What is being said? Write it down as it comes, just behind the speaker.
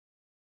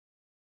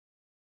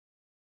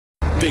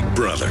Big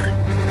Brother,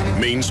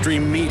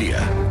 mainstream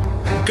media,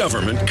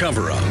 government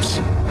cover-ups.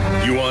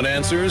 You want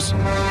answers?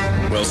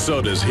 Well,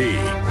 so does he.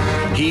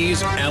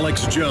 He's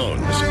Alex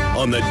Jones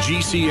on the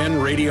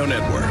GCN Radio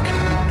Network.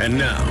 And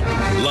now,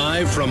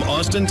 live from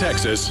Austin,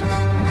 Texas,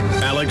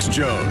 Alex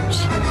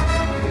Jones.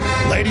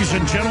 Ladies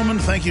and gentlemen,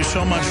 thank you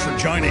so much for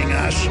joining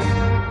us.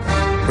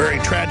 Very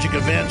tragic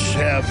events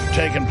have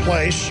taken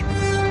place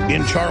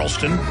in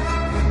Charleston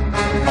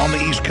on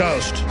the East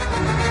Coast.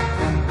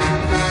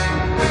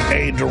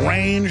 A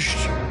deranged,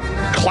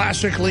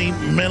 classically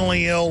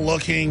mentally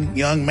ill-looking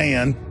young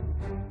man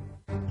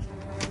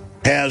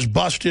has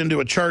bust into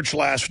a church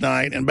last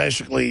night and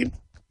basically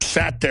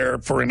sat there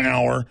for an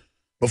hour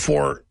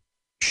before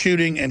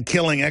shooting and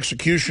killing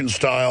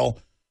execution-style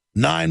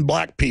 9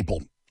 black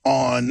people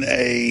on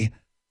a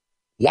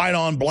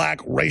white-on-black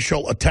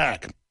racial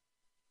attack.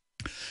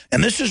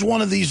 And this is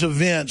one of these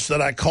events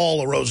that I call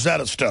a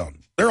Rosetta Stone.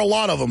 There are a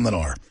lot of them that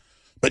are.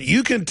 But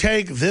you can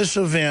take this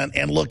event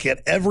and look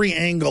at every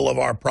angle of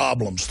our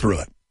problems through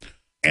it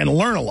and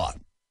learn a lot.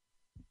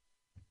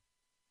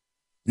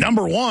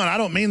 Number one, I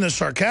don't mean this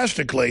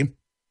sarcastically,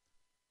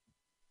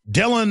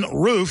 Dylann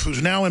Roof,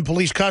 who's now in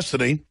police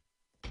custody,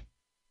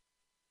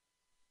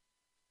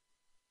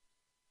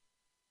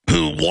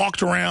 who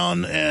walked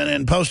around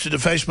and posted to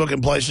Facebook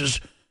and places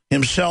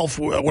himself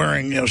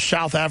wearing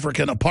South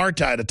African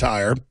apartheid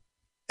attire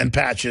and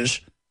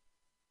patches,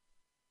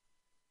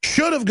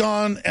 should have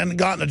gone and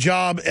gotten a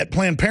job at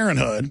Planned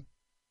Parenthood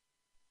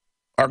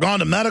or gone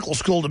to medical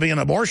school to be an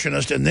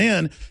abortionist, and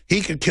then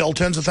he could kill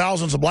tens of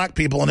thousands of black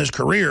people in his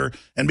career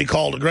and be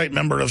called a great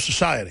member of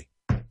society.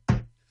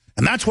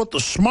 And that's what the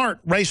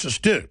smart racists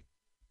do.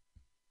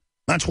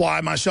 That's why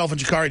myself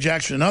and Jakari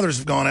Jackson and others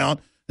have gone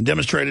out and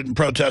demonstrated and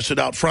protested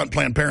out front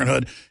Planned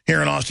Parenthood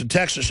here in Austin,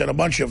 Texas, and a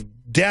bunch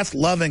of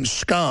death-loving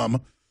scum,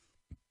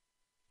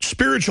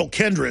 spiritual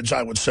kindreds,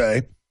 I would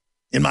say,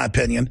 in my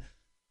opinion,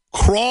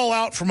 crawl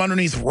out from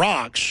underneath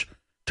rocks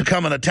to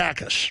come and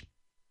attack us.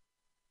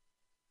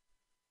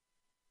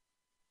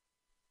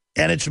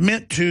 And it's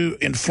meant to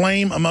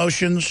inflame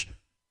emotions.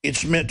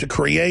 It's meant to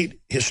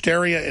create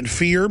hysteria and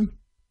fear.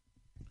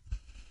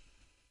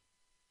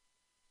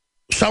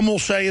 Some will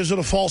say, is it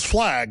a false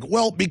flag?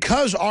 Well,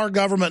 because our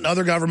government and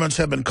other governments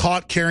have been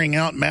caught carrying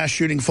out mass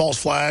shooting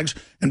false flags,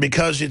 and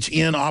because it's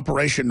in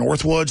Operation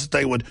Northwoods,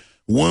 they would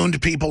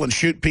wound people and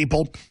shoot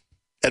people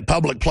at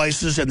public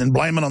places and then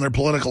blame it on their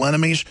political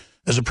enemies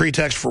as a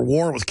pretext for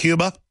war with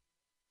Cuba.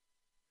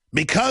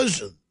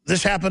 Because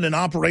this happened in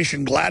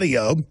Operation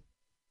Gladio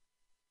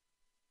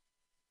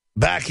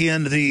back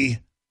in the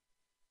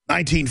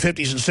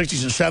 1950s and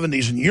 60s and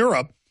 70s in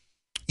Europe,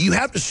 you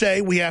have to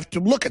say we have to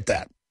look at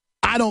that.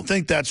 I don't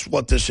think that's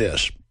what this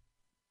is.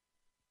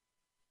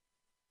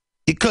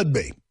 It could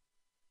be.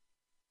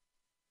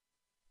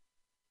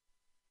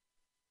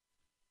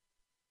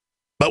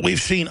 But we've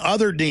seen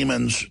other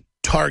demons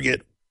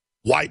target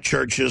white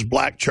churches,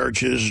 black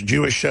churches,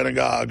 Jewish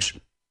synagogues.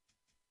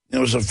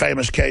 There was a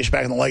famous case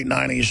back in the late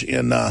 90s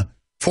in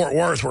Fort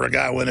Worth where a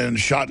guy went in and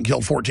shot and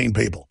killed 14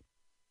 people.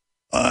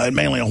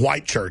 Mainly a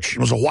white church. It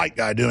was a white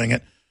guy doing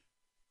it.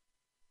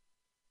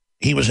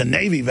 He was a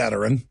Navy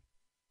veteran.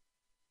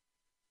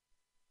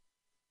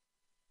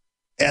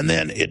 And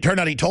then it turned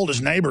out he told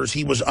his neighbors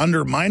he was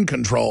under mind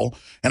control.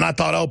 And I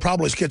thought, oh,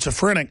 probably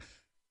schizophrenic,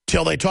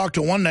 till they talked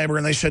to one neighbor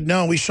and they said,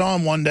 no, we saw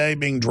him one day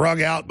being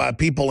drug out by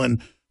people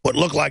in what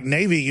looked like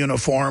Navy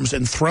uniforms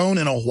and thrown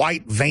in a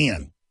white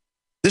van.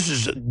 This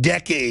is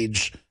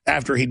decades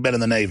after he'd been in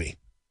the Navy.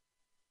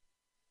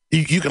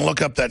 You can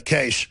look up that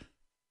case.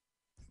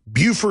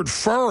 Buford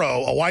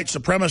Furrow, a white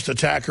supremacist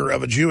attacker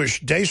of a Jewish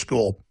day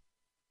school,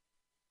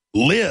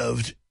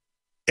 lived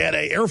at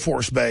an Air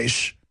Force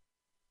base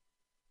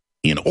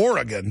in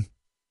Oregon,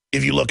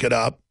 if you look it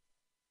up,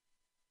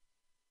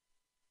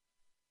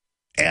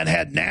 and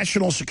had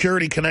national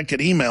security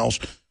connected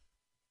emails.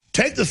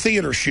 Take the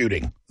theater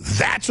shooting.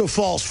 That's a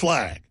false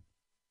flag.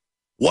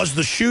 Was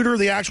the shooter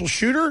the actual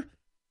shooter?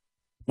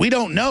 We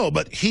don't know,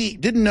 but he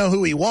didn't know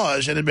who he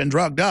was and had been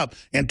drugged up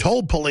and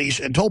told police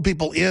and told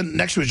people in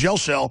next to his jail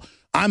cell,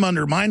 I'm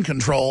under mind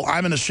control.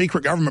 I'm in a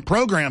secret government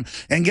program.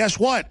 And guess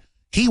what?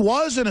 He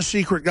was in a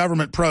secret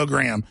government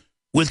program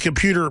with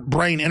computer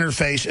brain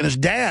interface, and his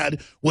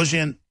dad was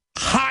in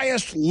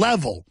highest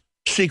level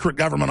secret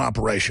government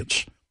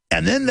operations.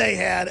 And then they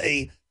had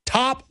a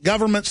top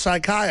government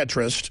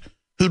psychiatrist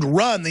who'd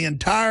run the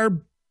entire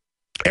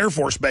Air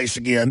Force base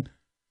again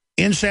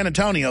in San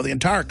Antonio, the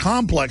entire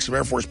complex of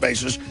Air Force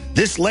bases.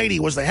 This lady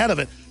was the head of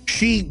it.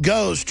 She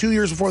goes 2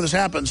 years before this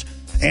happens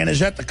and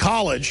is at the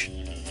college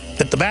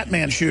that the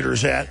Batman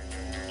shooter's at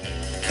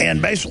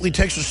and basically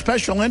takes a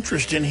special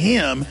interest in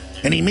him,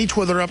 and he meets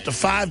with her up to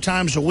 5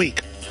 times a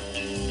week.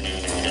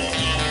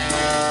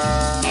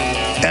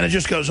 And it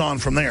just goes on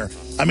from there.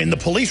 I mean, the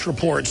police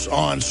reports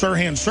on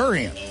Sirhan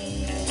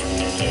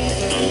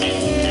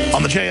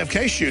on the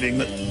JFK shooting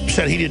that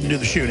said he didn't do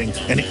the shooting,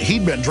 and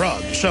he'd been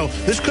drugged. So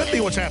this could be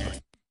what's happening.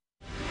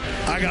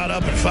 I got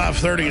up at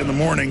 5:30 in the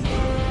morning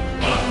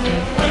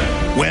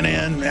Went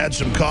in, had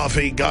some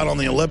coffee, got on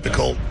the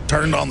elliptical,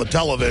 turned on the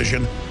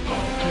television,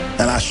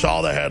 and I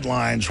saw the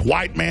headlines,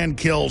 White Man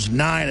Kills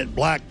 9 at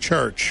Black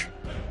Church.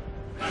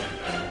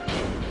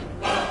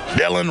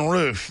 Dylann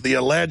Roof, the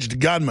alleged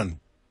gunman,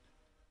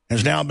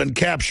 has now been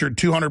captured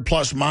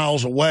 200-plus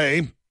miles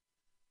away.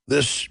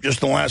 This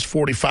just in the last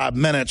 45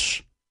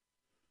 minutes.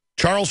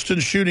 Charleston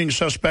shooting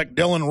suspect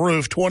Dylann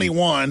Roof,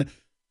 21,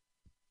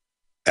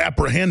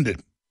 apprehended.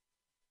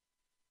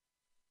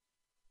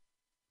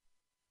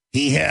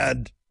 He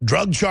had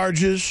drug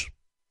charges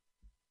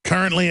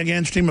currently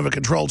against him of a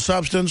controlled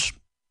substance.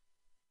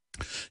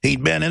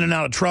 He'd been in and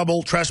out of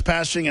trouble,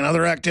 trespassing and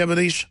other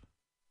activities.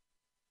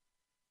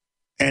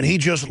 And he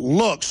just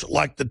looks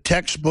like the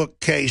textbook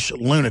case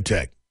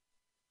lunatic.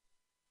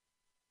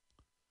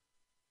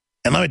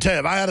 And let me tell you,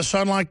 if I had a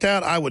son like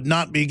that, I would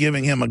not be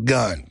giving him a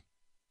gun.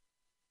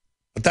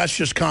 But that's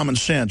just common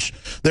sense.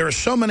 There are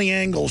so many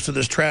angles to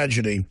this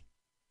tragedy.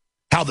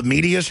 How the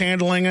media is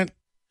handling it,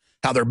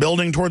 how they're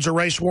building towards a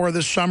race war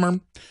this summer,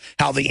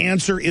 how the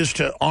answer is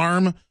to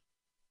arm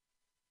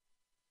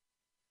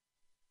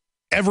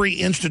every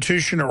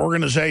institution or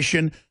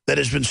organization that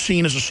has been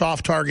seen as a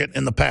soft target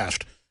in the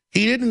past.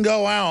 He didn't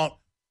go out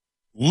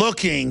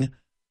looking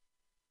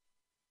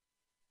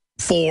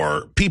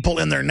for people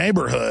in their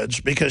neighborhoods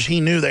because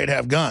he knew they'd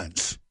have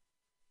guns.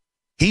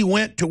 He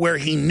went to where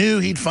he knew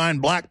he'd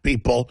find black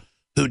people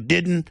who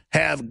didn't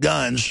have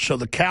guns, so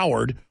the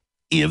coward,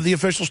 if the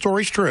official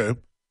story's true,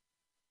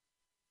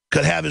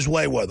 could have his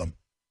way with them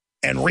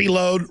and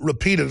reload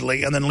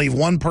repeatedly and then leave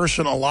one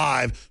person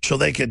alive so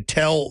they could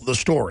tell the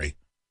story.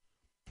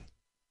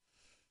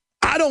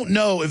 I don't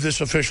know if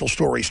this official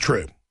story's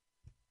true.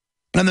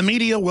 And the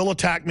media will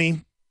attack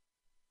me,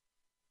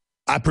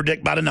 I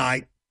predict by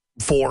tonight,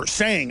 for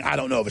saying I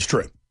don't know if it's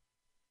true.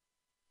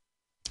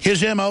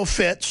 His MO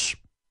fits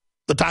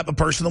the type of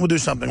person that would do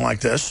something like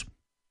this.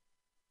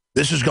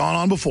 This has gone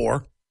on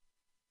before.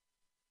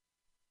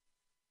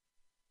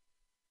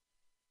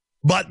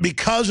 But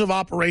because of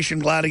Operation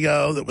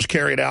Gladio that was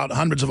carried out,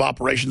 hundreds of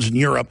operations in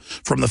Europe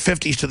from the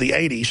 50s to the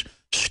 80s,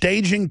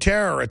 staging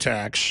terror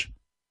attacks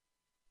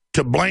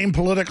to blame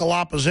political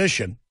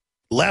opposition,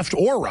 left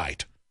or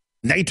right.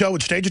 NATO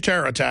would stage a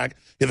terror attack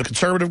if a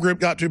conservative group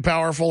got too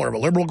powerful or if a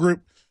liberal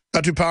group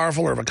got too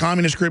powerful or if a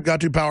communist group got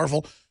too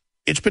powerful.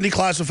 It's been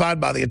declassified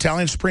by the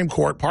Italian Supreme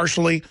Court,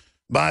 partially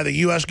by the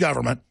U.S.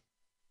 government,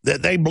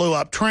 that they blew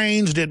up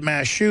trains, did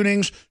mass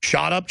shootings,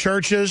 shot up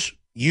churches,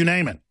 you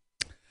name it.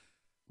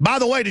 By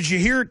the way, did you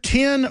hear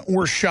 10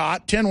 were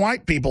shot, 10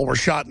 white people were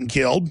shot and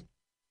killed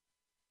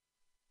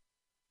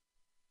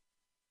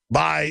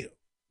by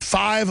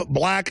 5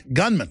 black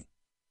gunmen?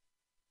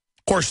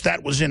 Of course,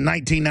 that was in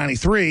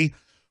 1993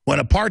 when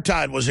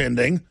apartheid was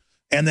ending,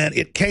 and then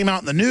it came out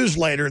in the news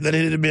later that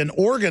it had been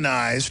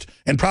organized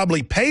and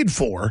probably paid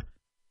for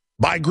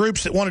by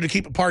groups that wanted to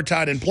keep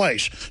apartheid in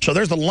place. So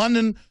there's the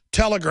London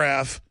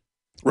Telegraph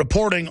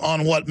reporting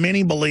on what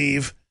many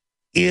believe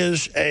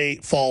is a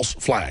false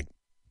flag.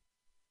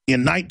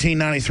 In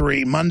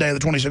 1993, Monday, the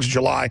 26th of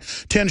July,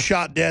 10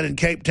 shot dead in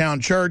Cape Town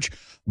Church.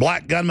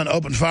 Black gunmen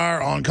opened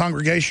fire on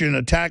congregation in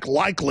attack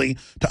likely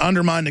to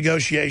undermine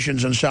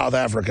negotiations in South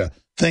Africa.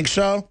 Think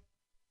so?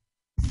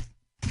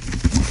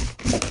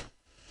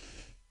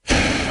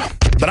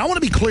 But I want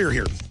to be clear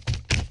here.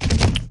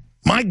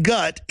 My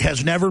gut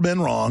has never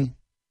been wrong.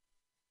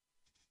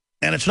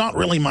 And it's not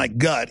really my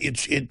gut.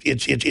 It's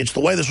the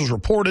way this was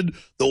reported,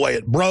 the way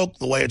it broke,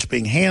 the way it's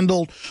being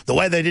handled, the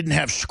way they didn't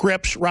have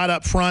scripts right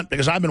up front,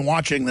 because I've been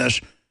watching this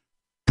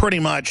pretty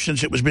much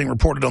since it was being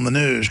reported on the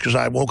news, because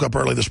I woke up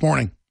early this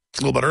morning,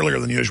 a little bit earlier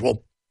than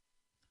usual.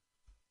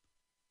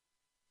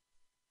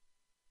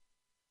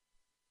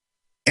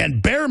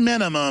 And bare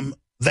minimum,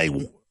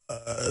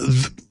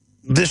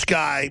 this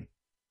guy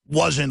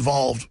was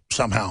involved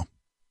somehow.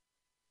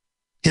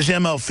 His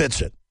MO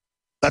fits it.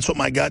 That's what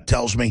my gut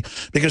tells me,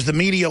 because the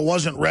media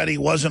wasn't ready,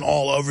 wasn't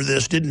all over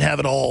this, didn't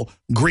have it all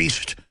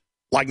greased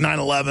like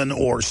 9/11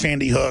 or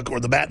Sandy Hook or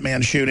the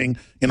Batman shooting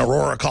in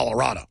Aurora,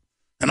 Colorado.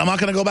 And I'm not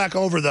going to go back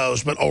over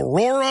those, but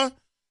Aurora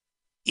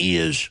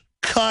is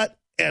cut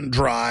and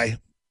dry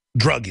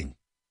drugging.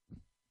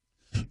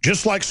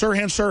 Just like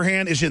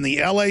Sirhan is in the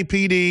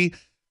LAPD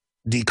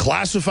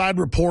declassified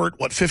report,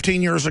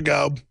 15 years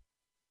ago,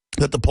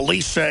 that the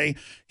police say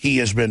he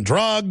has been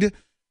drugged.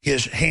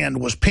 His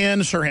hand was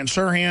pinned,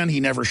 Sirhan. He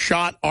never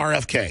shot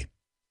RFK.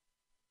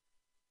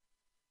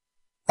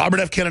 Robert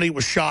F. Kennedy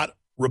was shot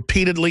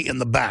repeatedly in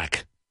the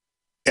back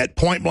at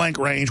point-blank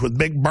range with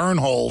big burn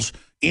holes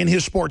in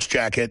his sports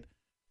jacket,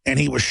 and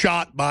he was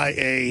shot by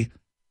a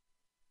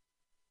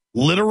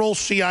literal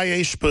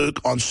CIA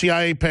spook on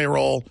CIA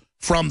payroll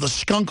from the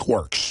Skunk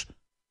Works.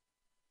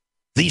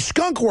 The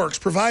Skunk Works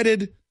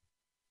provided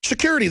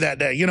security that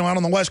day, out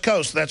on the West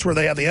Coast. That's where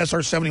they had the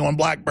SR-71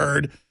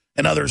 Blackbird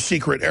and other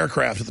secret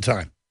aircraft at the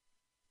time.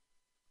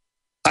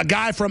 A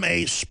guy from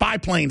a spy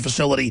plane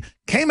facility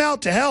came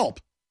out to help,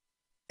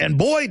 and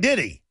boy, did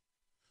he.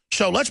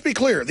 So let's be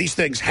clear. These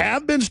things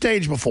have been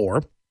staged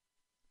before,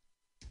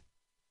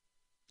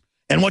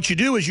 and what you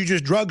do is you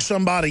just drug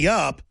somebody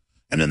up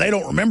and then they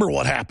don't remember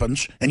what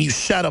happens, and you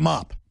set them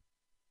up.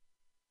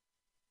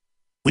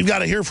 We've got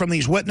to hear from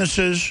these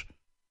witnesses.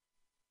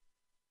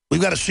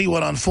 We've got to see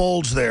what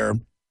unfolds there.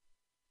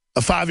 A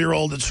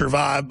 5-year-old that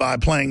survived by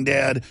playing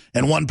dead,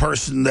 and one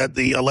person that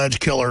the alleged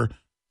killer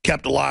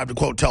kept alive to,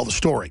 quote, tell the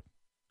story.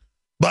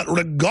 But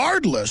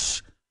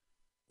regardless,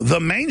 the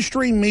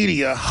mainstream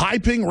media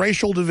hyping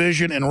racial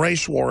division and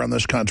race war in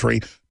this country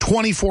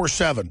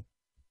 24/7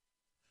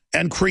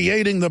 and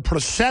creating the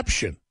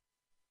perception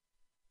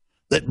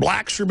that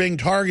blacks are being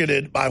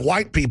targeted by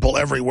white people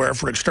everywhere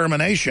for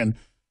extermination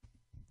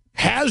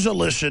has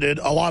elicited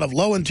a lot of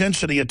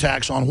low-intensity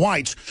attacks on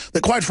whites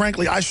that, quite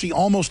frankly, I see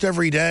almost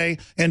every day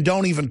and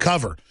don't even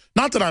cover.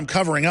 Not that I'm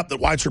covering up that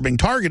whites are being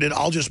targeted.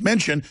 I'll just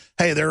mention,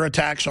 hey, there are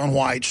attacks on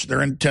whites.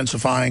 They're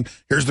intensifying.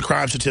 Here's the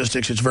crime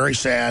statistics. It's very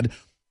sad.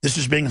 This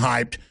is being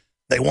hyped.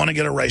 They want to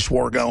get a race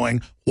war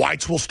going.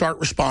 Whites will start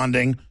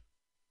responding,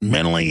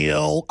 mentally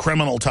ill,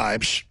 criminal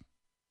types.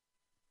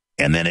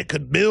 And then it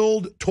could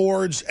build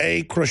towards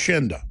a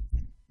crescendo.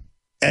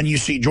 And you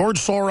see George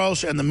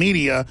Soros and the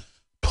media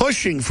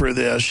pushing for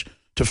this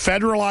to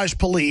federalize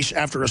police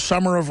after a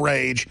summer of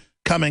rage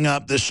coming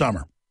up this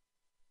summer.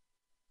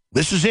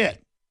 This is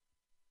it.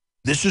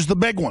 This is the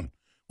big one.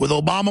 With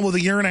Obama with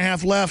a year and a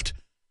half left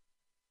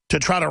to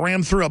try to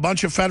ram through a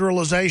bunch of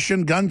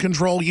federalization, gun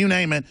control, you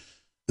name it,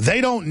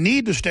 they don't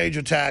need to stage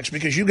attacks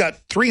because you've got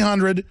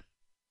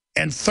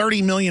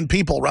 330 million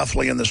people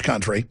roughly in this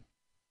country.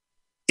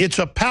 It's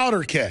a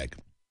powder keg.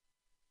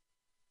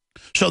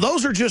 So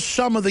those are just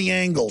some of the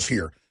angles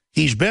here.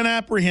 He's been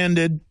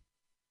apprehended.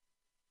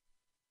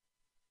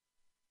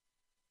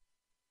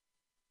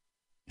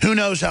 Who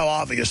knows how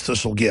obvious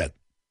this will get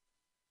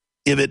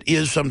if it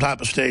is some type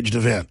of staged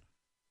event.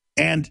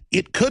 And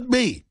it could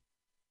be.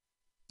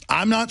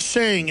 I'm not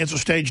saying it's a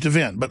staged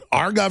event, but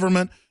our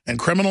government and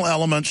criminal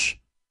elements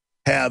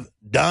have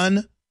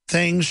done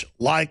things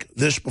like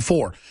this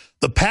before.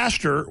 The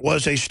pastor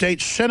was a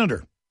state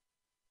senator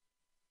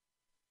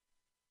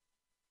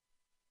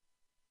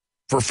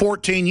for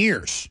 14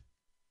 years.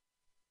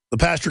 The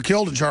pastor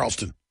killed in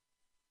Charleston.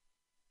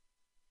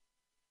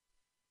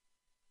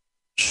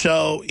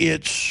 So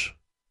it's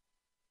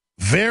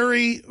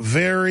very,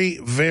 very,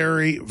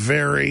 very,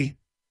 very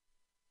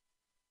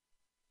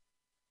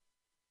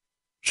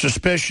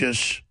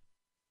suspicious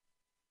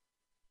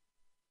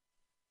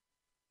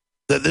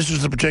that this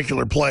is the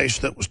particular place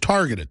that was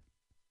targeted.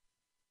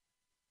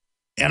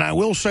 And I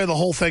will say the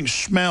whole thing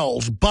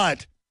smells,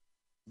 but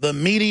the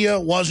media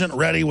wasn't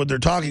ready with their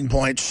talking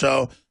points,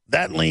 so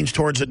that leans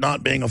towards it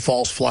not being a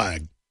false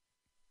flag.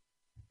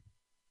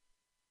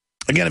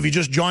 Again, if you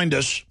just joined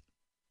us,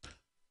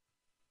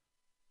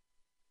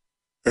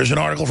 there's an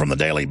article from the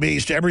Daily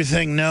Beast.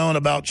 Everything known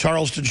about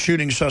Charleston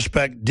shooting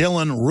suspect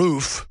Dylann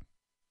Roof,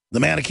 the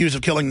man accused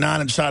of killing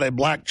 9 inside a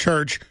black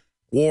church,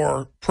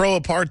 wore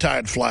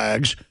pro-apartheid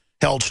flags,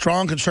 held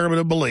strong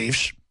conservative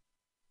beliefs.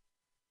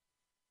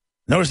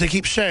 Notice they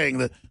keep saying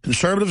that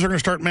conservatives are going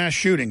to start mass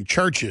shooting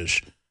churches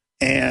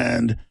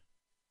and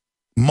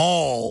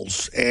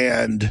malls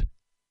and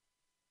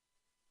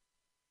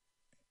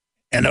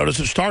notice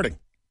it's starting.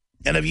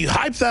 And if you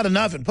hype that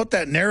enough and put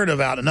that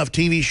narrative out, enough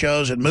TV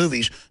shows and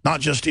movies,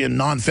 not just in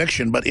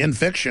nonfiction, but in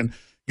fiction,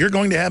 you're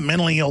going to have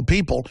mentally ill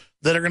people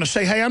that are going to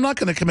say, hey, I'm not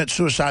going to commit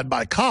suicide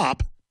by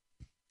cop.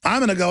 I'm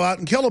going to go out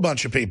and kill a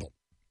bunch of people.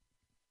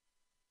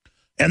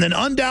 And then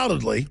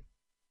undoubtedly,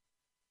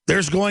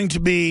 there's going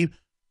to be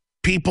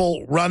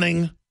people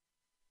running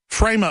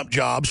frame-up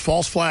jobs,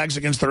 false flags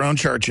against their own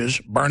churches,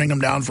 burning them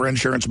down for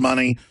insurance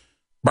money,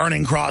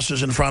 burning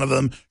crosses in front of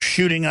them,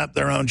 shooting up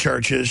their own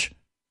churches.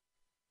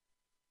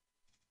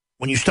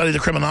 When you study the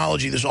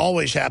criminology, this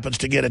always happens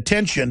to get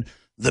attention.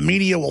 The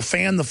media will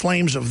fan the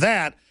flames of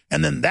that,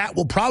 and then that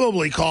will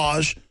probably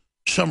cause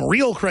some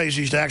real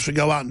crazies to actually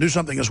go out and do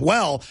something as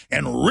well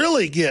and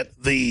really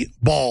get the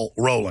ball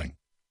rolling.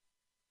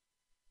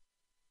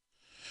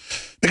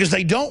 Because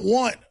they don't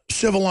want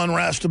civil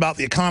unrest about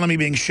the economy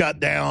being shut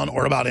down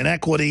or about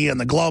inequity and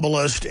the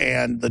globalist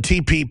and the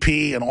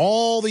TPP and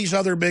all these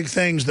other big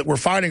things that we're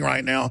fighting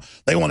right now.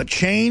 They want to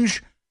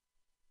change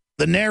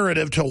the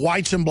narrative to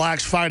whites and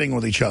blacks fighting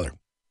with each other.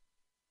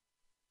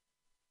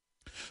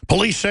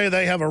 Police say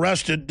they have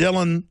arrested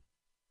Dylann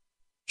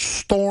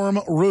Storm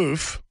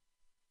Roof.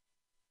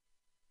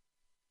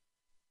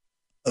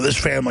 This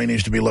family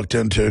needs to be looked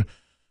into.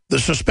 The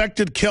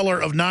suspected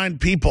killer of 9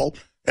 people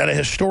at a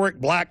historic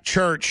black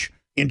church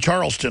in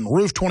Charleston.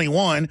 Roof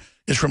 21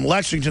 is from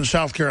Lexington,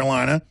 South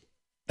Carolina,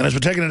 and has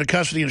been taken into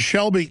custody in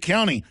Shelby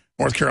County,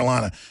 North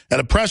Carolina. At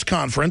a press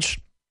conference,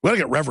 we got to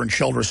get Reverend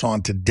Childress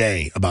on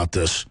today about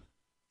this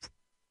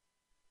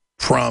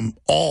from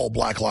all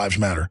Black Lives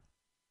Matter.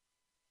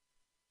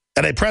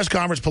 At a press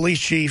conference, Police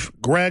Chief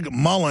Greg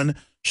Mullen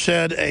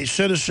said a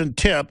citizen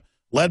tip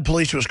led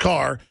police to his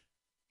car.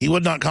 He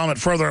would not comment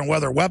further on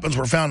whether weapons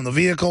were found in the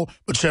vehicle,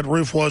 but said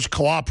Roof was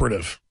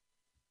cooperative.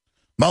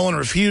 Mullen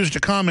refused to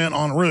comment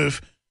on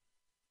Roof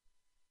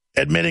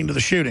admitting to the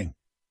shooting.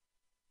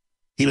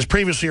 He was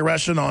previously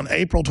arrested on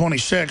April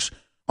 26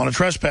 on a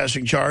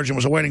trespassing charge and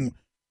was awaiting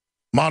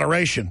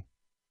moderation.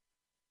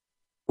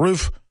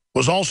 Roof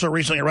was also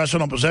recently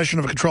arrested on possession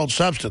of a controlled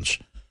substance.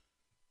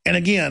 And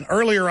again,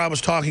 earlier I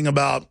was talking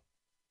about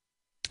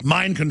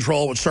mind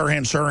control with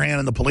Sirhan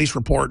and the police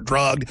report,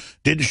 drugged,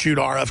 didn't shoot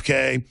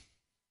RFK,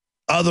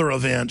 other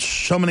events,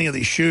 so many of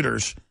these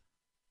shooters.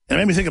 And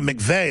it made me think of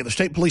McVeigh. The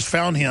state police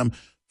found him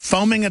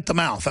foaming at the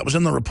mouth. That was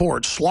in the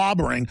report,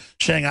 slobbering,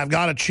 saying, I've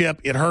got a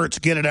chip, it hurts,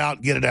 get it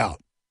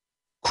out,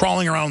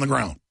 crawling around on the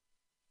ground.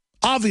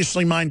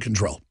 Obviously mind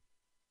control.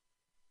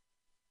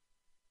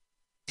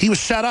 He was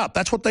set up.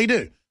 That's what they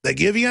do. They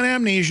give you an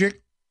amnesic,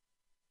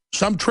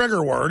 some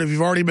trigger word if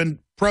you've already been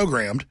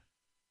programmed.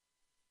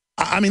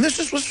 I mean,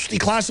 this was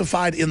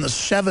declassified in the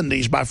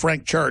 70s by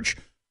Frank Church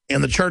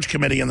in the Church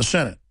Committee in the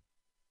Senate.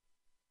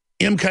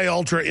 MK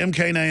Ultra,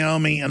 MK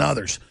Naomi, and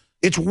others.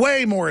 It's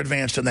way more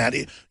advanced than that.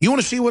 You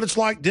want to see what it's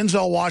like?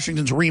 Denzel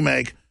Washington's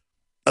remake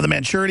of the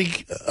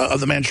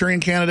Manchurian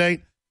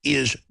Candidate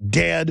is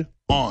dead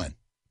on.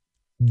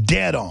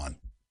 Dead on.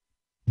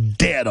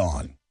 Dead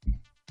on.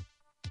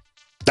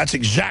 That's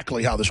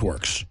exactly how this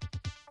works.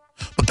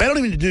 But they don't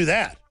even do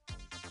that.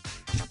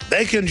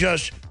 They can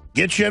just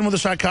get you in with a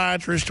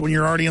psychiatrist when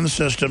you're already in the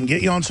system,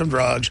 get you on some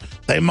drugs.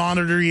 They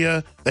monitor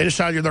you. They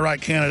decide you're the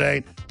right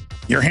candidate.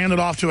 You're handed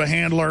off to a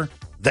handler.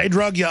 They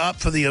drug you up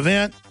for the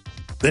event,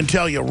 then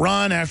tell you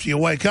run after you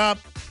wake up.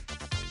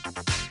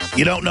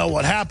 You don't know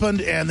what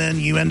happened, and then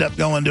you end up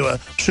going to a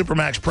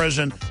Supermax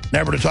prison,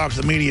 never to talk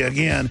to the media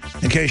again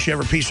in case you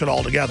ever piece it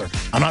all together.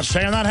 I'm not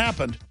saying that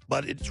happened,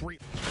 but it's real.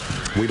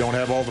 We don't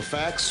have all the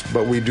facts,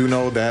 but we do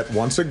know that,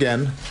 once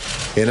again,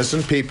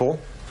 innocent people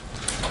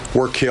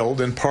were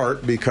killed in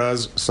part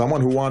because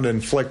someone who wanted to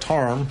inflict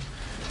harm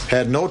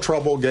had no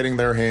trouble getting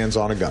their hands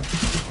on a gun.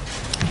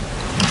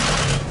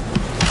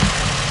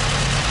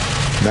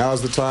 Now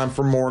is the time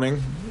for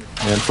mourning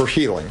and for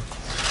healing.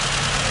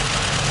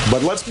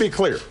 But let's be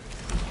clear.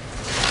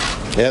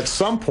 At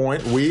some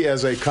point, we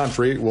as a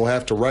country will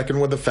have to reckon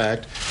with the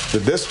fact that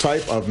this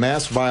type of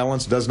mass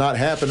violence does not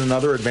happen in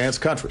other advanced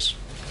countries.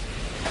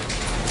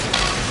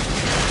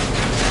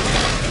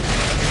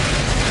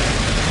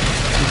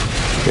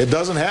 It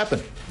doesn't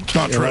happen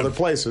in other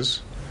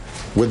places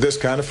with this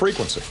kind of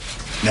frequency.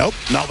 Nope,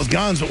 not with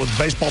guns, but with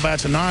baseball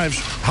bats and knives,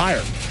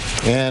 higher.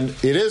 And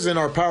it is in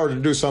our power to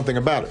do something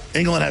about it.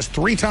 England has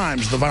 3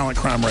 times the violent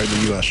crime rate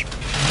in the U.S.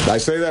 I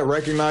say that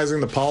recognizing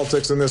the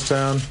politics in this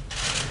town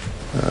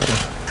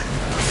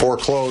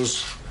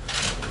foreclose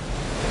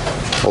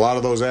a lot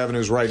of those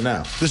avenues right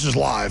now. This is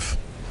live.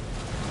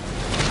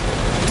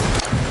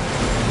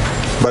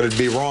 But it'd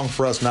be wrong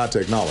for us not to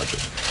acknowledge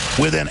it.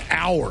 Within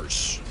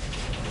hours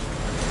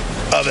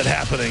of it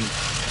happening,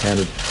 and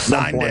at some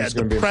 9 point,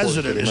 dead. The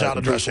president is out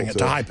addressing it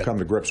to hype it. Come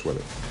to grips with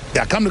it.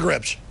 Yeah, come to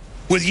grips.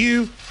 With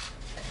you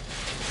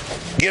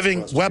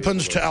giving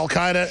weapons to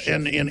Al-Qaeda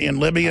in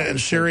Libya and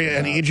Syria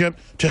and Egypt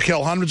to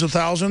kill hundreds of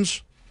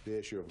thousands. The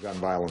issue of gun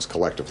violence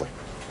collectively.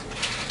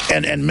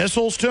 And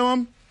missiles to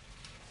them.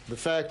 The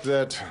fact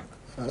that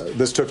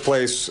this took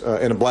place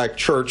in a black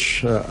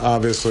church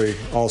obviously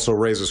also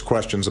raises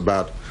questions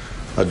about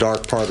a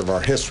dark part of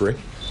our history.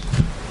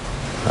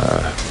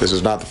 This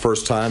is not the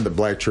first time that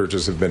black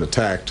churches have been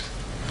attacked.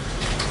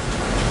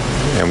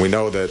 And we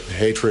know that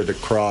hatred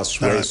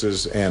across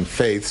races and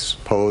faiths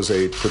pose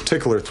a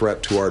particular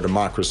threat to our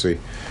democracy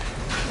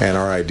and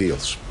our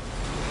ideals.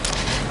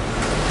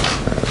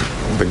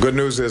 The good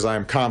news is I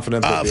am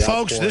confident that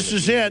folks, this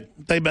is it.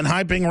 They've been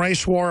hyping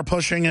race war,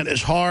 pushing it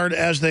as hard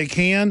as they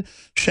can,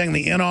 saying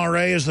the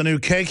NRA is the new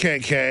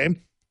KKK,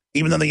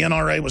 even though the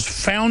NRA was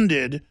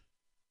founded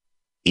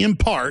in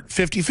part,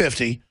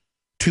 50-50,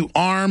 to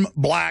arm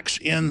blacks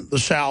in the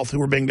South who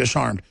were being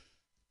disarmed.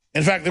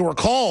 In fact, there were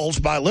calls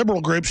by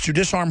liberal groups to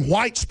disarm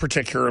whites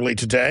particularly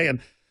today, and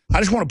I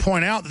just want to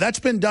point out that that's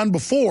been done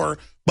before,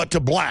 but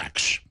to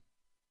blacks.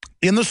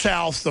 In the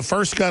South, the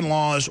first gun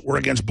laws were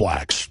against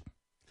blacks.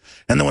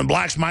 And then when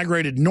blacks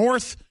migrated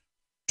north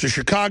to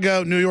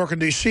Chicago, New York,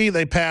 and D.C.,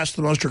 they passed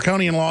the most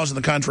draconian laws in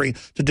the country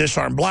to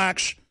disarm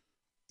blacks.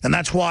 And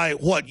that's why,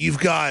 you've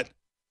got,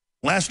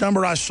 last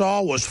number I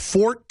saw was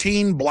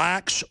 14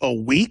 blacks a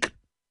week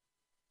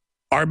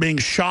are being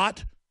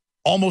shot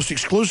almost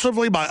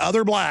exclusively by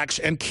other blacks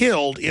and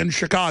killed in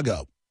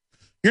Chicago.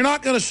 You're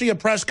not going to see a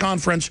press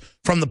conference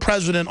from the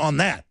president on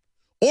that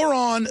or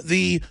on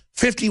the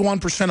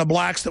 51% of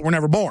blacks that were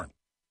never born.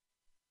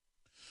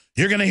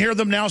 You're going to hear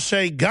them now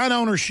say gun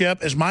ownership,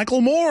 as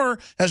Michael Moore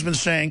has been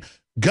saying,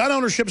 gun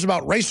ownership is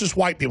about racist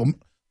white people.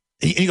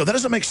 And you go, that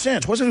doesn't make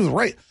sense. What's it do with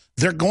race?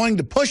 They're going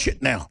to push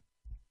it now.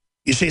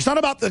 You see, it's not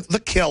about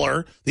the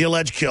killer, the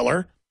alleged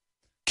killer,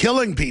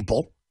 killing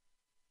people,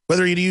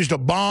 whether he'd used a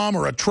bomb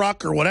or a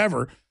truck or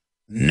whatever.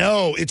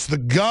 No, it's the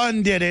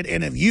gun did it,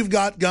 and if you've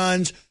got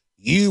guns,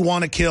 you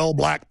want to kill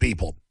black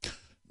people.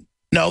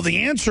 No,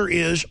 the answer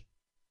is,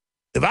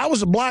 if I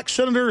was a black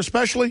senator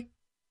especially,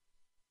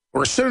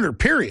 or a senator,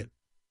 period,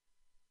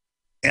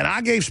 and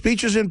I gave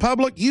speeches in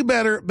public, you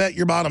better bet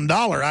your bottom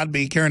dollar I'd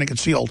be carrying a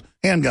concealed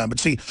handgun. But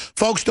see,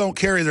 folks don't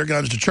carry their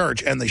guns to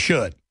church, and they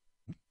should.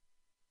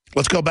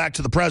 Let's go back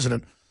to the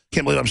president.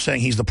 Can't believe I'm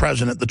saying he's the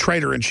president, the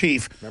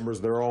traitor-in-chief. Members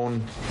of their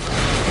own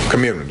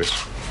communities,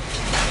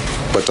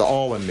 but to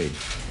all in need.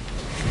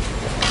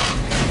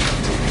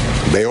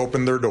 They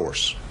opened their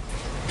doors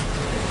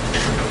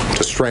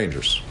to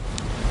strangers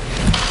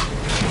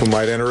who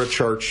might enter a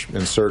church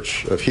in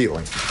search of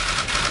healing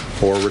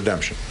or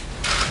redemption.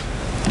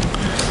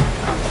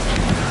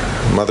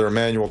 Mother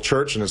Emanuel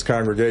Church and its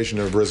congregation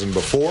have risen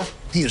before.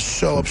 He is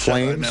so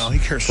upset right now. He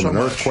cares so from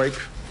an much earthquake,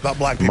 about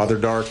black people. Other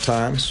dark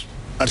times.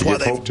 That's why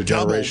they've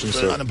doubled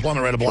the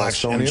unemployment rate of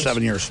blacks in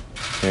 7 years.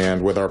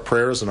 And with our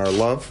prayers and our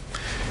love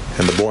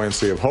and the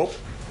buoyancy of hope,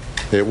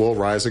 it will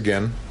rise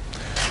again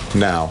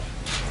now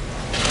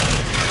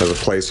as a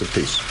place of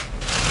peace.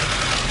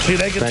 See,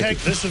 they can take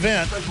this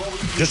event,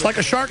 just like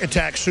a shark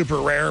attack,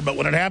 super rare, but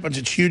when it happens,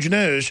 it's huge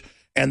news,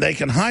 and they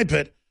can hype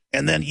it,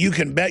 and then you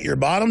can bet your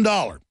bottom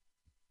dollar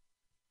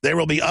there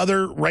will be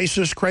other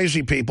racist,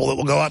 crazy people that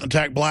will go out and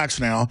attack blacks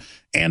now,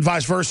 and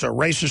vice versa.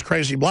 Racist,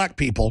 crazy black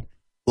people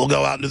will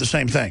go out and do the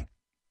same thing.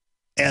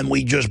 And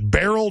we just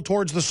barrel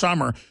towards the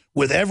summer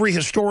with every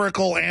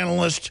historical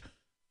analyst,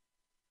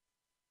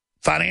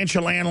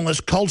 financial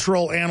analyst,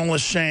 cultural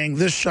analyst saying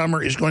this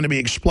summer is going to be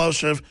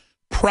explosive,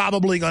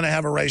 probably going to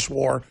have a race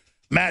war.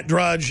 Matt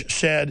Drudge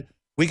said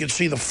we could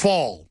see the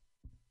fall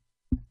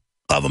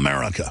of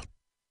America.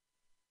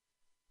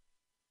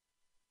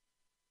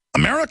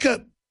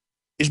 America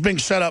is being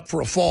set up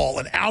for a fall,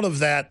 and out of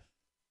that,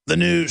 the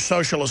new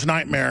socialist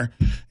nightmare.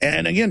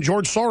 And again,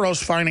 George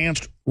Soros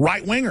financed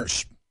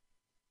right-wingers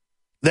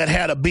that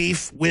had a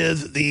beef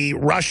with the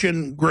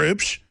Russian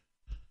groups,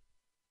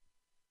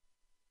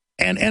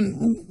 and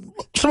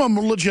some of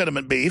them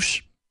legitimate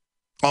beefs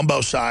on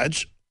both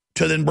sides,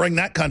 to then bring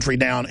that country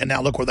down, and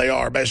now look where they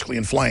are, basically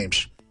in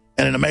flames,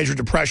 and in a major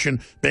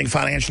depression, being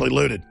financially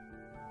looted.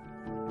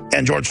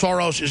 And George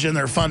Soros is in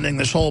there funding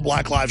this whole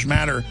Black Lives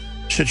Matter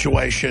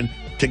situation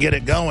to get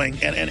it going,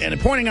 and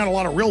pointing out a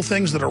lot of real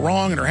things that are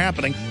wrong and are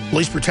happening,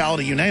 police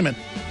brutality, you name it,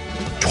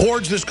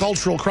 towards this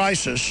cultural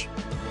crisis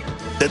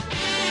that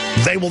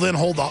they will then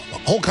hold the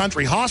whole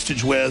country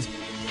hostage with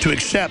to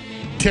accept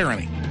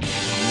tyranny.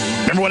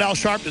 Remember what Al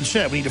Sharpton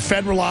said, we need to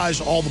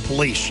federalize all the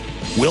police.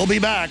 We'll be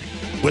back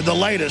with the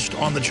latest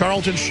on the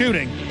Charleston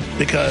shooting,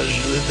 because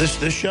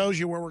this shows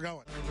you where we're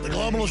going. The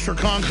globalists are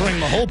conquering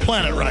the whole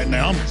planet right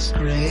now.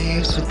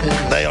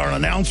 They are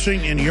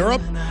announcing in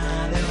Europe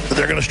that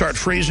they're going to start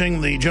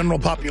freezing the general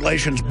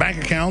population's bank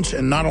accounts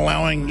and not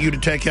allowing you to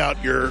take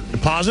out your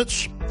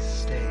deposits.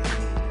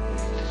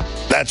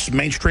 That's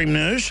mainstream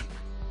news.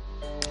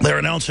 They're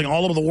announcing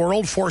all over the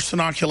world forced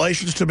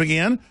inoculations to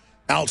begin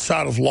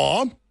outside of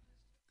law.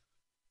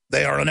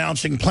 They are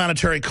announcing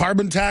planetary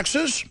carbon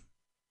taxes.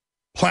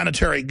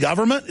 Planetary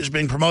government is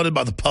being promoted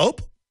by the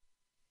Pope.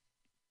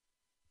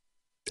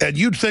 And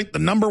you'd think the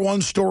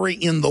 #1 story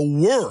in the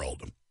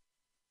world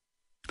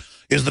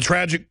is the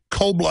tragic,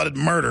 cold-blooded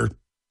murder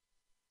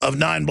of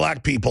 9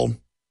 black people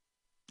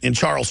in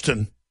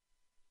Charleston.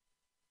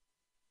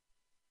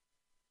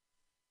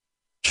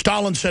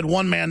 Stalin said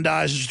 1 man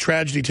dies is a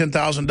tragedy,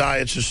 10,000 die,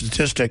 it's a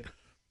statistic.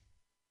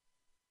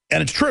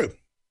 And it's true.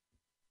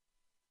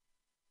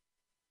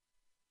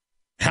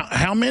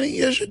 How many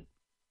is it?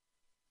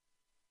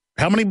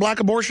 How many black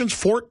abortions?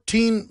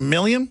 14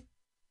 million?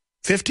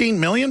 15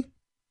 million?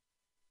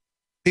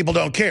 People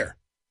don't care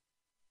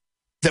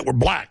that were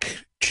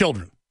black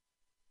children.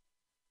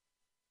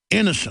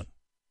 Innocent.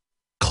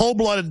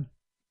 Cold-blooded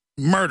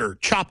murder,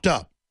 chopped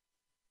up.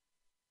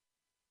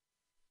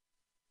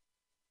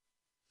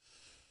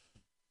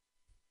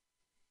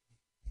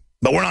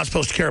 But we're not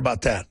supposed to care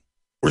about that.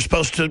 We're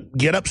supposed to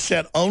get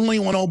upset only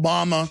when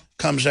Obama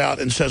comes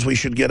out and says we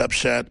should get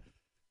upset,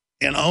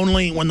 and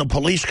only when the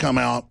police come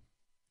out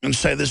and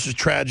say this is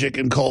tragic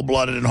and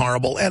cold-blooded and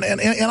horrible. And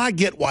I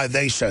get why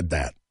they said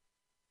that.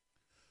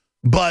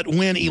 But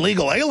when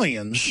illegal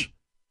aliens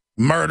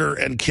murder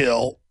and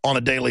kill on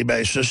a daily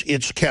basis,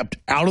 it's kept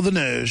out of the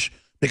news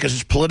because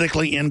it's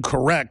politically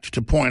incorrect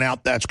to point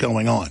out that's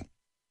going on.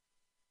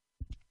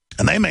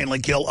 And they mainly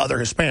kill other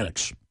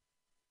Hispanics.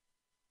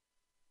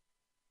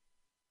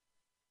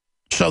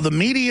 So the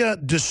media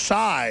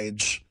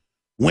decides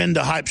when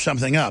to hype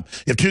something up.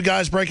 If 2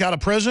 guys break out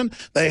of prison,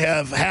 they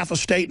have half a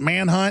state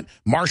manhunt,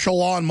 martial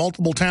law in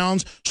multiple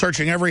towns,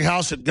 searching every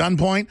house at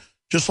gunpoint,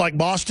 just like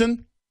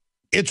Boston.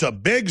 It's a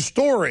big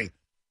story.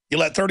 You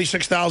let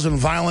 36,000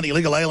 violent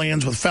illegal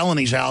aliens with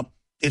felonies out,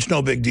 it's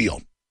no big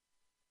deal.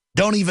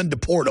 Don't even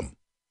deport them.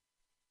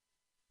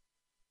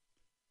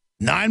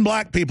 9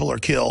 black people are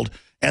killed,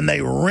 and they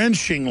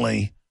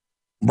wrenchingly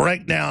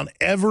break down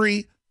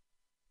every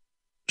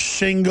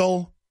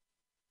single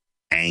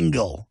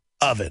angle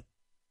of it,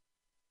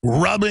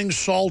 rubbing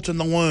salt in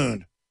the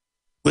wound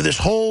with this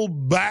whole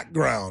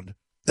background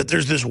that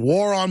there's this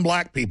war on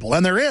black people,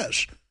 and there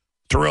is,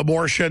 through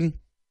abortion,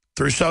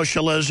 through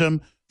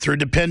socialism, through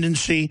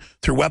dependency,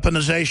 through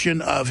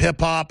weaponization of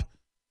hip-hop,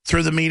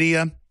 through the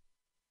media.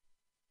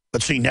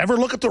 But see, never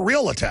look at the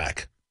real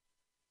attack.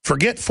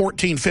 Forget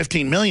 14,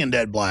 15 million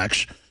dead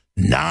blacks.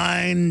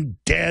 9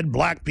 dead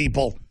black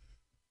people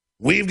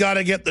We've got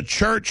to get the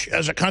church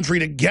as a country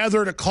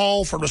together to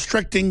call for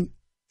restricting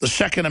the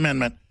Second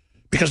Amendment,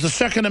 because the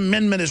Second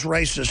Amendment is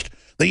racist.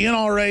 The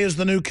NRA is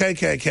the new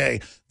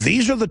KKK.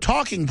 These are the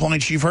talking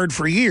points you've heard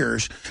for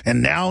years,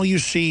 and now you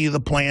see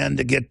the plan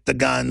to get the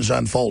guns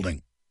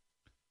unfolding.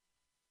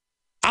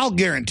 I'll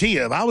guarantee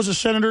you, if I was a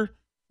senator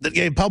that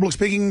gave public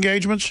speaking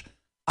engagements,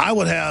 I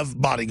would have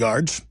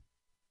bodyguards,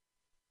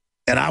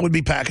 and I would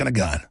be packing a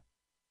gun.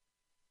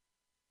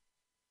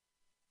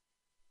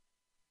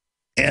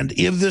 And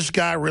if this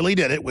guy really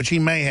did it, which he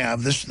may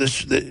have,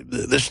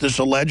 this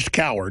alleged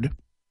coward,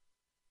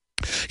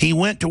 he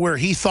went to where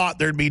he thought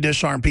there'd be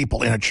disarmed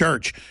people, in a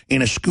church,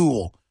 in a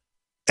school,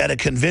 at a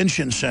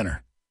convention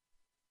center.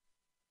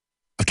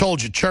 I've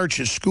told you,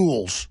 churches,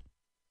 schools,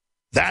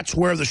 that's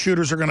where the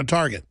shooters are going to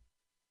target.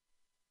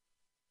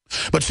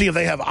 But see, if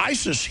they have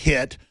ISIS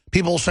hit,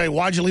 people will say,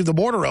 why'd you leave the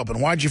border open?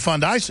 Why'd you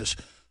fund ISIS?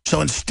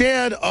 So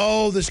instead,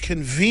 oh, this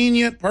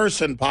convenient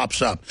person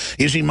pops up.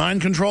 Is he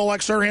mind control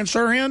like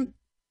Sirhan?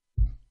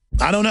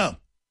 I don't know.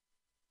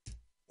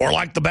 Or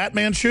like the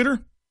Batman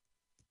shooter?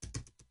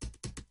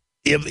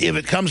 If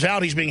it comes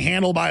out he's being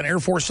handled by an Air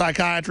Force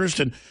psychiatrist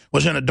and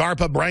was in a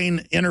DARPA brain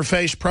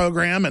interface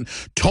program and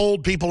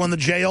told people in the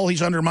jail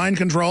he's under mind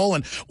control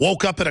and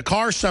woke up in a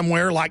car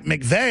somewhere like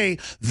McVeigh,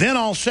 then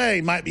I'll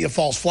say might be a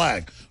false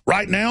flag.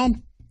 Right now,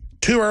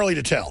 too early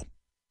to tell.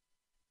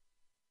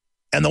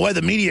 And the way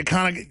the media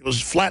kind of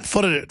was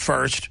flat-footed at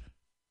first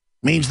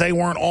means they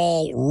weren't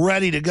all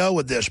ready to go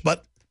with this.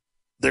 But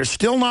they're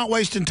still not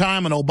wasting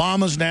time, and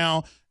Obama's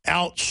now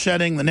out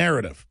setting the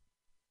narrative.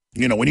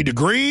 You know, we need to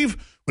grieve,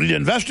 we need to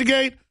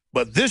investigate,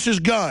 but this is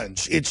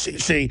guns.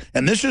 See,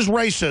 and this is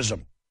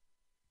racism.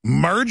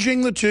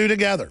 Merging the two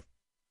together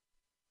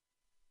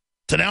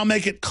to now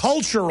make it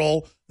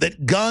cultural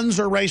that guns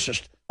are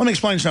racist. Let me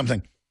explain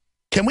something.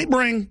 Can we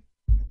bring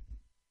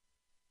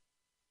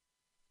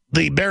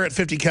the Barrett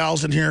 50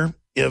 cals in here,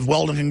 if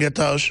Weldon can get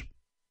those?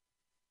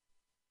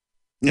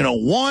 You know,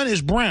 one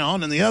is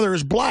brown and the other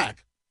is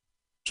black.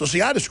 So,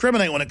 see, I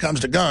discriminate when it comes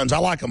to guns. I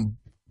like them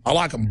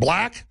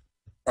black,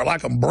 or I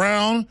like them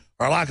brown,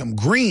 or I like them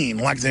green,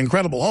 like the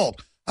Incredible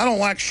Hulk. I don't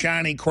like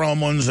shiny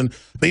chrome ones, and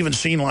I've even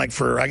seen, like,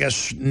 for, I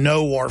guess,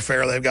 no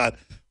warfare, they've got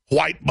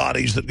white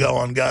bodies that go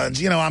on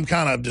guns. You know, I'm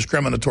kind of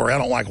discriminatory. I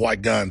don't like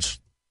white guns.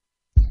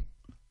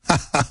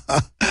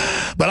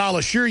 But I'll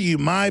assure you,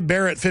 my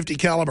Barrett 50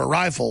 caliber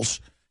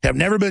rifles have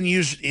never been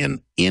used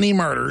in any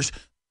murders,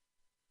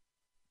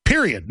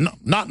 period. No,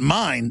 not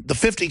mine. The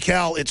 50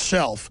 cal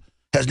itself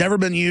has never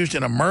been used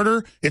in a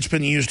murder. It's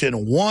been used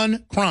in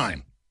one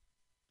crime.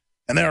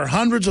 And there are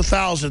hundreds of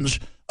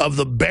thousands of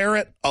the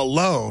Barrett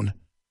alone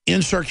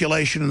in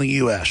circulation in the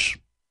U.S.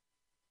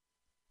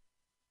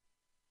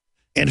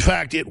 In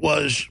fact, it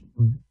was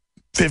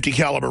 50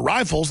 caliber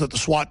rifles that the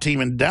SWAT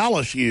team in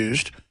Dallas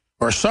used,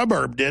 or a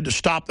suburb did, to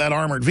stop that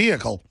armored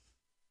vehicle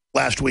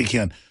last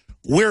weekend.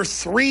 We're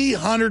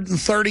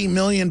 330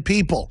 million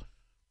people.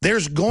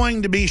 There's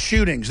going to be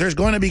shootings. There's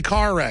going to be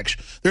car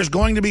wrecks. There's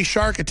going to be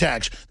shark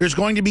attacks. There's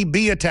going to be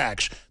bee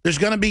attacks. There's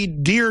going to be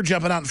deer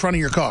jumping out in front of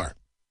your car.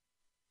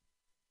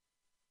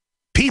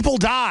 People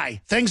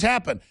die. Things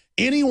happen.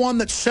 Anyone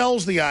that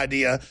sells the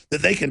idea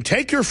that they can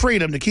take your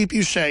freedom to keep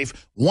you safe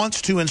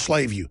wants to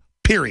enslave you,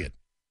 period.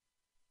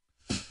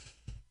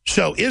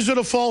 So is it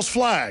a false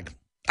flag?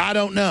 I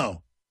don't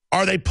know.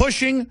 Are they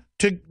pushing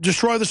to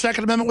destroy the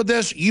Second Amendment with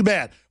this? You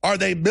bet. Are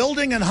they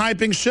building and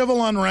hyping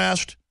civil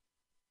unrest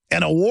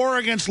and a war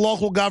against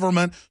local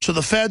government so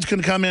the feds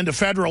can come in to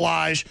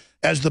federalize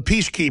as the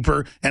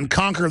peacekeeper and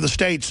conquer the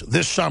states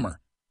this summer?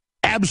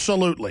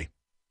 Absolutely.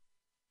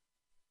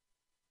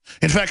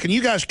 In fact, can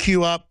you guys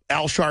cue up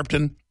Al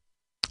Sharpton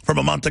from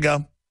a month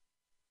ago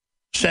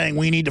saying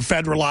we need to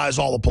federalize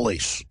all the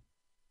police?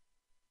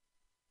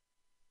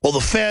 Well,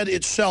 the Fed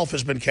itself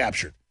has been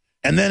captured,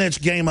 and then it's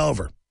game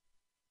over.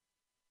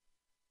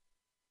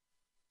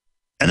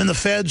 And then the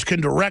feds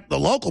can direct the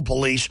local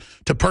police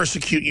to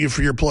persecute you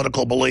for your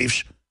political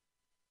beliefs.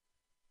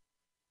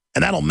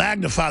 And that'll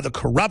magnify the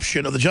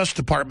corruption of the Justice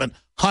Department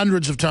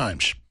hundreds of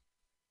times.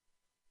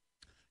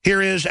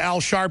 Here is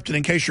Al Sharpton,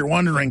 in case you're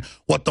wondering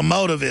what the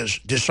motive is.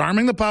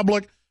 Disarming the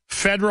public,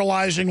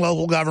 federalizing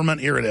local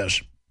government. Here it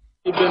is.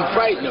 We've been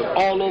fighting them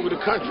all over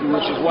the country,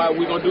 which is why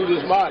we're going to do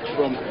this march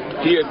from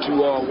here to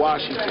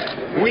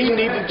Washington. We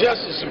need the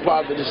Justice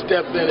Department to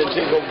step in and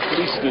take over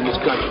policing in this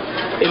country.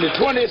 In the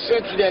 20th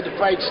century, they had to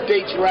fight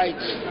states'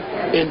 rights,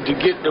 and to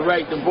get the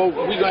right to vote,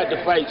 we got to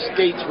fight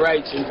states'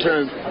 rights in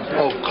terms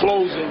of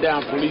closing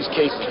down police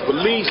cases.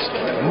 Police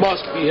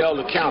must be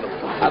held accountable.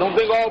 I don't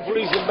think all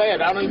police are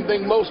bad. I don't even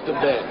think most are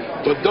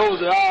bad. But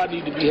those that are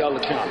need to be held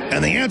accountable.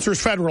 And the answer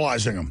is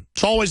federalizing them.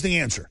 It's always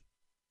the answer.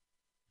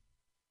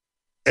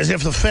 As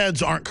if the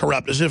feds aren't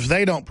corrupt, as if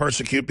they don't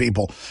persecute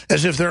people,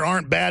 as if there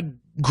aren't bad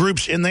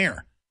groups in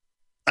there.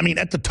 I mean,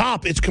 at the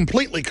top, it's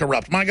completely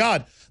corrupt. My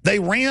God, they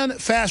ran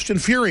fast and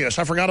furious.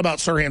 I forgot about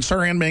Sirhan.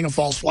 Sirhan being a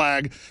false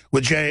flag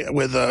with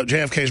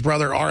JFK's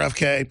brother,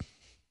 RFK.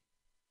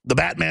 The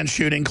Batman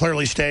shooting,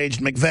 clearly staged.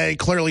 McVeigh,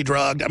 clearly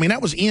drugged. I mean,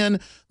 that was in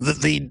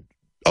the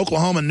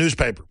Oklahoman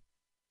newspaper.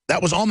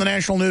 That was on the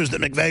national news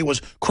that McVeigh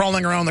was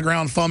crawling around the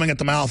ground, foaming at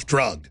the mouth,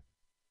 drugged.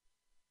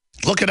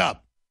 Look it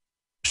up.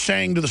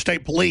 Saying to the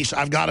state police,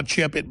 I've got a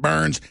chip, it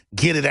burns,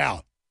 get it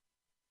out.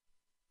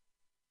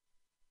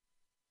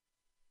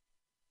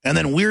 And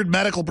then weird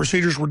medical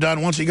procedures were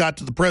done once he got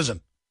to the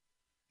prison.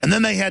 And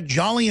then they had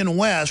Jolyon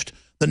West,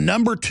 the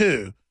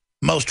 #2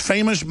 most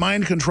famous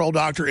mind control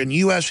doctor in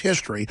U.S.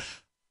 history,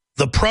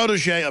 the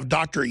protege of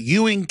Dr.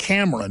 Ewing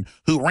Cameron,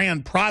 who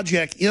ran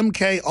Project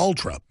MK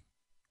Ultra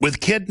with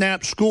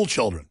kidnapped school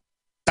children.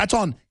 That's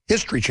on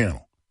History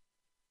Channel.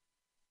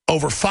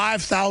 Over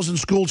 5,000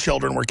 school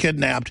children were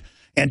kidnapped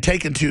and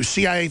taken to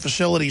CIA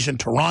facilities in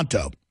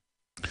Toronto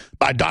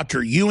by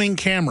Dr. Ewing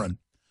Cameron,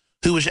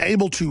 who was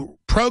able to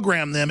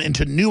program them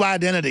into new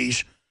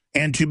identities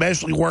and to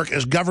basically work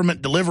as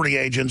government delivery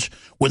agents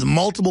with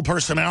multiple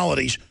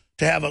personalities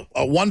to have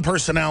a one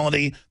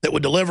personality that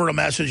would deliver a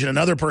message and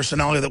another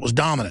personality that was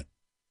dominant.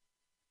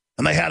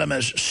 And they had them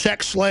as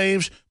sex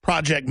slaves,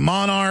 Project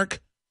Monarch.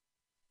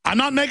 I'm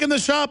not making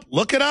this up.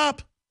 Look it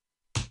up.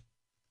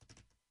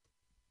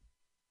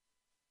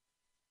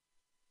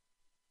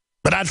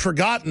 But I'd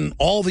forgotten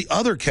all the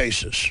other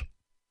cases.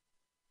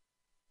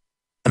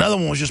 Another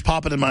one was just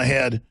popping in my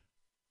head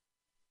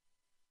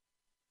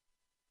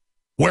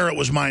where it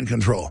was mind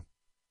control.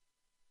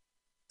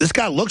 This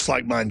guy looks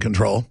like mind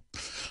control,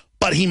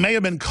 but he may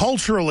have been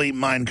culturally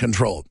mind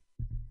controlled.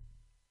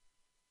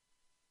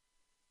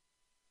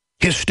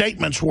 His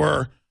statements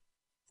were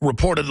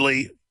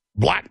reportedly,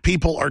 black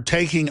people are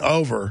taking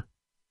over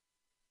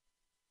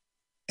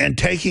and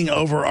taking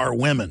over our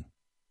women.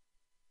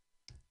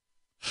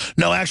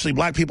 No, actually,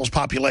 black people's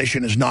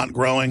population is not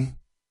growing,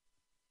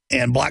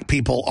 and black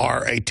people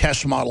are a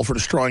test model for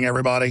destroying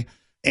everybody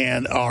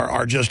and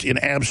are just in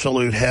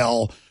absolute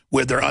hell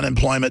with their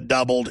unemployment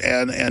doubled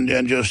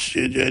and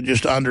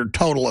just under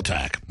total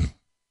attack.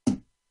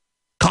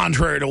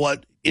 Contrary to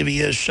what, if he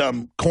is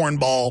some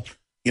cornball,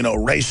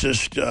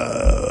 racist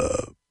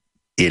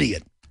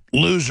idiot,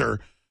 loser,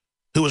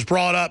 who was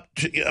brought up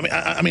to,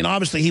 I mean,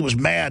 obviously he was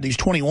mad. He's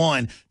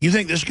 21. You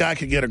think this guy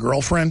could get a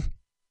girlfriend?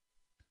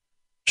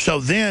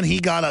 So then he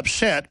got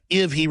upset,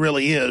 if he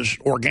really is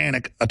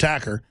organic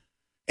attacker,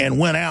 and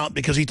went out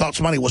because he thought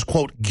somebody was,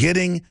 quote,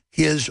 getting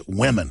his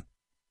women.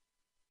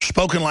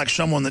 Spoken like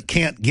someone that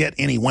can't get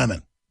any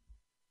women.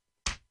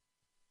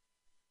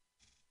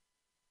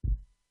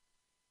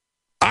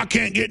 I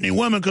can't get any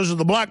women because of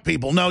the black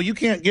people. No, you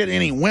can't get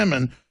any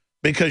women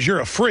because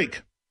you're a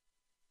freak.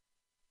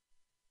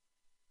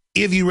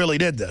 If you really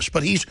did this.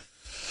 But he's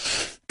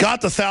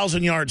got the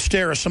 1,000-yard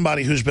stare of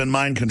somebody who's been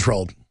mind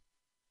controlled.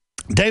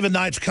 David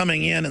Knight's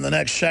coming in the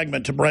next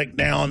segment to break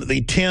down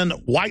the 10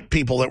 white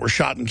people that were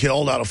shot and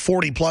killed out of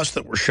 40-plus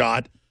that were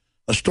shot,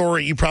 a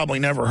story you probably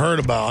never heard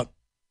about,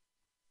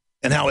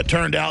 and how it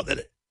turned out that,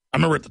 I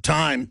remember at the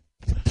time,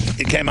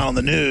 it came out on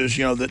the news,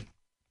 that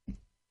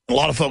a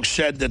lot of folks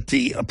said that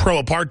the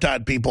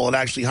pro-apartheid people had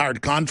actually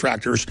hired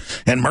contractors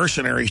and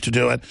mercenaries to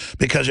do it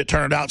because it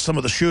turned out some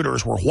of the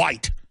shooters were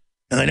white,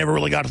 and they never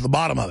really got to the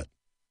bottom of it.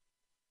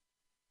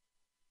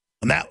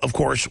 And that, of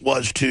course,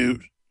 was to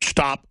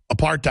stop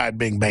apartheid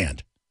being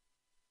banned,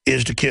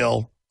 is to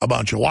kill a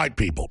bunch of white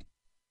people.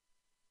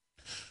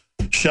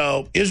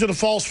 So is it a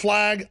false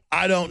flag?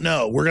 I don't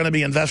know. We're going to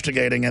be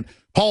investigating it.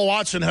 Paul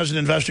Watson has an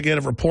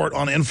investigative report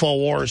on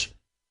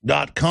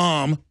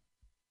Infowars.com.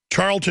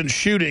 Charleston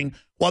shooting,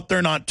 what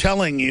they're not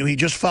telling you. He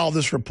just filed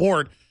this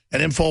report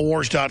at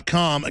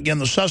Infowars.com. Again,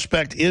 the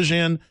suspect is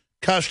in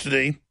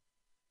custody.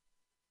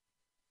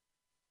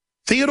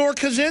 Theodore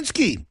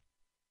Kaczynski,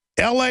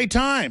 L.A.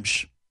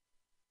 Times.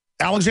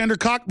 Alexander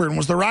Cockburn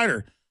was the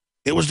writer.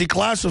 It was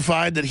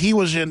declassified that he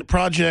was in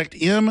Project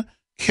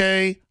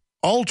MK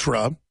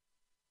Ultra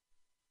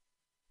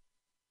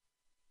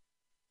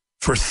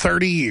for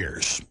 30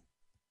 years.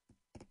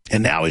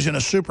 And now he's in a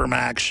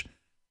Supermax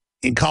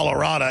in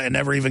Colorado and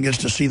never even gets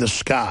to see the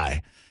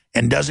sky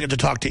and doesn't get to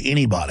talk to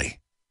anybody.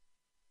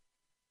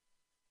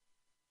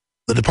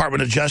 The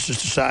Department of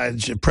Justice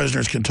decides if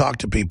prisoners can talk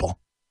to people.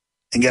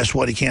 And guess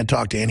what? He can't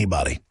talk to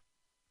anybody.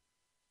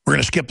 We're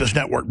going to skip this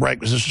network break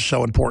because this is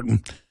so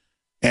important.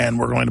 And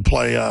we're going to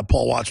play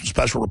Paul Watson's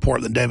special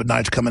report. Then David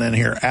Knight's coming in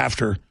here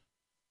after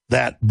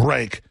that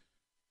break.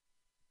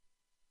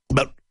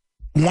 But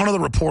one of the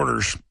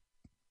reporters,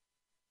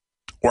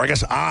 or I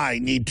guess I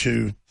need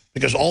to,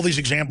 because all these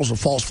examples of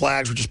false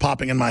flags were just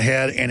popping in my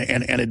head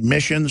and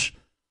admissions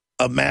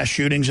of mass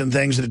shootings and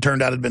things that it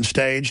turned out had been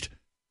staged.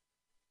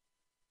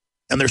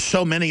 And there's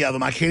so many of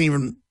them, I can't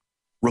even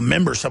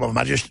remember some of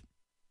them.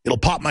 It'll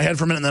pop in my head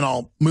for a minute and then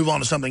I'll move on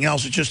to something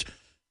else.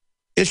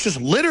 It's just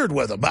littered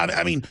with them.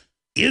 I mean,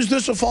 is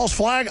this a false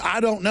flag?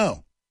 I don't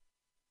know.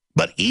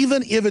 But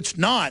even if it's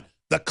not,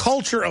 the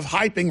culture of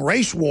hyping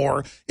race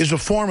war is a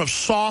form of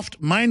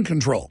soft mind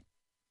control.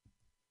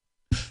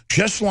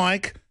 Just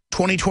like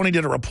 2020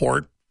 did a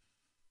report,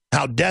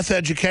 how death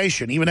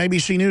education, even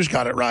ABC News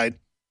got it right,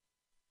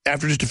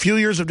 after just a few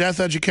years of death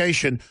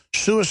education,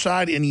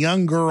 suicide in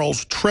young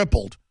girls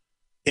tripled.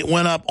 It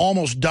went up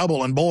almost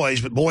double in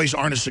boys, but boys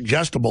aren't as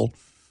suggestible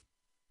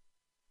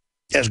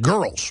as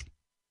girls.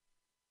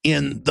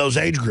 in those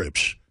age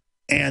groups.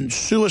 And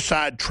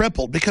suicide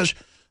tripled because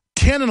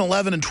 10 and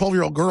 11 and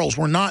 12-year-old girls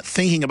were not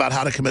thinking about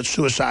how to commit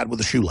suicide with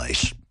a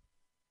shoelace.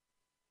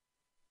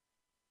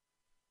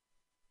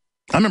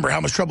 I remember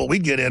how much trouble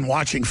we'd get in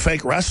watching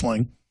fake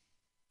wrestling,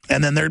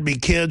 and then there'd be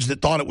kids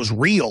that thought it was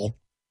real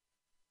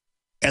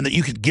and that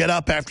you could get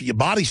up after you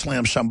body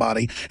slam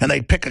somebody, and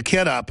they'd pick a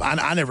kid up.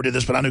 I never did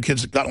this, but I knew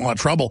kids that got in a lot of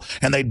trouble,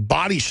 and they'd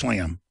body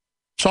slam.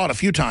 Saw it a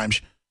few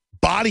times.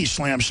 Body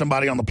slam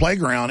somebody on the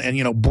playground and,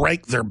 you know,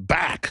 break their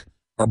back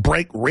or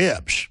break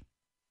ribs.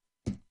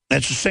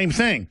 It's the same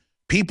thing.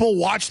 People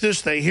watch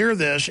this, they hear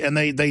this, and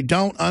they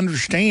don't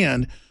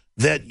understand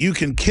that you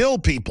can kill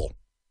people.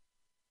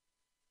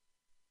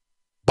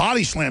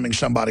 Body slamming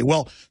somebody.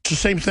 Well, it's the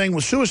same thing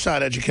with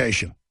suicide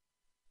education.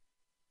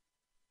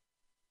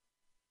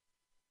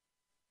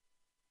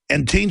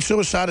 And teen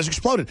suicide has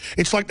exploded.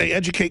 It's like they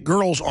educate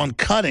girls on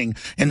cutting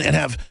and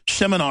have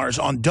seminars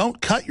on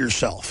don't cut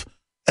yourself.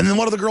 And then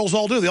what do the girls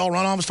all do? They all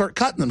run off and start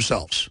cutting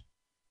themselves.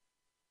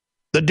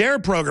 The DARE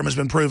program has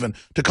been proven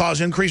to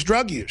cause increased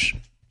drug use.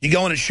 You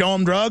go in and show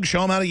them drugs,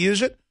 show them how to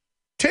use it.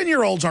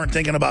 10-year-olds aren't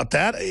thinking about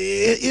that.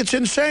 It's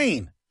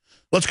insane.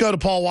 Let's go to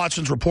Paul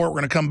Watson's report. We're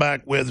going to come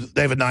back with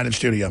David Knight in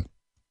studio.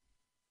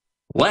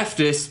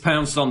 Leftists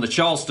pounced on the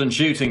Charleston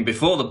shooting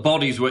before the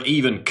bodies were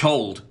even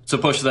cold to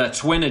push their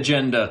twin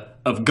agenda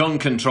of gun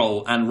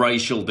control and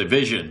racial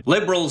division.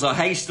 Liberals are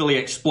hastily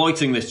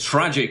exploiting this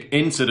tragic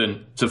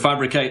incident to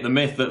fabricate the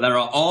myth that there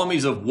are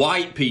armies of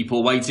white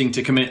people waiting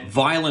to commit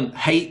violent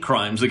hate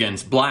crimes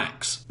against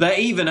blacks. They're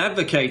even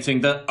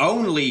advocating that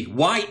only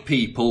white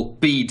people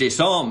be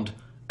disarmed,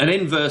 an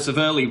inverse of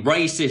early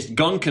racist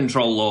gun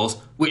control laws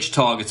which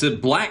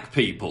targeted black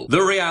people.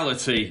 The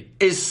reality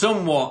is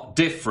somewhat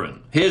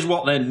different. Here's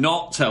what they're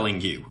not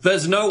telling you.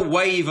 There's no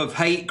wave of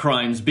hate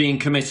crimes being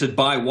committed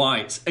by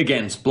whites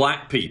against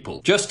black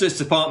people. Justice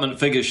Department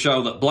figures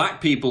show that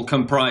black people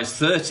comprise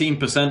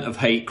 13% of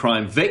hate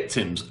crime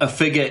victims, a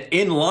figure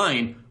in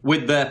line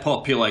with their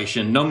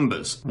population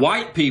numbers.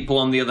 White people,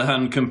 on the other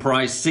hand,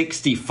 comprise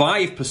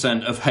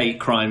 65% of hate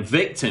crime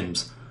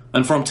victims.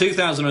 And from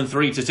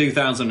 2003 to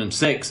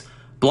 2006,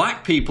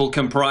 black people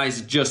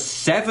comprised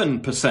just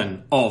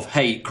 7% of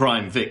hate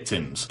crime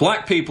victims.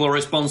 Black people are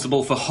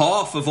responsible for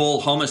half of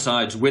all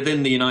homicides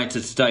within the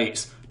United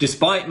States,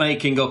 despite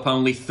making up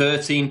only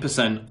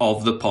 13%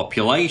 of the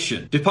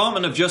population.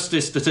 Department of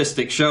Justice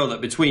statistics show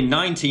that between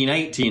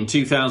 1980 and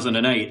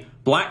 2008,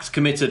 blacks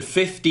committed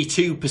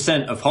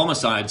 52% of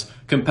homicides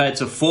compared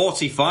to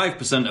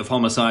 45% of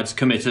homicides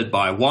committed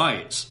by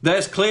whites.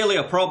 There's clearly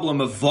a problem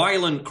of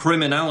violent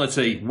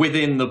criminality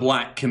within the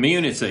black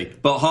community,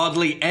 but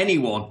hardly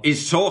anyone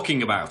is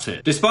talking about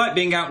it. Despite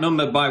being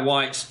outnumbered by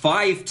whites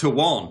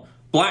 5-1,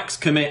 blacks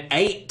commit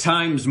 8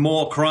 times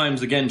more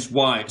crimes against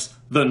whites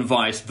than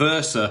vice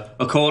versa,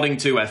 according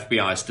to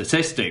FBI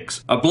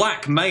statistics. A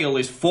black male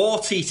is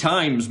 40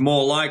 times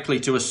more likely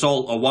to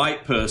assault a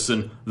white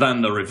person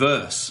than the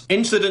reverse.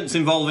 Incidents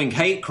involving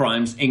hate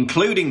crimes,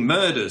 including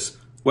murders,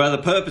 where the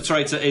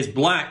perpetrator is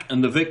black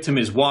and the victim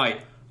is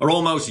white, are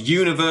almost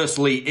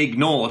universally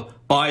ignored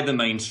by the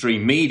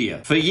mainstream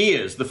media. For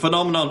years, the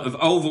phenomenon of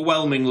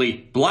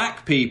overwhelmingly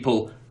black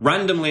people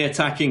randomly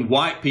attacking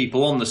white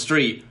people on the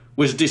street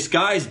was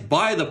disguised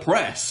by the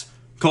press,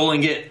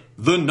 calling it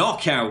the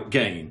knockout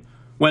game,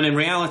 when in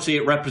reality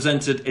it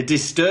represented a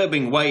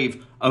disturbing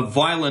wave of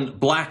violent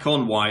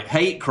black-on-white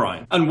hate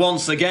crime. And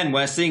once again,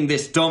 we're seeing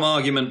this dumb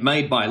argument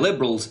made by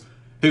liberals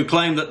who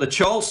claim that the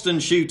Charleston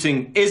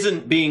shooting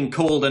isn't being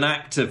called an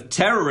act of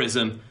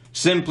terrorism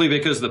simply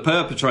because the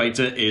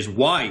perpetrator is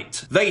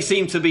white. They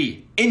seem to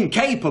be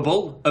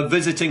incapable of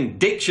visiting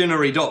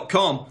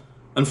dictionary.com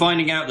and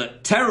finding out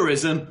that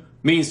terrorism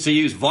means to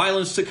use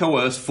violence to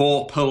coerce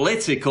for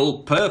political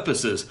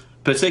purposes,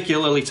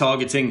 particularly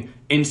targeting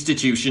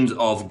institutions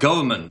of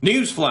government.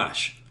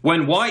 Newsflash: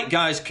 when white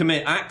guys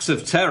commit acts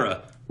of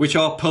terror which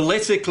are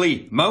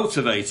politically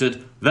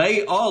motivated,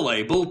 they are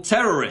labeled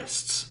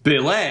terrorists.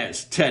 Bill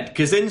Ayers, Ted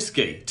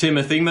Kaczynski,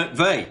 Timothy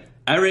McVeigh,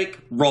 Eric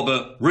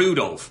Robert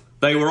Rudolph.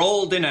 They were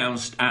all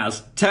denounced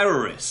as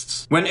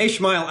terrorists. When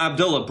Ishmael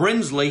Abdullah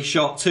Brinsley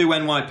shot 2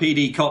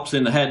 NYPD cops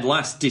in the head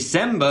last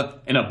December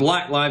in a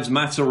Black Lives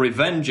Matter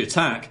revenge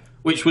attack,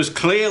 which was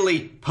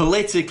clearly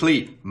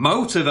politically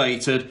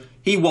motivated,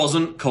 he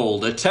wasn't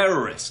called a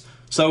terrorist.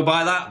 So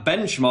by that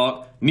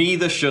benchmark,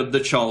 neither should the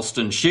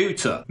Charleston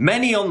shooter.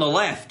 Many on the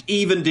left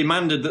even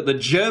demanded that the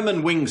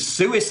Germanwings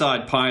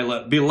suicide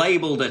pilot be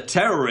labelled a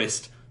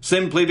terrorist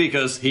simply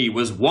because he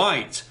was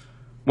white,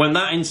 when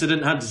that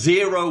incident had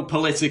zero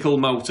political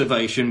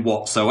motivation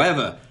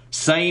whatsoever.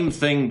 Same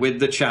thing with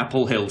the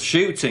Chapel Hill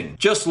shooting.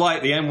 Just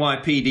like the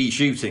NYPD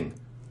shooting,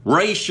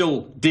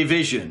 racial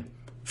division,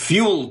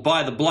 fueled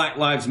by the Black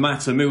Lives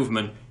Matter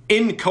movement,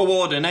 in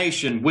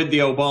coordination with the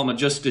Obama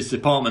Justice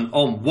Department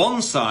on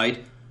one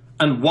side,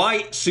 and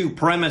white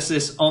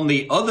supremacists on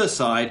the other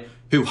side,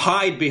 who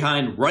hide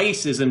behind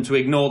racism to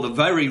ignore the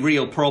very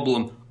real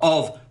problem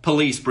of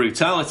police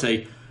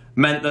brutality,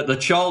 meant that the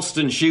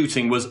Charleston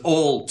shooting was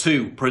all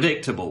too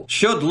predictable.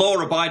 Should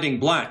law-abiding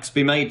blacks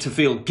be made to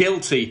feel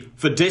guilty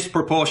for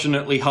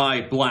disproportionately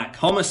high black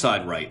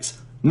homicide rates?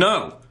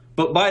 No.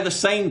 But by the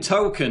same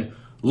token,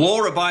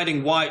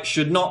 law-abiding whites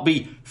should not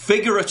be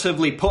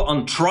figuratively put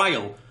on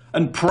trial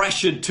and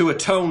pressured to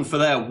atone for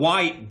their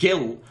white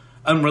guilt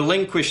and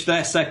relinquish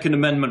their Second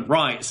Amendment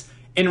rights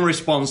in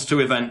response to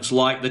events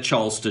like the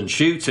Charleston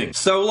shooting.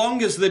 So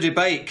long as the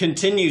debate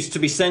continues to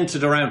be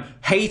centered around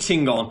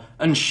hating on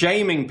and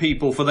shaming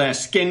people for their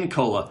skin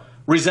color,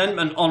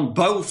 resentment on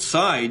both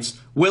sides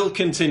will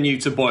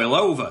continue to boil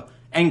over,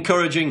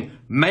 encouraging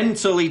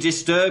mentally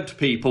disturbed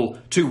people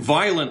to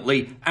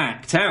violently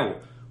act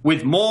out,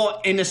 with more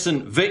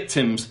innocent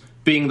victims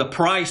being the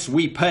price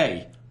we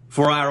pay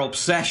for our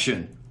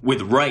obsession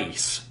with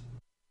race.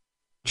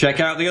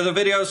 Check out the other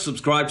videos,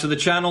 subscribe to the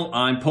channel.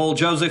 I'm Paul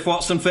Joseph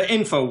Watson for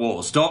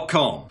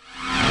Infowars.com.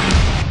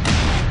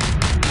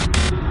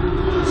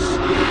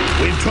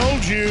 We've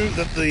told you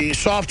that the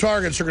soft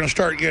targets are going to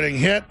start getting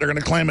hit. They're going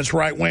to claim it's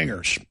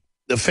right-wingers.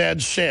 The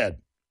Fed said.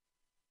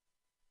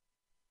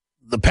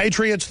 The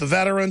patriots, the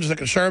veterans, the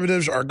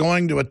conservatives are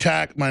going to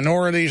attack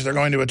minorities. They're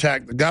going to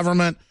attack the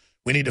government.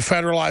 We need to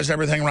federalize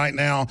everything right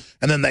now.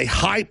 And then they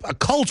hype a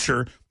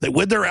culture that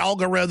with their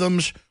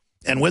algorithms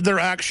and with their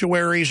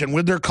actuaries and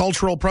with their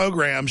cultural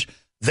programs,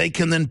 they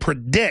can then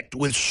predict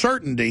with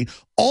certainty,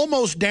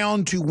 almost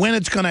down to when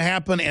it's going to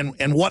happen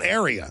and what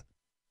area,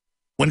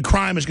 when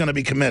crime is going to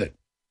be committed.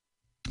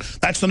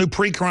 That's the new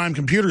pre-crime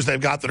computers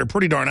they've got that are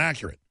pretty darn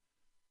accurate.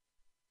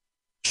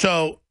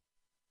 So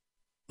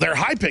they're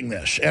hyping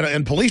this,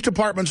 and police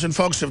departments and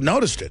folks have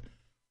noticed it,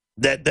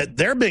 that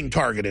they're being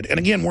targeted. And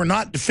again, we're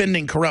not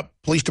defending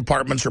corrupt police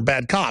departments or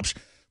bad cops.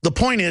 The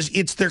point is,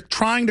 they're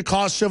trying to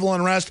cause civil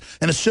unrest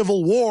and a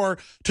civil war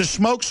to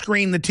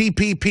smokescreen the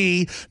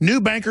TPP, new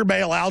banker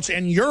bailouts,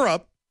 and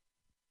Europe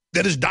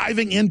that is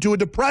diving into a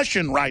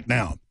depression right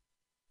now.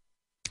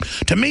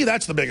 To me,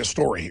 that's the biggest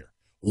story here.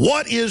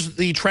 What is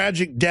the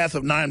tragic death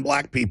of 9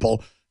 black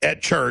people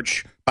at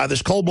church by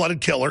this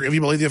cold-blooded killer, if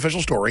you believe the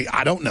official story?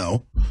 I don't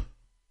know.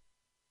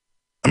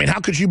 I mean,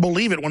 how could you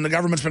believe it when the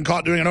government's been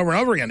caught doing it over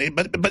and over again?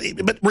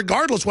 But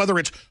regardless, whether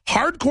it's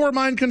hardcore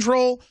mind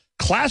control,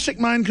 classic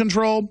mind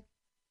control,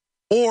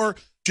 or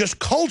just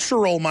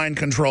cultural mind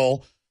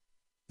control,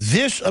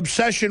 this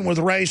obsession with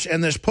race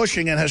and this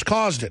pushing it has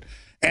caused it.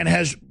 And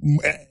as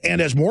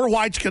more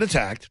whites get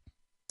attacked,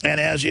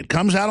 and as it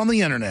comes out on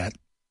the internet,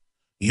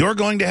 you're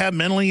going to have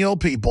mentally ill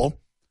people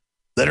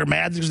that are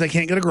mad because they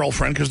can't get a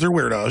girlfriend because they're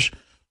weirdos,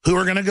 who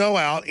are going to go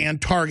out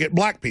and target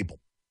black people,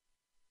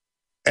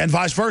 and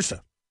vice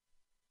versa.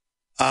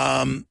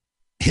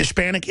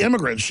 Hispanic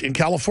immigrants in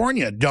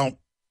California don't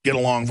get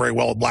along very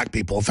well with black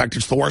people. In fact,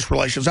 it's the worst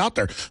relations out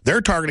there.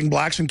 They're targeting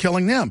blacks and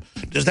killing them.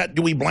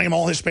 Do we blame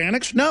all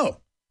Hispanics?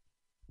 No.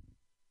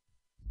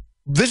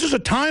 This is a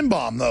time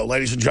bomb, though,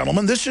 ladies and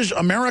gentlemen. This is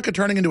America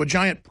turning into a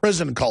giant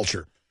prison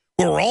culture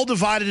where we're all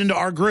divided into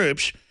our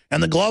groups,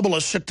 and the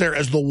globalists sit there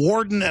as the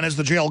warden and as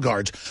the jail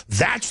guards.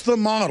 That's the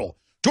model.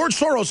 George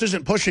Soros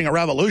isn't pushing a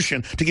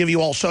revolution to give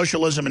you all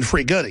socialism and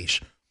free goodies.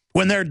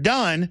 When they're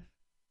done,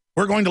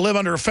 we're going to live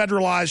under a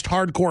federalized,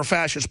 hardcore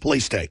fascist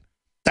police state.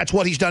 That's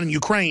what he's done in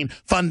Ukraine,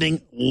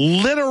 funding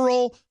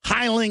literal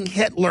Heiling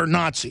Hitler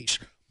Nazis.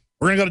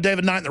 We're going to go to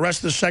David Knight in the rest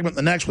of this segment,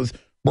 the next, with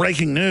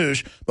breaking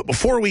news. But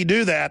before we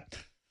do that,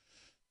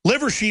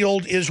 Liver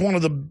Shield is one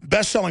of the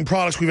best-selling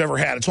products we've ever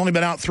had. It's only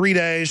been out 3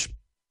 days.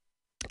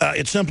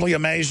 It's simply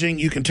amazing.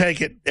 You can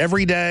take it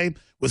every day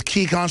with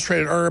key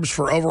concentrated herbs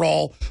for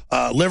overall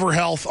liver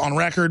health on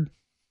record.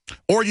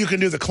 Or you can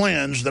do the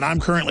cleanse that I'm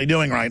currently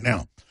doing right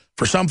now.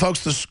 For some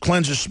folks, this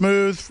cleanse is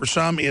smooth. For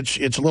some, it's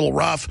a little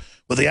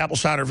rough with the apple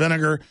cider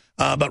vinegar.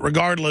 But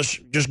regardless,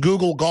 just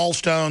Google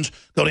gallstones,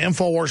 go to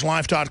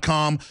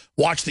InfoWarsLife.com,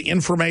 watch the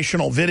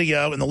informational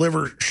video in the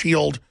Liver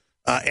Shield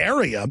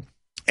area,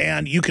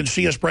 and you can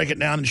see us break it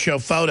down and show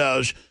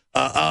photos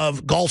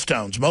of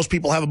gallstones. Most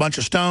people have a bunch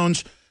of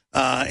stones,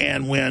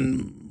 and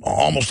when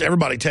almost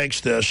everybody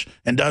takes this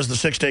and does the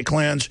 6-day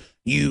cleanse,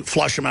 you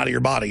flush them out of your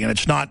body, and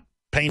it's not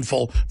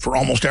painful for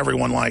almost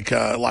everyone like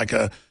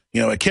a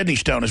kidney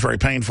stone is very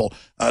painful.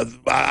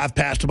 I've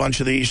passed a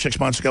bunch of these 6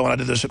 months ago when I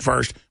did this at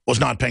first.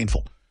 Was not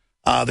painful.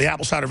 The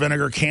apple cider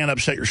vinegar can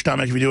upset your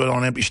stomach if you do it on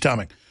an empty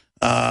stomach.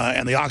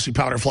 And the oxy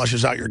powder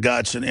flushes out your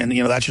guts. And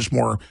that's just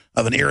more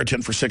of an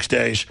irritant for 6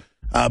 days.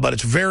 But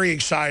it's very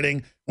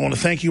exciting. I want to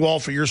thank you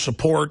all for your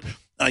support.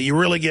 You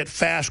really get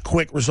fast,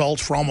 quick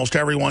results for almost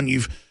everyone.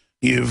 You've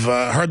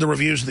heard the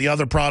reviews of the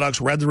other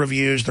products, read the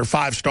reviews. They're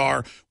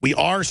 5-star. We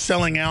are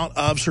selling out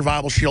of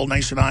Survival Shield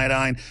Nascent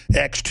Iodine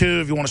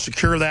X2. If you want to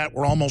secure that,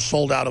 we're almost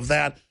sold out of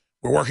that.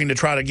 We're working to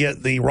try to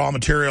get the raw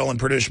material and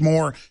produce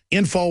more.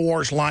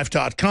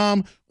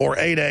 InfoWarsLife.com or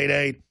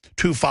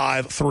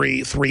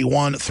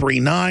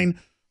 888-253-3139.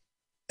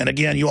 And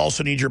again, you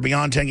also need your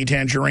Beyond Tangy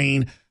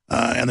Tangerine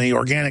and the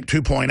Organic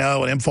 2.0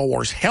 at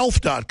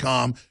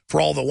InfoWarsHealth.com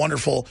for all the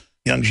wonderful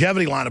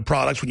longevity line of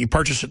products. When you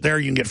purchase it there,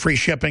 you can get free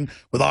shipping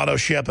with auto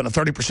ship and a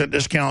 30%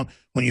 discount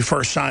when you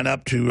first sign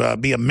up to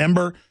be a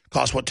member.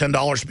 Costs,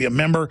 $10 to be a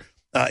member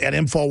at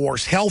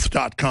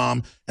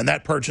InfoWarsHealth.com. And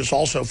that purchase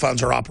also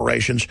funds our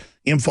operations,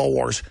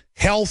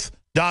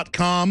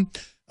 InfoWarsHealth.com.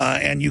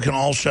 And you can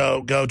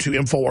also go to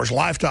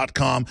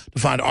InfoWarsLife.com to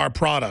find our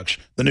products.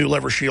 The new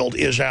Liver Shield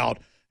is out,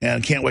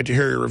 and can't wait to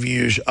hear your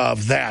reviews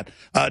of that.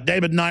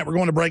 David Knight, we're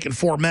going to break in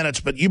 4 minutes,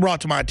 but you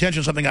brought to my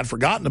attention something I'd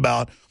forgotten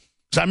about.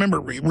 Because I remember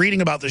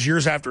reading about this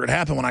years after it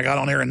happened when I got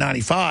on air in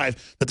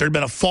 95, that there had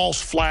been a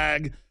false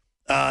flag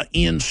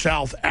in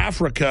South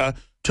Africa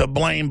to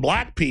blame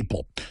black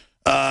people.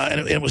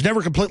 And it was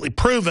never completely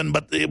proven,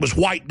 but it was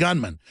white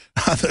gunmen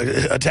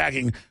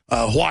attacking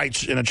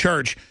whites in a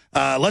church.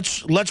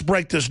 Let's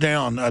break this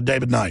down,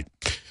 David Knight.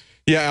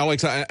 Yeah,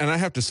 Alex, and I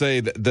have to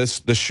say that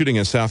this shooting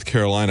in South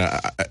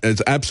Carolina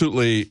is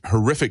absolutely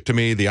horrific to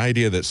me. The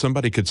idea that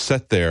somebody could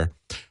sit there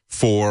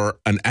for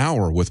an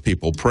hour with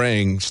people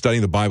praying,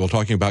 studying the Bible,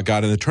 talking about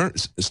God, and then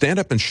stand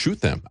up and shoot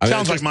them.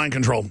 Sounds like mind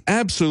control.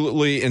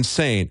 Absolutely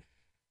insane.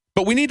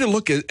 But we need to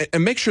look at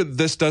and make sure that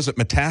this doesn't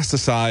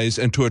metastasize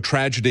into a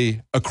tragedy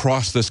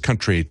across this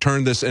country,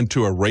 turn this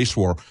into a race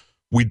war.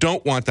 We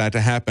don't want that to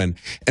happen.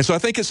 And so I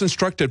think it's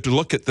instructive to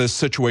look at this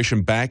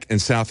situation back in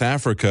South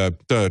Africa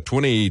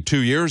 22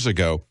 years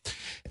ago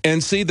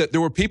and see that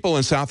there were people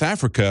in South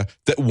Africa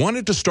that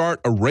wanted to start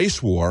a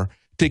race war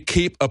to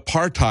keep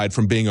apartheid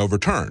from being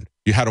overturned.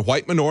 You had a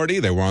white minority.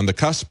 They were on the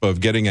cusp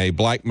of getting a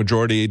black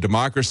majority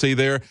democracy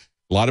there.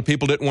 A lot of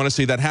people didn't want to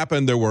see that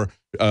happen. There were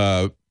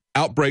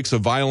outbreaks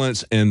of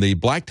violence in the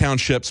black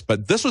townships,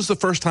 but this was the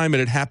first time it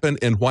had happened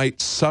in white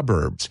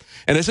suburbs.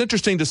 And it's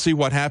interesting to see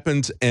what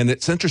happens, and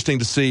it's interesting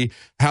to see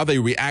how they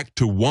react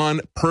to one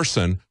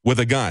person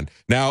with a gun.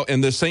 Now, in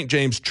the St.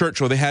 James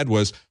Church, what they had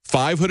was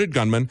 5 hooded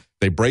gunmen.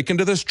 They break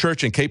into this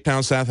church in Cape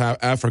Town, South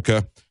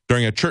Africa,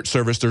 during a church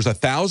service. There's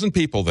 1,000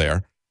 people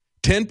there.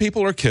 10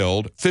 people are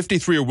killed,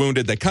 53 are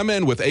wounded. They come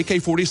in with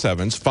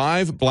AK-47s,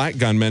 5 black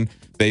gunmen.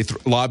 They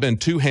lob in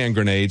 2 hand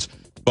grenades.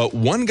 But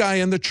one guy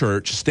in the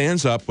church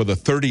stands up with a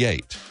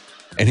 .38,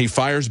 and he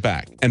fires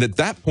back. And at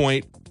that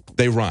point,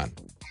 they run.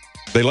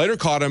 They later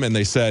caught him, and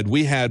they said,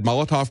 we had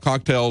Molotov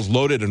cocktails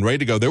loaded and ready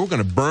to go. They were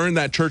going to burn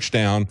that church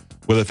down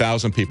with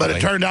 1,000 people. But it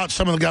turned out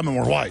some of the gunmen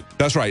were white.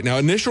 That's right. Now,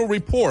 initial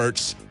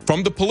reports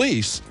from the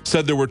police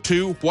said there were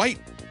 2 white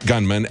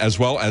gunmen as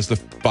well as the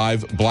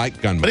 5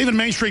 black gunmen. But even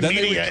mainstream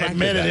media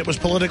admitted it was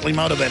politically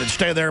motivated.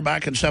 Stay there,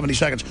 back in 70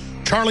 seconds.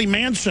 Charlie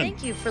Manson.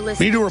 Thank you for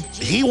listening.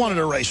 He wanted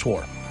a race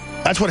war.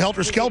 That's what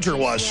Helter Skelter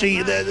was.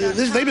 See,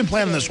 they've been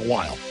planning this a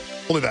while.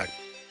 We'll be back.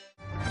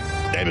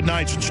 David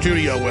Knight's in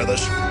studio with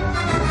us.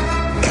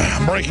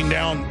 Breaking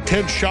down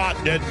 10 shot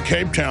dead in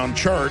Cape Town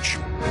church.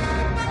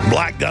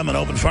 Black gunmen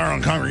opened fire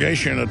on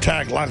congregation and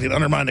attack likely to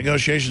undermine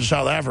negotiations in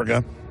South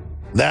Africa.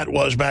 That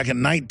was back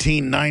in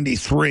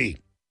 1993.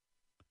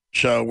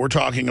 So we're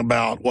talking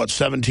about,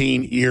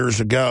 17 years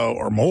ago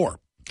or more.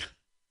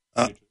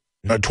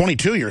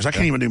 22 years. I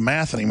can't even do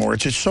math anymore.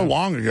 It's just so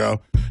long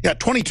ago. Yeah,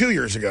 22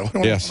 years ago.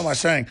 Yes. What am I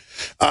saying?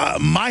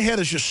 My head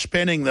is just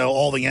spinning, though,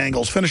 all the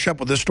angles. Finish up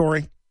with this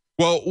story.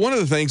 Well, one of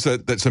the things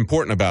that's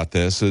important about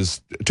this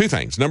is 2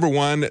 things. Number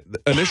one,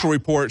 initial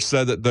reports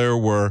said that there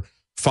were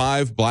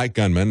 5 black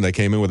gunmen. They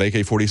came in with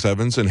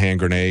AK-47s and hand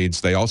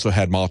grenades. They also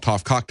had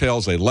Molotov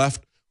cocktails. They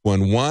left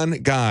when one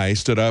guy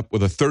stood up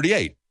with a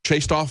 .38,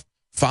 chased off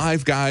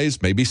 5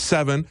 guys, maybe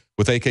 7,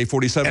 with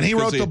AK-47. And he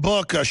wrote the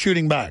book,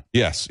 Shooting Back.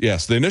 Yes.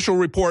 The initial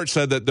report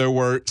said that there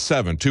were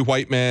 7, 2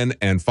 white men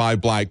and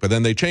 5 black, but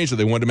then they changed it.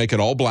 They wanted to make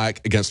it all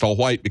black against all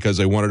white because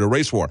they wanted a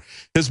race war.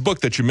 His book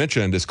that you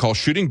mentioned is called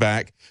Shooting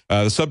Back.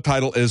 The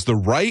subtitle is The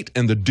Right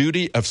and the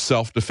Duty of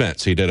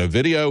Self-Defense. He did a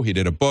video, he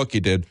did a book, he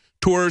did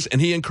tours,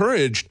 and he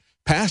encouraged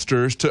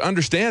pastors to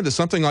understand that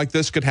something like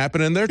this could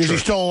happen in their church. Is he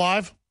still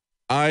alive?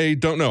 I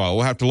don't know.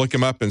 We'll have to look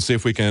him up and see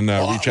if we can reach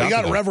out to him. We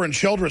got Reverend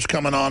Childress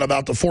coming on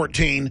about the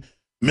 14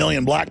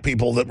 million black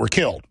people that were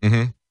killed.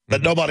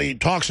 But nobody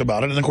talks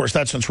about it. And, of course,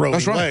 that's since Roe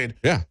v. Wade.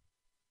 Yeah,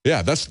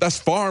 that's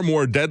far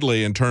more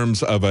deadly in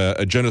terms of a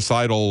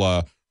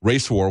genocidal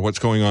race war, what's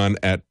going on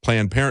at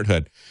Planned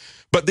Parenthood.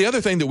 But the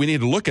other thing that we need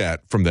to look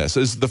at from this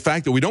is the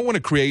fact that we don't want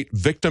to create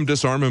victim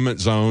disarmament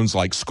zones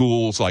like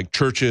schools, like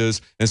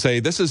churches, and say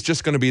this is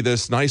just going to be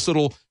this nice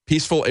little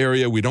peaceful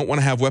area. We don't want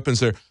to have weapons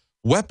there.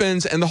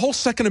 Weapons, and the whole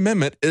Second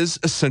Amendment is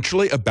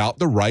essentially about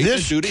the right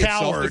and duty of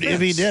self-defense. This coward, if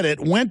he did it,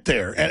 went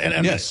there.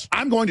 And yes.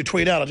 I'm going to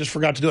tweet out. I just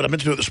forgot to do it. I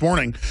meant to do it this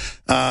morning.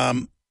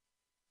 And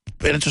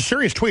it's a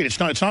serious tweet.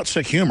 It's not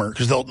sick humor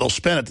because they'll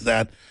spin it to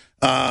that.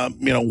 In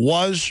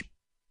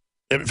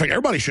fact,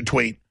 everybody should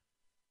tweet.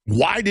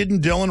 Why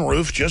didn't Dylann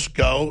Roof just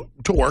go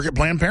to work at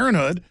Planned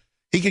Parenthood?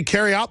 He could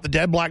carry out the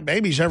dead black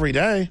babies every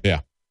day. Yeah.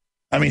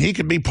 I mean, he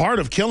could be part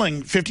of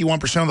killing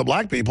 51% of the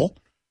black people.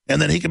 And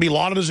then he could be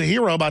lauded as a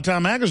hero by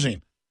Time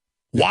Magazine.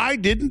 Why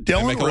didn't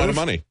Dylann make a lot of Roof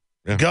money.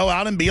 go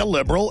out and be a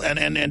liberal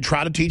and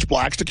try to teach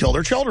blacks to kill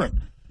their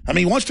children? I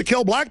mean, he wants to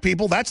kill black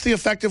people. That's the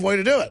effective way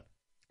to do it.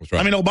 That's right.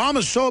 I mean,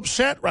 Obama's so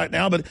upset right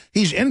now, but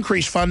he's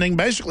increased funding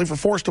basically for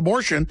forced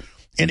abortion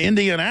in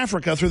India and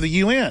Africa through the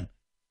UN.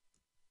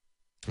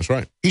 That's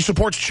right. He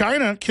supports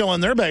China killing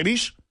their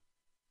babies.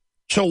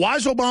 So why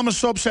is Obama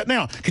so upset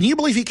now? Can you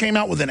believe he came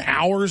out within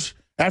hours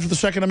after the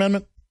Second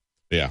Amendment?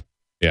 Yeah.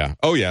 Yeah.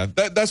 Oh, yeah.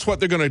 That's what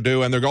they're going to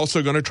do. And they're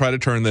also going to try to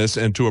turn this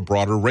into a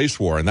broader race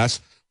war. And that's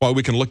why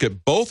we can look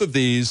at both of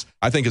these.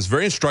 I think it's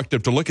very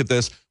instructive to look at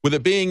this with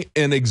it being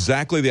in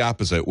exactly the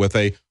opposite, with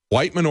a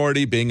white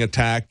minority being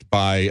attacked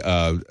by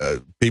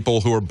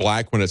people who are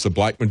black when it's a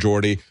black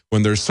majority,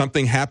 when there's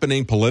something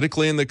happening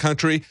politically in the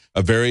country,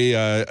 a very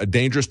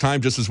dangerous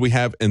time, just as we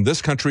have in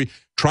this country,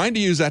 trying to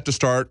use that to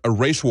start a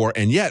race war.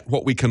 And yet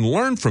what we can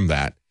learn from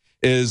that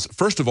is,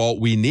 first of all,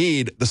 we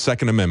need the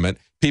Second Amendment.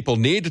 People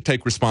need to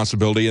take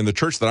responsibility. In the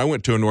church that I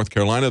went to in North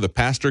Carolina, the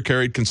pastor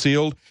carried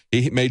concealed.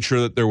 He made sure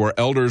that there were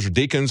elders or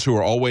deacons who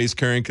were always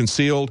carrying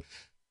concealed.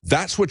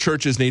 That's what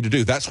churches need to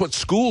do. That's what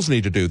schools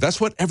need to do. That's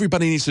what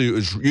everybody needs to do,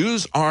 is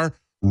use our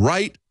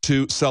right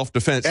to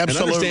self-defense.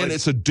 Absolutely. And understand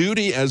it's a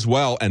duty as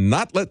well, and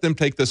not let them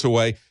take this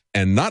away,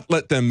 and not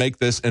let them make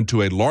this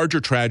into a larger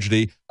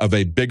tragedy of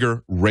a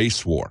bigger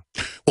race war.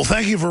 Well,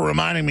 thank you for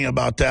reminding me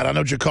about that. I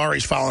know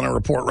Jakari's filing a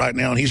report right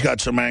now, and he's got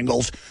some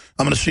angles.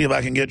 I'm going to see if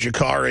I can get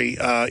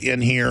Jakari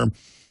in here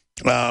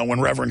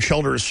when Reverend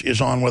Childers is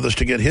on with us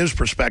to get his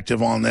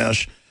perspective on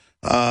this.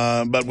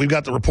 But we've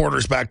got the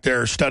reporters back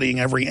there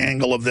studying every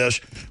angle of this.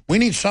 We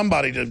need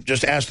somebody to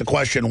just ask the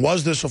question,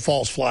 was this a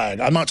false flag?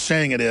 I'm not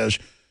saying it is,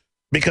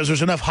 because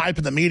there's enough hype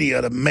in the media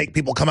to make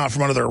people come out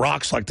from under their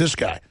rocks like this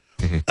guy.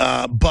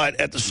 Mm-hmm. But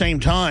at the same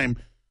time,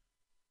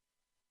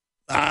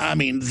 I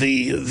mean,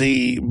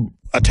 the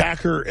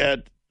attacker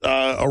at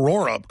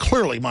Aurora,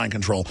 clearly mind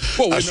control.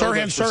 Well, we know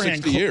that for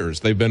 60 years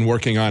they've been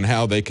working on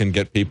how they can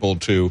get people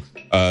to,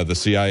 the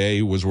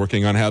CIA was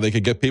working on how they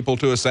could get people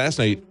to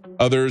assassinate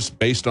others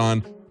based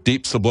on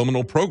deep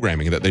subliminal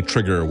programming that they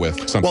trigger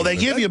with something. Well, they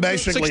give you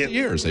basically 60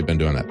 years they've been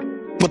doing that.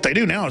 What they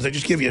do now is they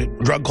just give you a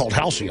drug called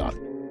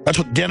Halcyon. That's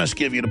what dentists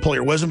give you to pull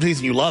your wisdom teeth,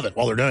 and you love it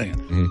while they're doing it.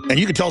 Mm-hmm. And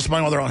you can tell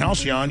somebody while they're on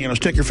Halcyon, you know,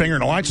 stick your finger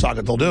in a light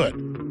socket, they'll do it.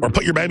 Or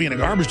put your baby in a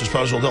garbage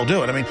disposal, they'll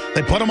do it. I mean,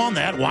 they put them on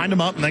that, wind them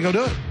up, and they go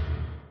do it.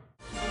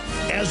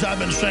 As I've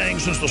been saying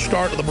since the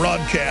start of the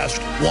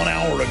broadcast 1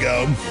 hour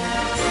ago,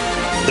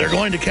 they're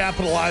going to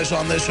capitalize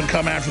on this and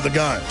come after the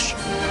guns.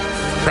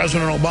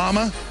 President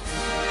Obama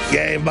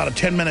gave about a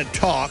 10-minute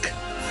talk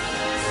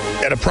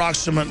at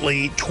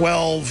approximately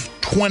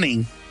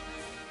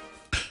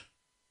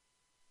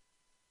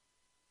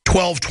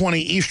 12:20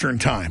 Eastern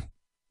Time.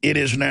 It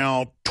is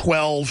now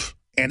 12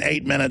 and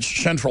 8 minutes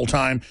Central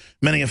Time.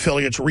 Many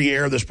affiliates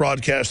re-air this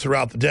broadcast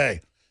throughout the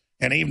day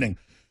and evening.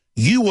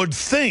 You would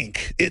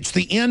think it's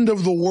the end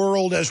of the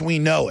world as we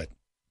know it,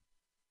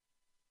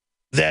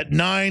 that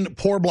 9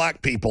 poor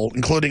black people,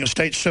 including a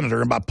state senator,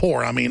 and by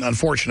poor I mean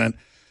unfortunate,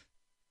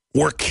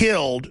 were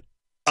killed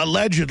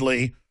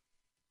allegedly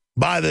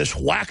by this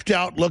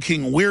whacked-out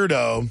looking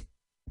weirdo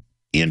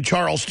in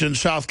Charleston,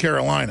 South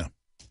Carolina.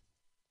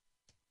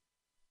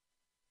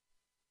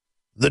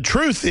 The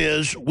truth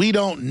is, we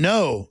don't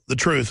know the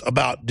truth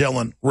about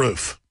Dylann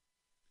Roof.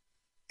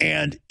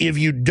 And if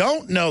you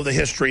don't know the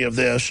history of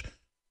this,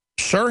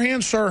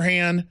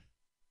 Sirhan,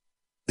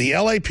 the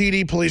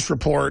LAPD police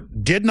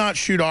report, did not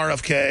shoot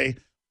RFK,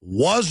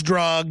 was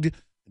drugged,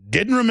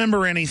 didn't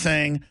remember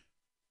anything,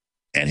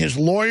 and his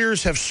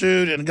lawyers have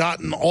sued and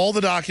gotten all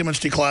the documents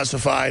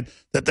declassified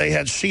that they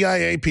had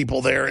CIA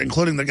people there,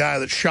 including the guy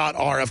that shot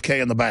RFK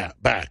in the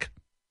back.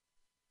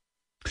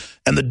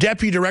 And the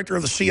deputy director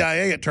of the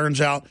CIA, it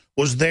turns out,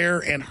 was there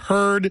and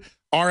heard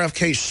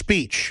RFK's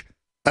speech.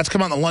 That's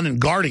come out in the London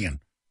Guardian,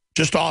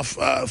 just off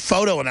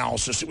photo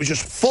analysis. It was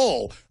just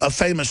full of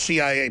famous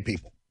CIA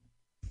people.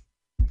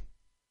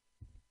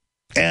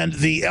 And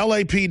the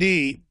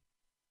LAPD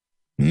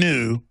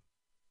knew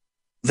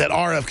that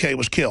RFK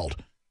was killed.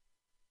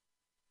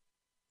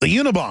 The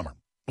Unabomber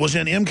was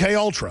in MK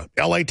Ultra.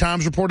 LA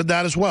Times reported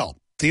that as well.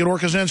 Theodore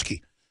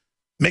Kaczynski.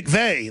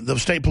 McVeigh, the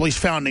state police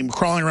found him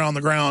crawling around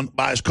the ground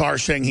by his car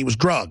saying he was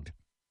drugged.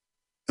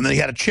 And then he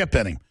had a chip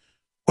in him.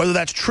 Whether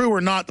that's true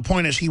or not, the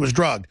point is he was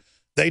drugged.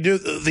 They do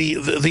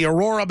the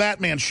Aurora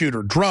Batman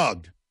shooter,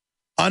 drugged,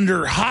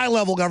 under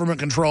high-level government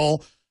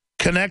control,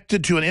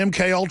 connected to an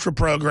MK Ultra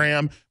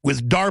program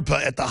with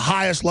DARPA at the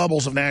highest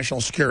levels of national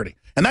security.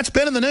 And that's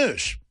been in the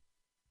news.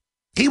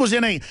 He was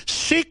in a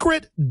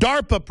secret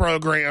DARPA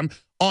program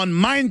on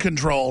mind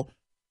control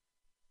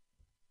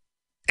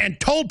and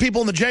told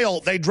people in the jail,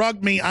 they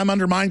drugged me, I'm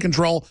under mind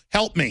control,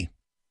 help me.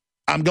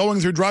 I'm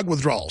going through drug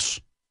withdrawals.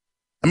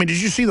 I mean,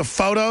 did you see the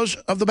photos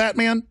of the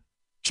Batman,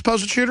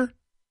 supposed shooter?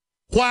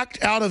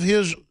 Whacked out of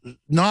his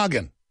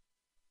noggin.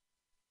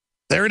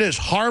 There it is,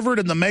 Harvard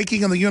and the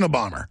making of the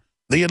Unabomber,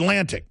 the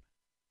Atlantic.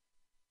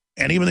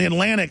 And even the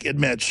Atlantic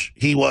admits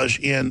he was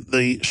in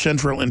the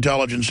Central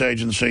Intelligence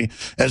Agency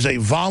as a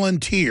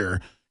volunteer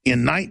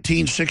in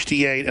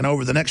 1968 and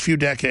over the next few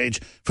decades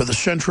for the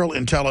Central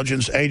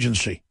Intelligence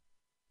Agency.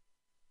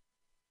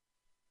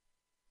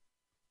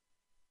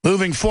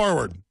 Moving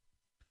forward,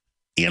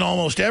 in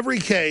almost every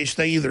case,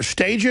 they either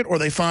stage it or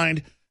they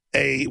find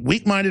a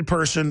weak-minded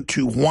person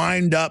to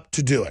wind up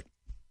to do it.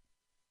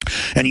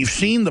 And you've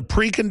seen the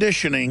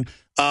preconditioning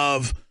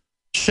of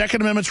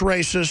Second Amendment's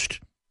racist,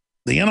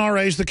 the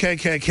NRA's the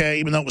KKK,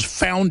 even though it was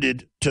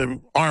founded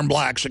to arm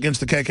blacks against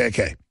the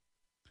KKK.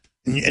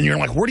 And you're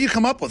like, where do you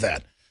come up with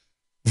that?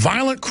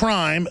 Violent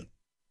crime,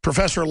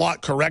 Professor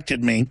Lott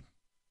corrected me,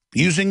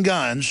 using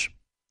guns,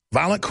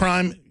 violent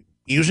crime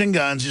using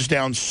guns is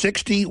down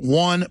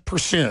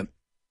 61%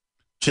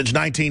 since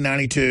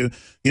 1992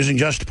 using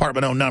Justice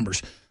Department-owned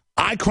numbers.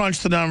 I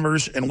crunched the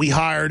numbers, and we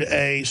hired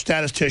a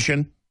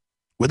statistician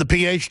with a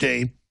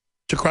PhD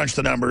to crunch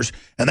the numbers,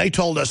 and they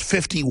told us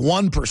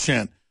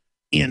 51%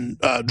 in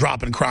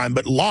drop in crime.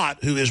 But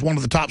Lott, who is one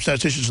of the top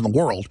statisticians in the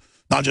world,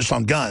 not just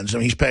on guns, I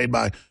mean, he's paid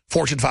by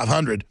Fortune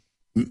 500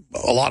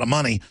 a lot of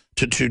money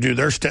to do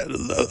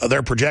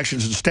their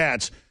projections and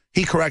stats.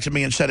 He corrected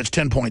me and said it's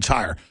 10 points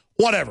higher.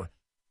 Whatever.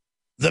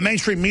 The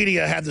mainstream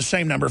media had the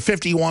same number,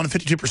 51 and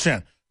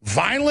 52%.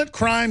 Violent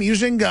crime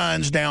using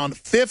guns down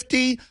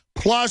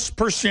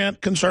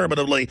 50+%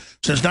 conservatively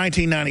since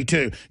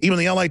 1992. Even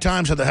the LA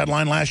Times had the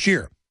headline last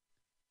year.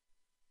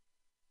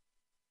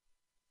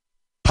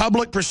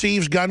 Public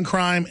perceives gun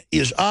crime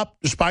is up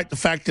despite the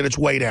fact that it's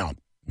way down.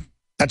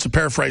 That's a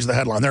paraphrase of the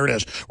headline. There it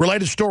is.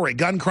 Related story.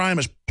 Gun crime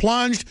has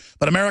plunged,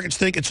 but Americans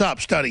think it's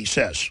up, study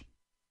says.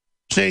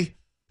 See?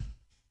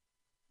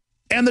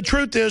 And the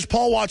truth is,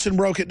 Paul Watson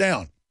broke it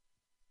down.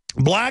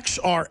 Blacks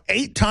are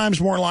 8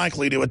 times more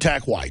likely to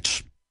attack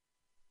whites.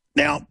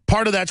 Now,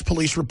 part of that's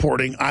police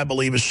reporting, I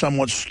believe, is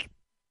somewhat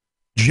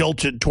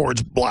jilted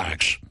towards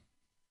blacks.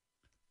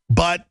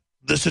 But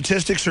the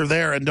statistics are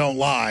there and don't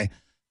lie.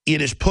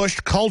 It is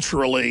pushed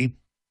culturally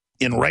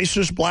in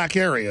racist black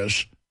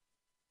areas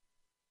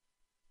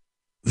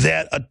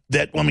that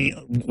I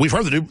mean, we've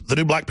heard the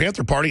new Black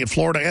Panther Party in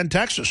Florida and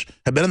Texas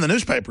have been in the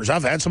newspapers.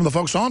 I've had some of the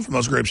folks on from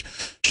those groups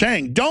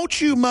saying, don't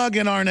you mug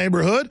in our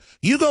neighborhood.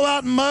 You go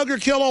out and mug or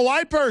kill a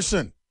white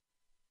person.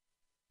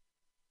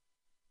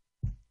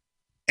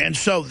 And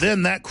so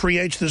then that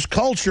creates this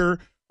culture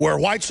where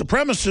white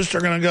supremacists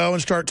are going to go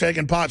and start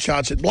taking pot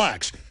shots at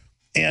blacks.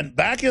 And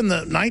back in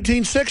the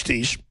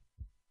 1960s,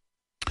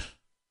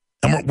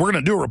 and we're going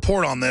to do a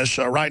report on this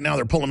right now.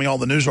 They're pulling me all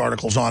the news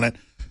articles on it.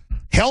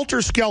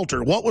 Helter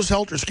Skelter. What was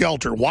Helter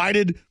Skelter? Why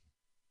did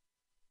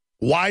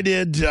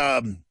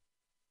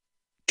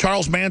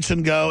Charles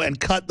Manson go and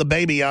cut the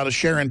baby out of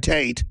Sharon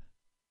Tate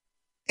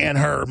and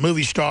her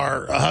movie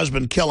star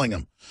husband killing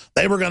him?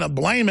 They were going to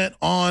blame it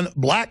on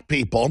black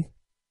people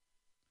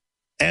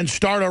and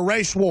start a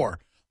race war.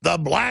 The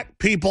black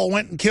people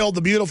went and killed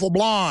the beautiful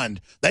blonde.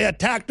 They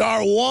attacked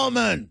our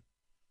woman.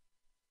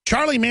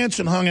 Charlie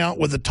Manson hung out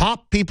with the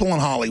top people in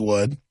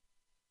Hollywood.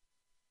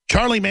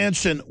 Charlie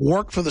Manson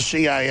worked for the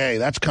CIA.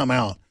 That's come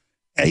out.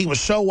 And he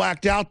was so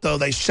whacked out, though,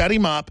 they set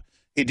him up.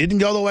 It didn't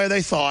go the way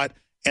they thought,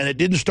 and it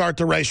didn't start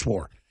the race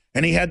war.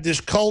 And he had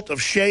this cult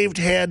of shaved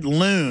head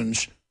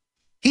loons.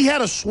 He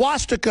had a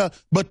swastika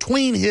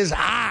between his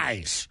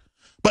eyes.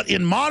 But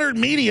in modern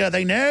media,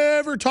 they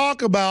never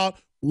talk about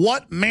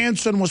what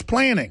Manson was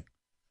planning.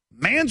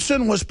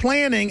 Manson was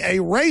planning a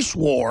race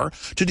war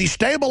to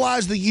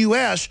destabilize the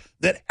U.S.,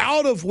 that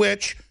out of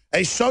which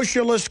a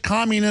socialist,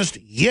 communist,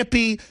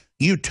 yippie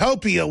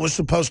utopia was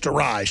supposed to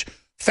rise.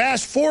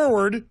 Fast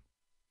forward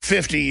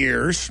 50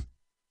 years.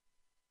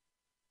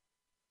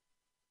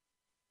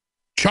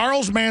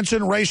 Charles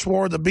Manson, race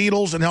war, the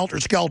Beatles, and Helter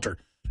Skelter.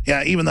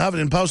 Yeah, even the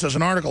Huffington Post has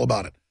an article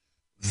about it.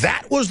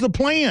 That was the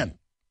plan.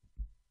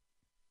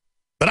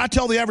 But I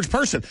tell the average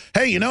person,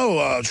 hey, you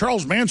know,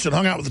 Charles Manson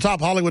hung out with the top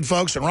Hollywood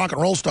folks and rock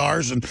and roll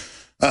stars, and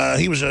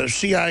he was a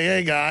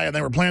CIA guy, and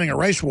they were planning a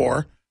race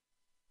war.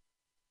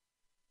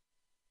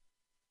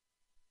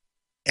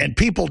 And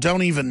people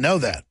don't even know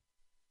that.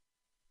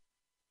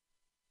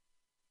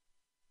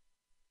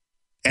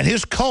 And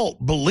his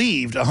cult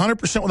believed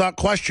 100% without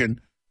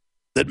question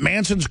that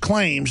Manson's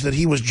claims that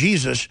he was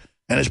Jesus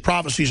and his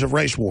prophecies of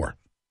race war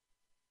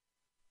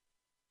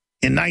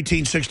in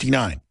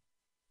 1969.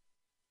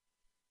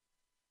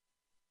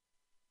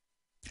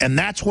 And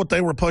that's what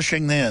they were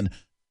pushing then.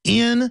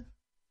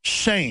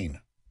 Insane.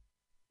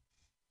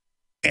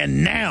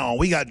 And now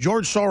we got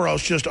George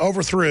Soros just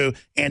overthrew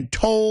and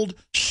told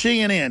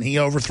CNN he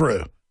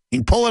overthrew. You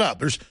can pull it up.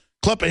 There's a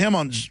clip of him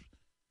on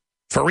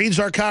Fareed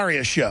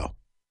Zakaria's show.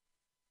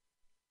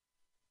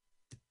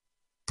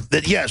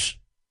 That, yes,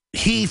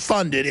 he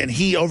funded and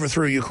he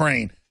overthrew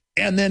Ukraine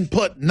and then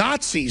put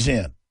Nazis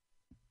in.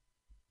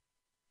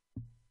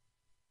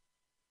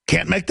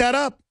 Can't make that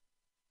up.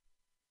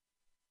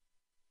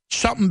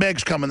 Something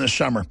big's coming this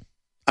summer.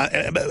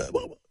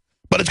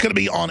 But it's going to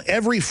be on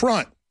every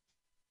front.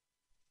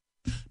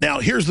 Now,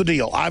 here's the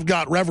deal. I've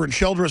got Reverend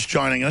Childress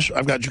joining us.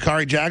 I've got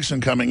Jakari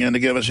Jackson coming in to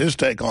give us his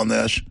take on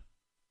this.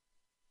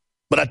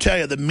 But I tell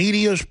you, the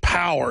media's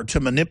power to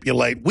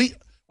manipulate.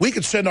 We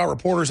could send our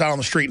reporters out on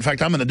the street. In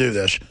fact, I'm going to do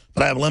this,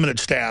 but I have limited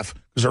staff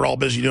because they're all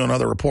busy doing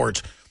other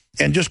reports.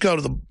 And just go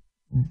to the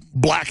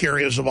black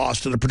areas of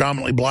Austin, the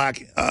predominantly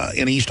black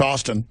in East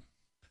Austin,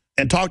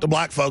 and talk to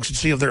black folks and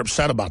see if they're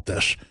upset about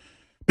this.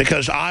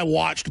 Because I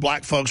watched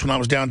black folks when I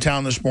was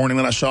downtown this morning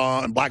that I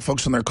saw, and black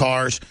folks in their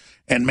cars,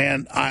 and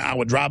man, I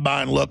would drive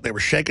by and look. They were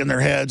shaking their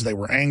heads. They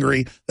were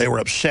angry. They were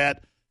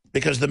upset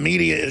because the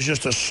media is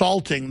just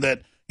assaulting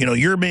that, you know,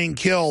 you're being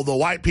killed. The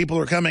white people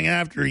are coming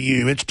after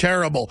you. It's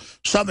terrible.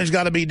 Something's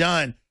got to be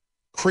done.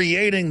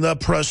 Creating the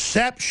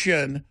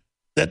perception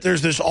that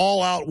there's this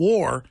all-out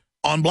war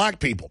on black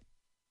people.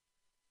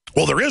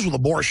 Well, there is with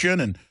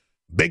abortion and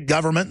big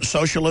government and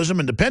socialism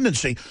and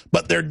dependency,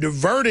 but they're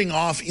diverting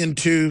off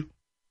into,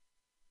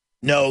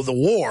 no, the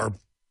war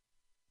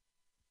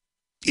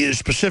is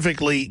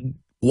specifically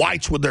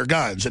whites with their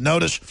guns. And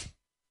notice,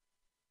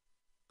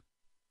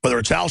 whether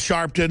it's Al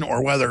Sharpton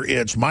or whether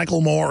it's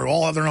Michael Moore, who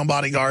all have their own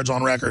bodyguards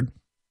on record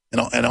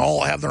and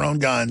all have their own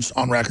guns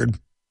on record,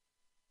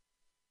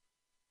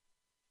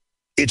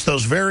 it's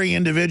those very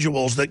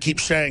individuals that keep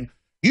saying,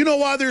 you know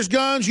why there's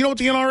guns? You know what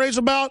the NRA is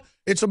about?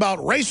 It's about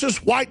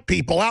racist white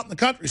people out in the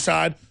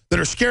countryside that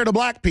are scared of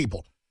black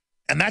people.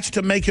 And that's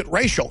to make it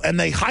racial. And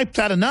they hype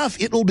that enough,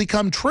 it will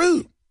become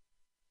true.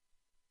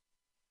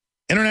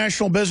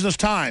 International Business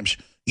Times,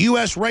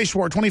 U.S. Race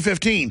War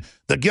 2015,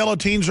 the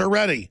guillotines are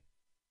ready.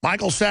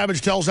 Michael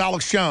Savage tells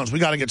Alex Jones, we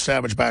got to get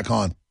Savage back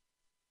on.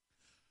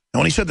 And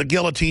when he said the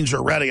guillotines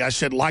are ready, I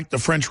said, like the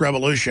French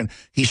Revolution.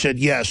 He said,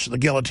 yes, the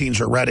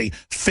guillotines are ready.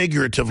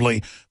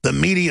 Figuratively, the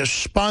media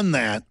spun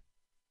that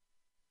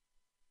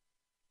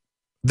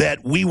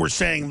we were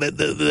saying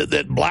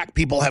that black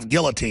people have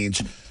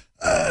guillotines.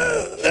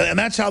 And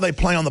that's how they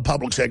play on the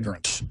public's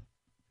ignorance.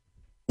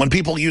 When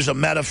people use a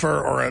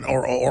metaphor or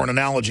an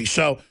analogy.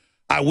 So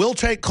I will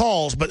take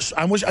calls, but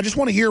I just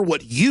want to hear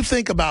what you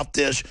think about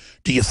this.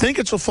 Do you think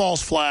it's a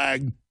false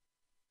flag?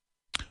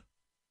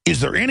 Is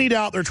there any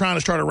doubt they're trying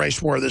to start a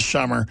race war this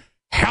summer?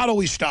 How do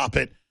we stop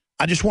it?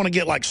 I just want to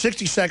get like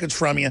 60 seconds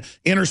from you,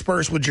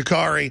 interspersed with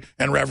Jakari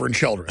and Reverend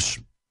Childress.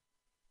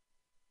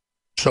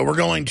 So we're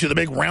going to the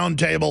big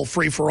roundtable,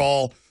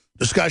 free-for-all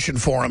discussion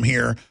forum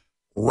here,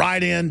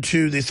 right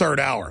into the third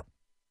hour.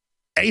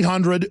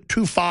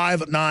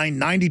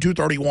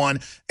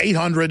 800-259-9231,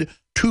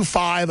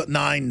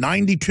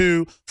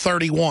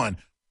 800-259-9231.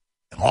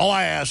 And all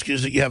I ask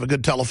is that you have a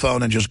good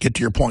telephone and just get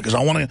to your point, because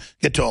I want to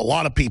get to a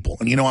lot of people.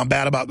 And you know I'm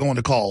bad about going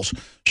to calls.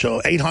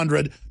 So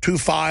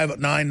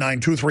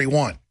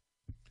 800-259-9231.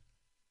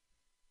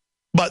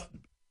 But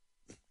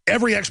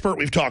every expert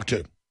we've talked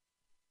to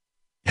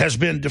has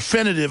been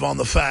definitive on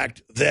the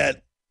fact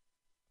that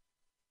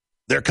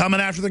they're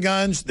coming after the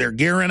guns, they're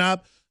gearing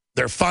up,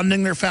 they're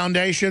funding their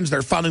foundations,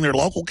 they're funding their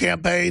local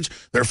campaigns,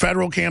 their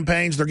federal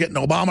campaigns, they're getting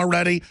Obama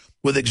ready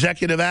with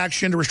executive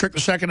action to restrict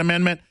the Second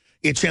Amendment.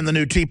 It's in the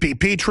new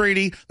TPP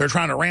treaty. They're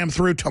trying to ram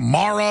through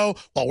tomorrow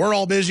while we're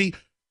all busy,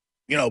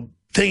 you know,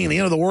 thinking the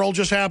end of the world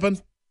just happened.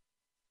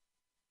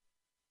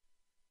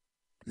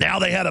 Now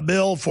they had a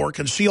bill for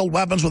concealed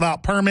weapons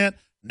without permit,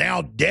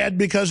 now dead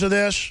because of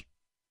this.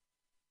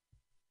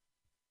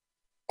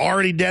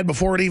 Already dead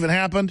before it even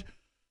happened.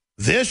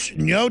 This,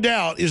 no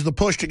doubt, is the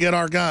push to get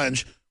our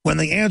guns when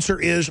the answer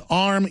is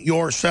arm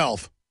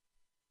yourself.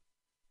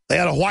 They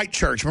had a white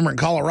church, remember in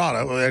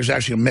Colorado, well, it was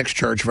actually a mixed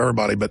church for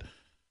everybody,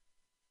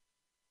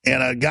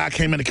 and a guy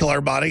came in to kill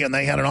everybody, and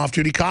they had an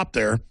off-duty cop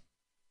there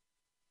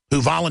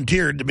who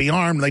volunteered to be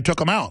armed, and they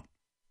took him out.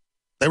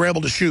 They were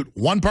able to shoot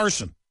one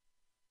person.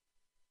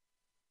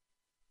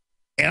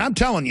 And I'm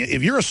telling you,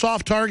 if you're a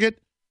soft target,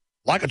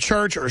 like a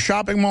church or a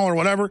shopping mall or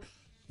whatever,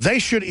 they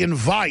should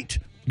invite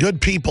good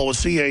people with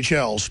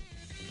CHLs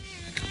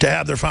to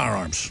have their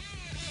firearms.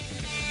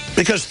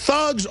 Because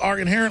thugs are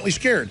inherently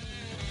scared.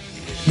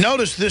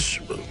 Notice this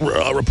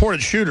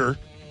reported shooter,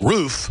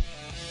 Roof,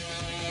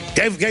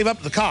 gave up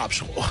to the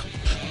cops.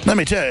 Let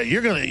me tell you,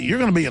 you're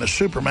gonna be in a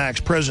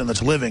supermax prison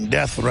that's living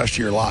death the rest of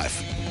your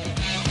life.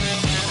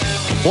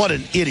 What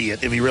an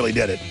idiot if he really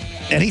did it.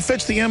 And he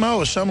fits the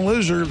MO as some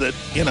loser that,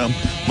 you know,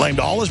 blamed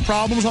all his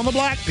problems on the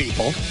black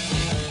people.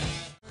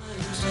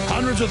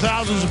 Hundreds of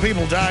thousands of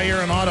people die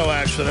here in auto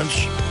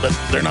accidents, but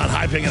they're not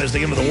hyping it as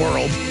the end of the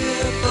world.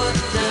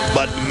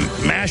 But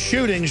mass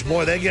shootings,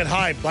 boy, they get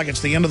hyped like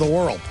it's the end of the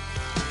world.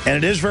 And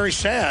it is very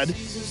sad.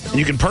 And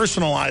you can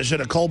personalize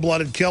it, a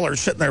cold-blooded killer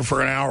sitting there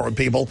for an hour with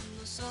people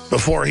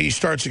before he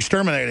starts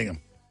exterminating them.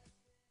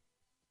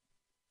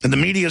 And the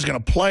media is going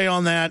to play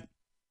on that,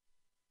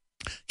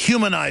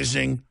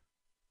 humanizing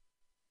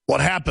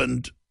what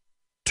happened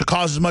to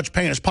cause as much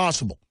pain as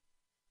possible.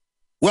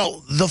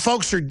 Well, the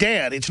folks are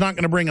dead. It's not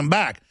going to bring them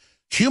back.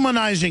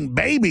 Humanizing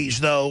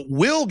babies, though,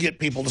 will get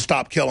people to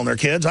stop killing their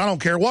kids. I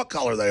don't care what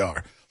color they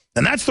are.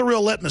 And that's the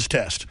real litmus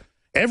test.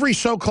 Every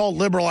so-called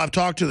liberal I've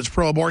talked to that's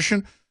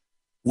pro-abortion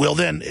will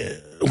then,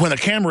 when the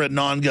camera isn't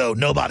on, go,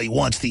 nobody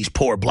wants these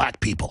poor black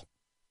people.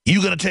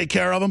 You going to take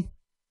care of them?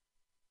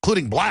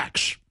 Including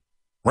blacks.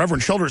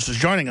 Reverend Childress is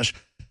joining us.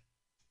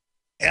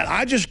 And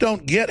I just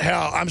don't get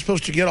how I'm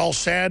supposed to get all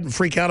sad and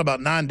freak out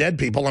about 9 dead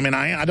people. I mean,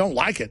 I don't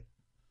like it.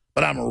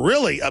 But I'm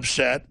really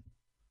upset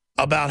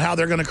about how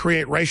they're going to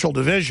create racial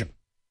division.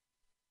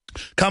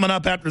 Coming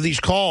up after these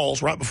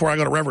calls, right before I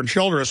go to Reverend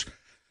Childress,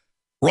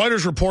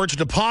 Reuters reports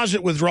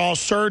deposit withdrawals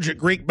surge at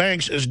Greek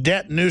banks as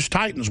debt news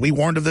tightens. We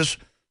warned of this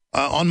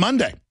on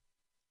Monday.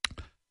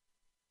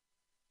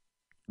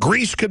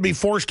 Greece could be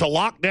forced to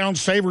lock down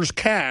savers'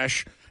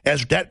 cash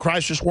as debt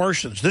crisis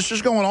worsens. This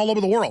is going all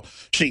over the world.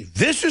 See,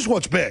 this is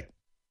what's big.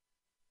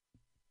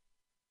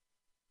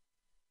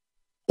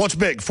 What's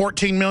big?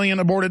 14 million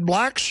aborted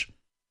blacks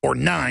or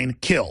 9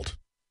 killed?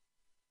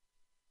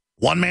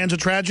 One man's a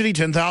tragedy,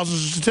 10,000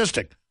 is a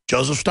statistic.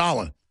 Joseph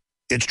Stalin.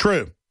 It's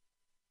true.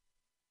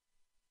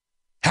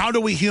 How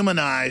do we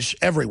humanize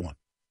everyone?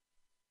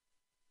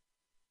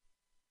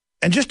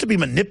 And just to be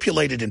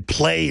manipulated and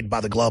played by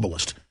the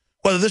globalist,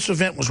 whether this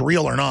event was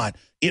real or not,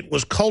 it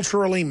was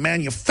culturally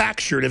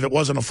manufactured, if it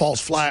wasn't a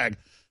false flag,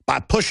 by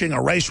pushing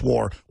a race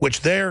war,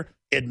 which they're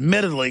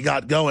admittedly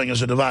got going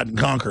as a divide and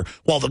conquer,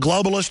 while the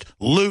globalists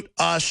loot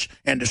us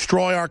and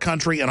destroy our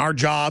country and our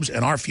jobs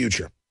and our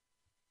future.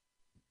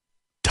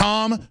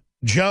 Tom,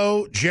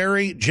 Joe,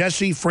 Jerry,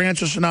 Jesse,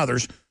 Francis, and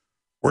others,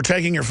 we're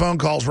taking your phone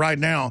calls right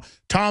now.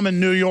 Tom in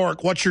New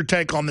York, what's your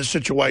take on this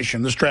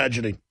situation, this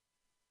tragedy?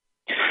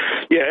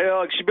 Yeah,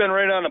 Alex, you've been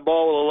right on the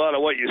ball with a lot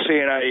of what you're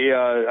saying.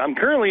 I'm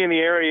currently in the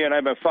area, and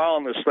I've been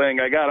following this thing.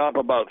 I got up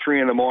about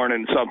 3 in the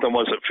morning. Something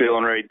wasn't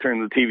feeling right.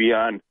 Turned the TV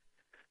on.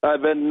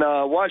 I've been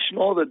watching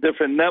all the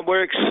different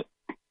networks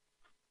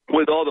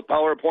with all the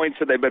PowerPoints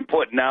that they've been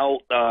putting out.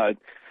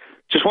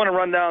 Just want to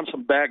run down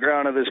some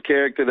background of this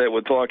character that we're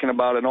talking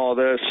about and all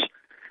this.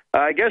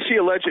 I guess the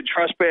alleged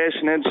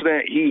trespassing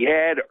incident he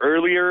had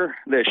earlier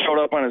that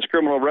showed up on his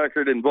criminal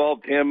record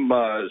involved him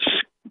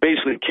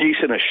basically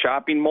casing a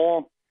shopping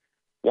mall,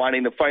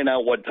 wanting to find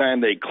out what time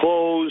they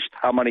closed,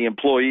 how many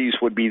employees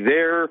would be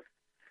there,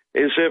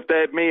 as if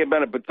that may have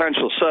been a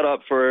potential setup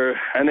for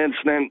an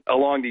incident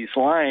along these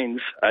lines.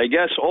 I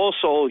guess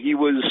also he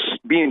was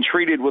being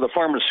treated with a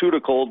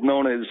pharmaceutical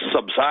known as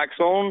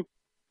Suboxone,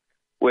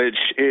 which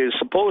is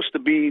supposed to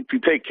be to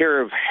take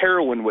care of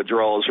heroin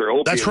withdrawals or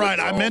opiate That's right.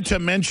 withdrawals. I meant to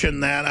mention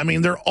that. I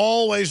mean, they're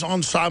always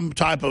on some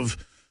type of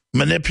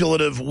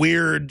manipulative,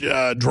 weird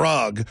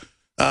drug.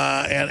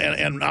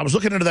 And I was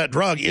looking into that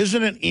drug.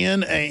 Isn't it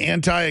in an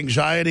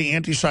anti-anxiety,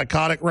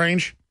 antipsychotic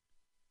range?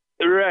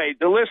 Right.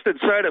 The listed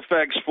side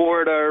effects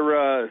for it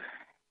are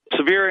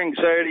severe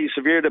anxiety,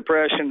 severe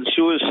depression,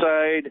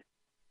 suicide,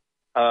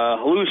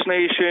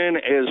 hallucination,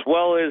 as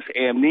well as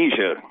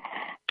amnesia.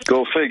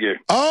 Go figure.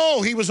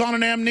 Oh, he was on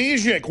an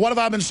amnesiac. What have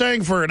I been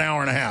saying for an hour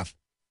and a half?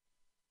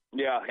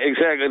 Yeah,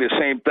 exactly the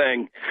same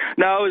thing.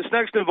 Now, his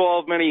next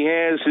involvement he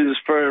has is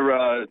for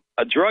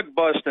a drug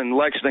bust in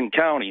Lexington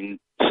County,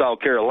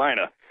 South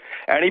Carolina.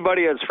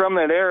 Anybody that's from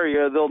that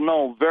area, they'll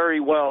know very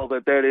well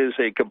that that is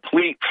a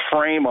complete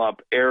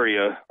frame-up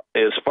area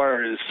as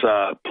far as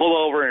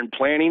pullover and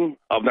planning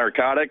of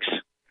narcotics.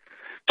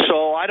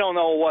 So I don't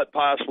know what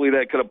possibly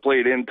that could have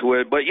played into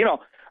it. But, you know,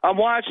 I'm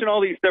watching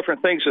all these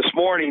different things this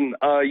morning.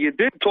 You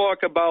did talk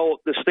about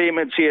the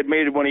statements he had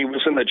made when he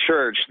was in the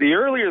church. The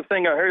earlier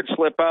thing I heard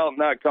slip out and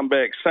not come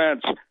back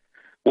since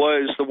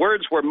was the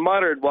words were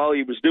muttered while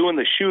he was doing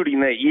the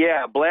shooting that,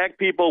 yeah, black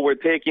people were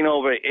taking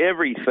over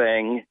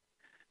everything,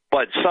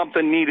 but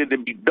something needed to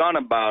be done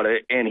about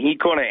it, and he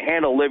couldn't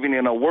handle living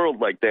in a world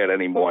like that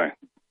anymore.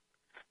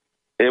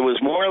 It was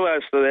more or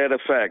less to that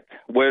effect,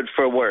 word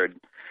for word.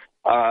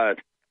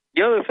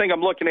 The other thing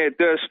I'm looking at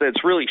this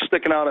that's really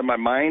sticking out in my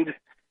mind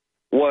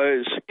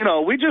was, you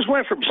know, we just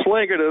went from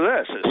Slager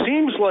to this. It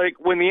seems like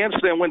when the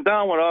incident went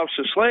down with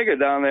Officer Slager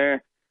down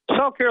there,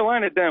 South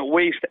Carolina didn't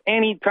waste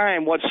any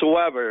time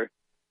whatsoever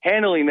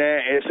handling that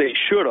as they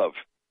should have.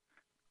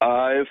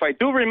 If I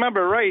do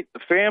remember right,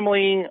 the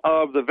family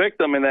of the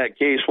victim in that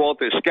case,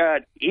 Walter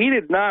Scott, he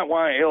did not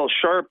want Al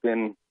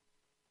Sharpton.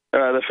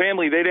 The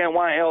family, they didn't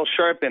want Al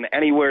Sharpton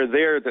anywhere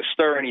there to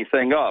stir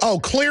anything up. Oh,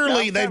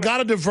 clearly they've got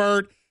to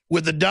divert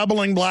with the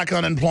doubling black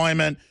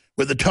unemployment,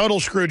 with the total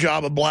screw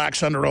job of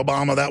blacks under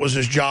Obama. That was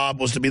his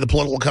job, was to be the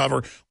political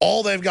cover.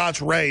 All they've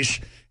got's race.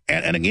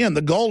 And again,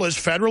 the goal is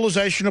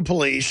federalization of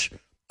police,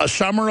 a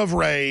summer of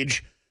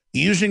rage,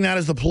 using that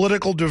as the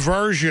political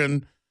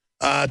diversion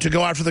to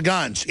go after the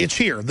guns. It's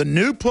here. The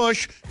new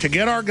push to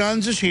get our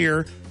guns is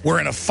here. We're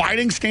in a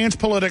fighting stance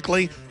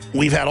politically.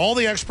 We've had all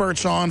the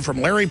experts on,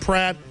 from Larry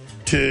Pratt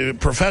to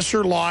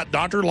Professor Lott,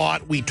 Dr.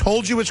 Lott. We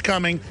told you it's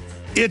coming.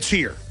 It's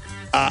here.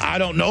 I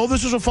don't know if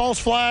this is a false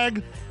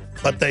flag,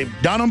 but they've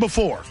done them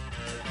before.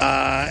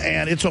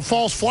 And it's a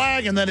false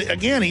flag. And then,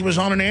 again, he was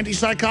on an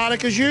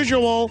antipsychotic as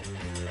usual.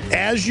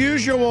 As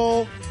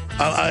usual.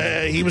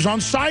 He was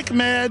on psych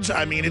meds.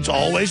 I mean, it's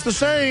always the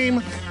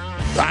same.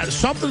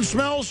 Something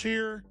smells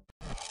here.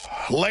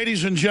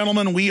 Ladies and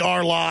gentlemen, we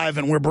are live,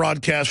 and we're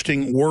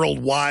broadcasting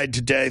worldwide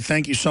today.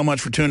 Thank you so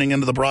much for tuning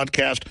into the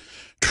broadcast.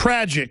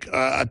 Tragic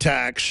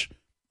attacks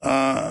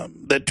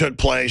that took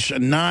place,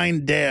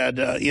 9 dead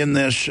in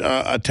this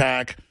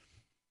attack.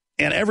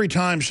 And every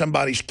time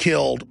somebody's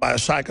killed by a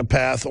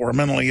psychopath or a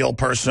mentally ill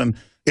person,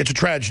 it's a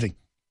tragedy.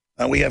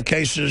 We have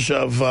cases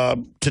of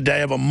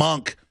today of a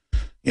monk,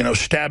 you know,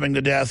 stabbing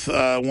to death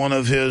one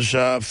of his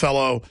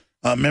fellow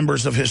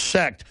members of his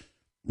sect.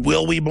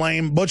 Will we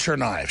blame butcher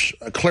knives?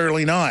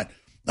 Clearly not.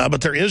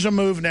 But there is a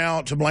move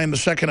now to blame the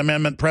Second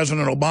Amendment.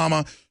 President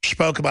Obama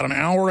spoke about an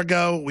hour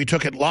ago. We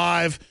took it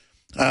live,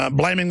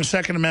 blaming the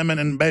Second Amendment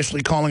and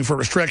basically calling for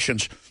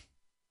restrictions.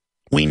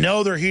 We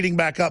know they're heating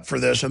back up for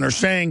this, and they're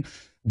saying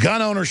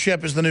gun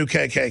ownership is the new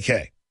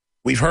KKK.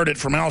 We've heard it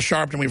from Al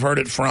Sharpton. We've heard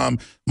it from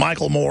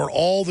Michael Moore,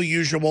 all the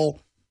usual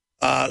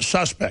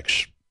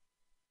suspects,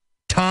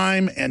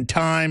 time and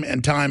time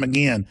and time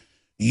again,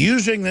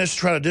 using this to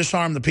try to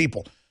disarm the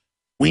people.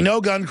 We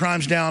know gun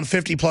crime's down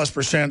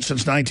 50+% since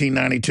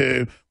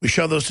 1992. We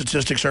showed those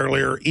statistics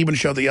earlier, even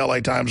showed the LA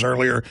Times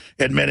earlier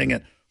admitting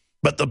it.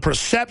 But the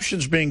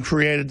perception's being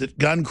created that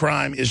gun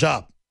crime is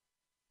up.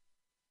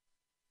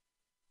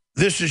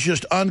 This is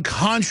just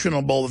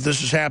unconscionable that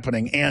this is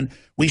happening. And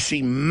we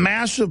see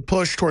massive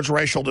push towards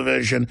racial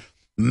division,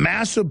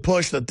 massive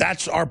push that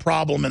that's our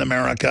problem in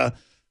America,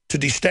 to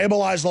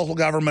destabilize local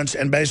governments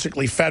and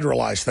basically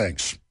federalize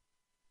things.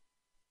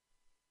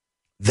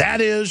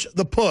 That is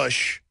the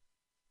push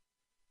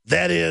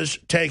that is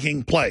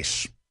taking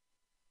place.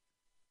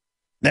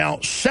 Now,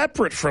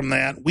 separate from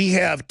that, we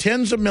have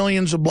tens of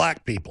millions of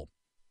black people.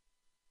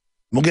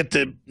 We'll get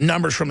the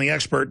numbers from the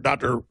expert,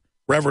 Dr.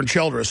 Reverend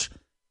Childress,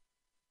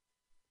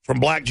 from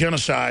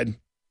blackgenocide.org,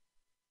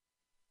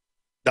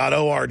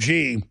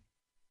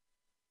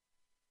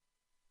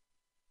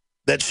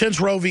 that since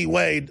Roe v.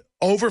 Wade,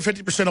 over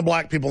 50% of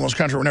black people in this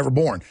country were never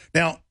born.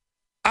 Now,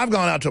 I've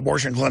gone out to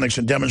abortion clinics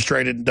and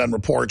demonstrated and done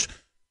reports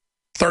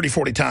 30,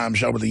 40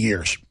 times over the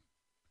years.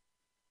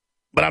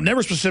 But I've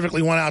never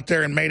specifically went out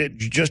there and made it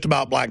just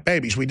about black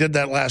babies. We did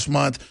that last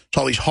month.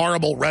 Saw these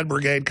horrible Red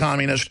Brigade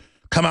communists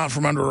come out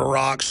from under a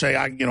rock, say,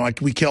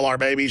 we kill our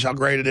babies, how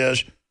great it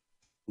is.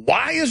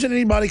 Why isn't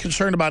anybody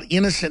concerned about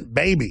innocent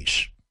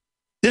babies?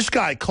 This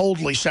guy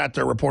coldly sat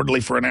there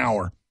reportedly for an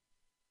hour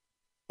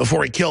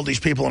before he killed these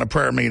people in a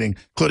prayer meeting,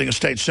 including a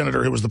state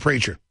senator who was the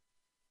preacher.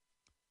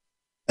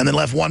 And then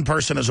left one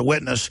person as a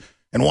witness,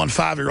 and one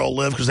 5-year-old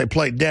lived because they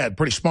played dead.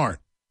 Pretty smart.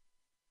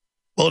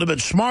 Well, it would have been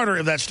smarter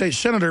if that state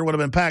senator would have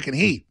been packing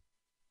heat.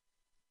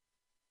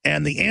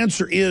 And the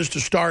answer is to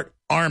start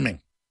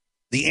arming.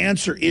 The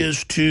answer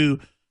is to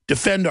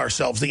defend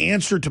ourselves. The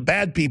answer to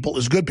bad people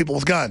is good people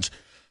with guns.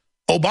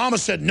 Obama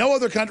said no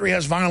other country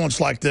has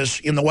violence like this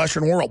in the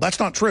Western world. That's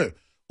not true.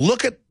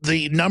 Look at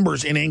the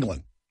numbers in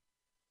England,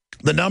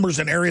 the numbers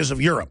in areas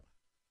of Europe.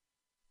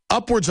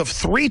 Upwards of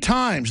 3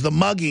 times the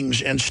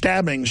muggings and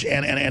stabbings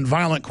and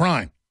violent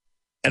crime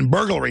and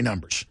burglary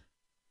numbers.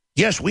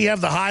 Yes, we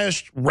have the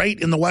highest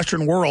rate in the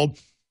Western world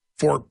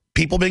for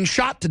people being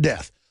shot to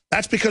death.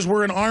 That's because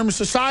we're an armed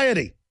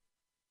society.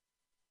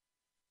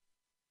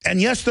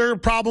 And yes, there are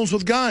problems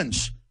with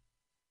guns.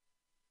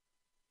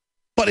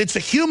 But it's a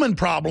human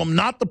problem,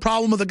 not the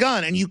problem of the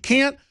gun. And you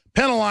can't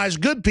penalize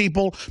good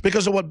people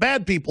because of what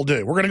bad people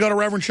do. We're going to go to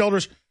Reverend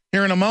Childress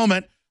here in a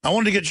moment. I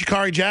wanted to get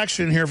Shikari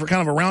Jackson in here for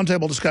kind of a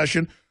roundtable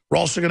discussion. We're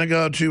also going to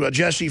go to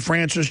Jesse,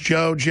 Francis,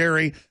 Joe,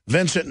 Jerry,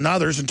 Vincent, and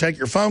others and take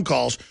your phone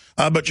calls.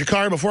 But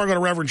Shikari, before I go to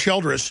Reverend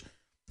Childress,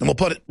 and we'll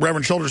put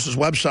Reverend Childress's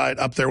website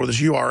up there with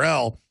his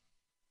URL,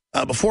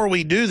 before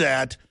we do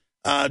that,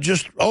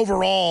 just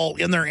overall,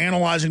 in there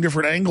analyzing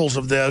different angles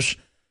of this,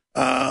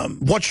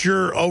 what's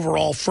your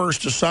overall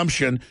first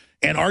assumption?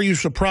 And are you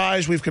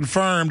surprised we've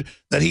confirmed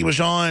that he was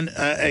on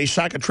a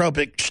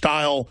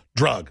psychotropic-style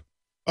drug?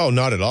 Oh,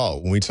 not at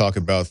all. When we talk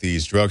about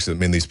these drugs that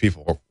these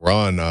people were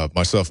on,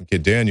 myself and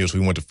Kid Daniels, we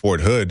went to Fort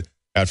Hood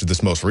after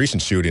this most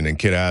recent shooting, and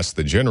Kid asked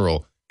the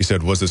general, he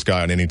said, was this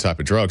guy on any type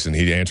of drugs? And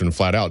he answered him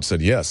flat out and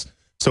said yes.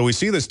 So we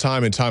see this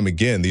time and time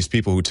again, these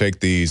people who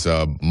take these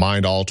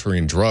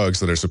mind-altering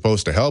drugs that are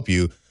supposed to help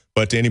you.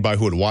 But to anybody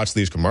who would watch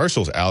these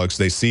commercials, Alex,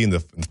 they see in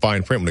the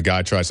fine print when the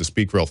guy tries to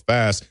speak real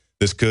fast,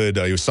 this could,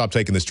 you stop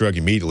taking this drug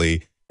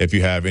immediately if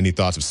you have any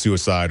thoughts of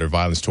suicide or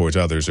violence towards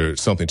others or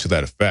something to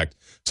that effect.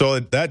 So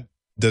that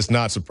does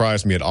not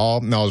surprise me at all.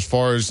 Now, as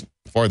far as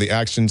the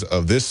actions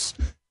of this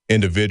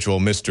individual,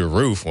 Mr.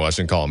 Roof, well, I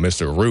shouldn't call him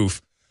Mr.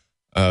 Roof,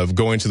 of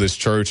going to this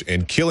church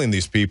and killing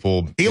these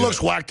people. He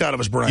looks whacked out of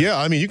his brain. Yeah,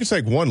 I mean, you can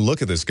take one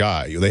look at this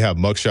guy. They have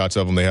mugshots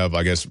of him. They have,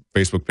 I guess,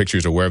 Facebook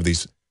pictures or wherever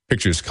these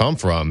pictures come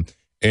from.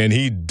 And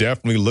he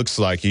definitely looks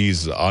like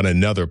he's on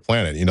another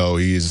planet. You know,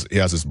 he has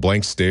this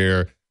blank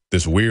stare,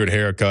 this weird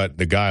haircut.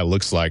 The guy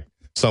looks like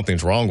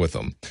something's wrong with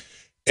him.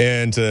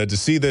 And to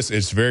see this,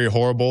 it's very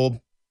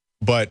horrible.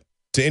 But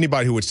to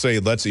anybody who would say,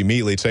 let's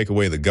immediately take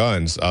away the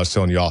guns, I was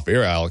telling you off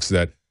air, Alex,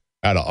 that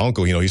I had an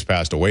uncle, he's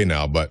passed away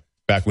now, but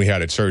back when we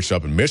had a church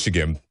up in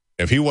Michigan,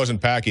 if he wasn't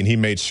packing, he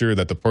made sure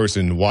that the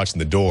person watching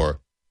the door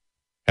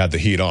had the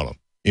heat on him.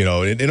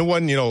 And it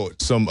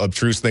wasn't, some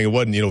obtruse thing. It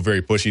wasn't,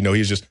 very pushy. He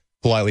was just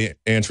politely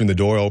answering the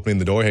door, opening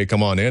the door. Hey,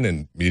 come on in.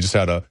 And he just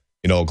had a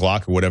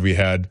Glock or whatever he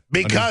had.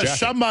 Because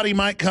somebody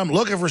might come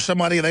looking for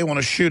somebody they want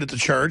to shoot at the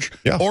church.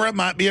 Yeah. Or it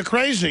might be a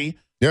crazy.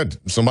 Yeah,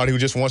 somebody who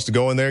just wants to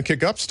go in there and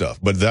kick up stuff.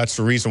 But that's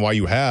the reason why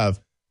you have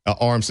an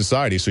armed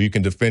society, so you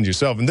can defend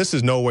yourself. And this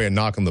is no way a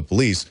knock on the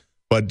police,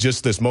 but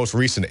just this most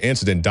recent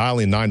incident,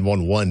 dialing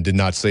 911 did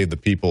not save the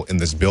people in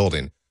this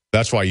building.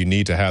 That's why you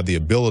need to have the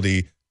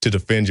ability to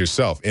defend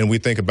yourself. And we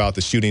think about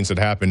the shootings that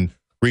happened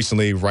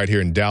recently right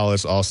here in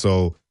Dallas,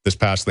 also this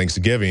past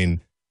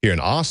Thanksgiving here in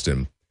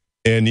Austin.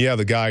 And yeah,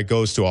 the guy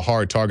goes to a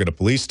hard target, a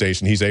police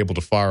station. He's able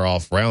to fire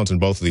off rounds in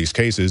both of these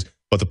cases,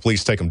 but the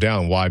police take him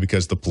down. Why?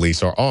 Because the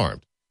police are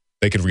armed.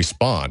 They can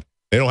respond.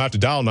 They don't have to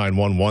dial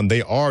 911.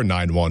 They are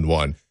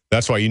 911.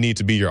 That's why you need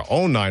to be your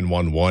own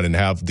 911 and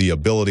have the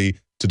ability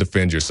to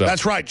defend yourself.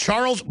 That's right.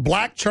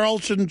 Black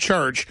Charleston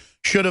Church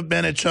should have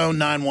been its own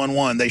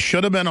 911. They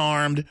should have been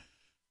armed.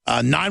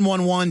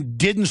 911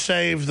 didn't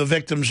save the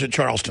victims at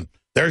Charleston.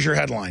 There's your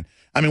headline.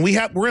 I mean,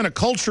 we're in a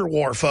culture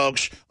war,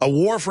 folks, a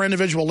war for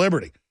individual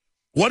liberty.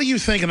 What do you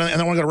think, and I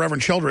want to go to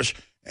Reverend Childress,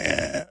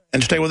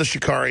 and stay with us,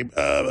 Shikari,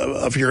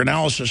 of your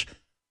analysis.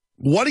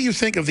 What do you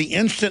think of the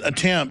instant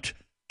attempt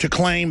to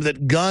claim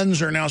that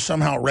guns are now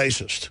somehow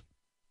racist?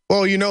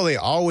 Well, you know, they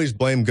always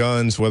blame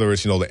guns, whether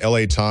it's, you know, the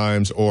L.A.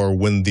 Times or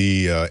when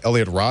the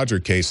Elliot Rodger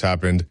case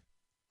happened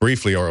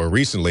briefly or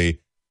recently,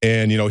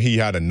 and, you know, he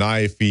had a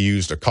knife, he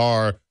used a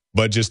car,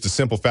 but just the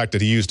simple fact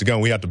that he used a gun,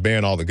 we had to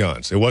ban all the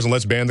guns. It wasn't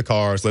let's ban the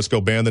cars, let's go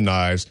ban the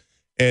knives.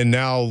 And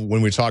now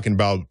when we're talking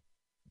about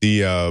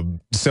the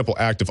simple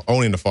act of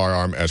owning a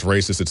firearm as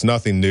racist, it's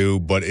nothing new,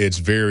 but it's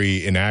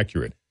very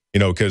inaccurate. You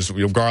know, because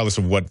regardless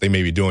of what they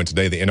may be doing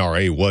today, the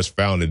NRA was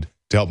founded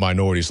to help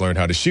minorities learn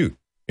how to shoot.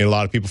 And a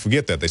lot of people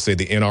forget that. They say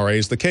the NRA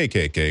is the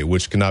KKK,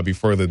 which cannot be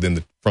further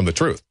than from the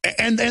truth.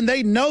 And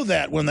they know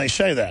that when they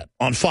say that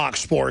on Fox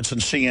Sports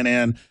and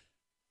CNN.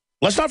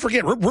 Let's not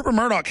forget, Rupert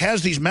Murdoch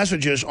has these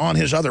messages on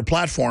his other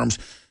platforms.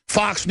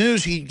 Fox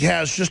News, he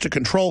has just to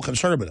control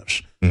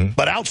conservatives. Mm-hmm.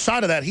 But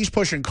outside of that, he's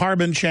pushing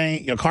carbon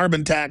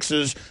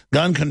taxes,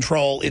 gun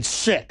control. It's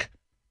sick.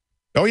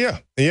 Oh, yeah.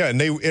 Yeah,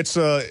 and it's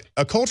a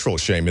cultural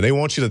shame. And they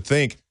want you to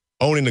think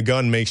owning a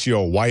gun makes you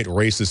a white,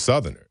 racist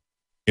Southerner.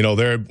 You know,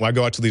 when I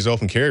go out to these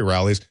open carry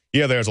rallies,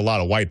 yeah, there's a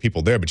lot of white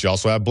people there, but you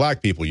also have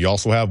black people. You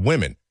also have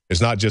women. It's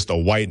not just a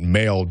white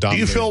male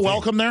dominated. Do you feel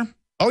welcome there?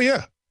 Oh,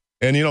 yeah.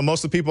 And, you know,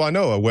 most of the people I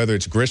know, whether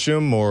it's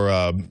Grisham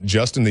or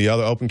Justin, the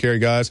other open carry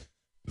guys,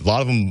 a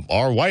lot of them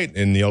are white.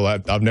 And, you know,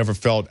 I've never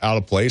felt out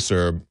of place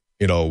or,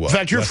 you know. In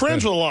fact, you're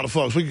friends with a lot of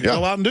folks. We can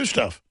go out and do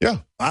stuff. Yeah.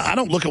 I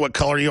don't look at what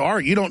color you are.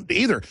 You don't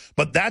either.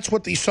 But that's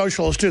what these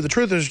socialists do. The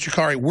truth is,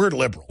 Jakari, we're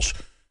liberals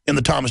in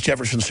the Thomas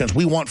Jefferson sense.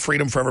 We want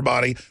freedom for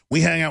everybody.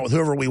 We hang out with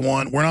whoever we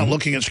want. We're not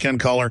looking at skin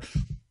color.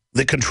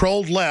 The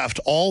controlled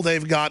left, all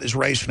they've got is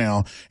race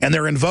now, and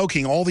they're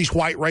invoking all these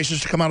white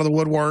racists to come out of the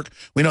woodwork.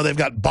 We know they've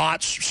got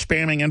bots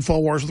spamming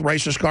InfoWars with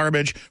racist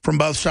garbage from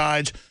both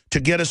sides to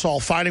get us all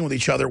fighting with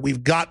each other.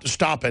 We've got to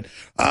stop it.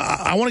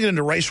 I want to get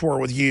into race war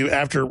with you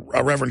after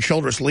Reverend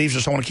Childress leaves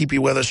us. I want to keep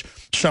you with us.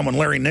 Someone,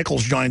 Larry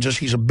Nichols, joins us.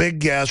 He's a big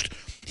guest.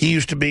 He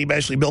used to be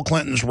basically Bill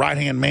Clinton's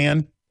right-hand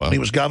man when he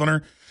was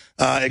governor.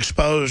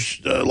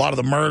 Exposed a lot of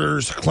the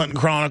murders, Clinton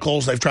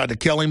Chronicles. They've tried to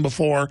kill him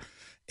before.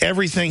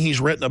 Everything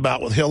he's written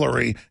about with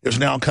Hillary is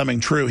now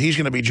coming true. He's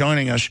going to be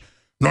joining us.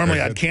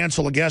 Normally, I'd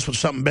cancel a guest with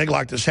something big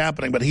like this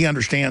happening, but he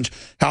understands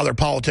how their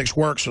politics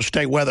work, so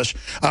stay with us.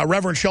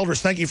 Reverend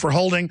Childress, thank you for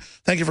holding.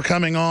 Thank you for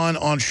coming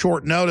on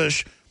short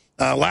notice.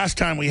 Last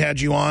time we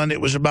had you on, it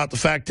was about the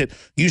fact that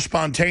you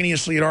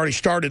spontaneously had already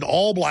started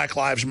All Black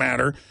Lives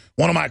Matter.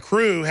 One of my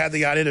crew had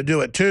the idea to do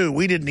it, too.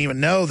 We didn't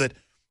even know that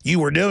you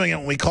were doing it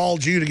when we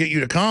called you to get you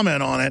to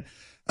comment on it,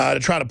 to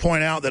try to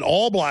point out that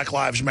all Black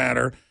Lives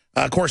Matter.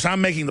 Of course,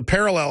 I'm making the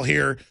parallel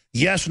here.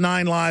 Yes,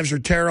 9 lives are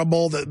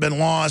terrible that have been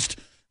lost.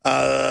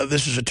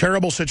 This is a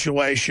terrible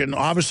situation.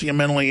 Obviously a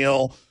mentally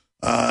ill,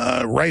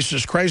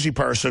 racist, crazy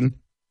person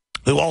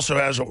who also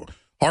has a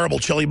horrible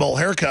chili bowl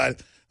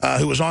haircut,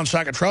 who was on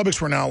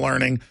psychotropics, we're now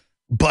learning.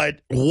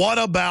 But what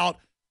about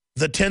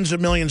the tens of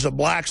millions of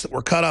blacks that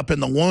were cut up in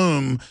the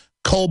womb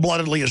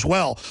cold-bloodedly as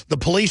well? The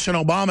police in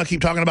Obama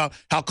keep talking about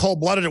how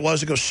cold-blooded it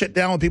was to go sit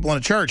down with people in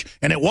a church,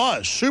 and it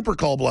was super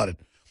cold-blooded.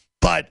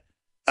 But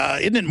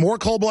isn't it more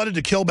cold-blooded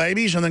to kill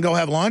babies and then go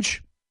have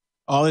lunch?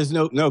 Oh, there's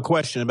no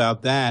question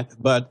about that.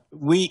 But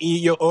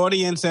your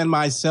audience and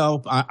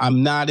myself,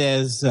 I'm not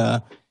as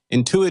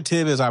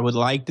intuitive as I would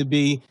like to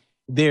be.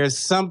 There's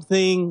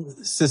something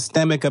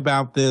systemic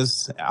about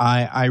this.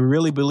 I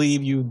really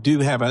believe you do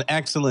have an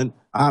excellent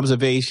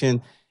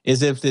observation,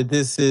 as if that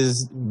this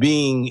is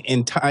being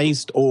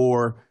enticed,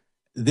 or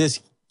this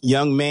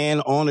young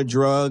man on a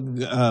drug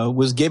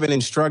was given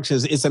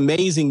instructions. It's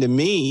amazing to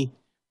me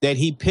that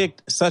he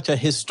picked such a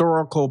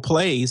historical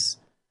place,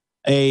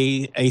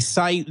 a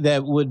site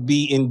that would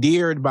be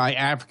endeared by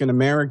African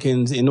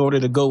Americans, in order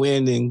to go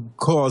in and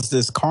cause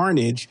this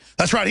carnage.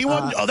 That's right. He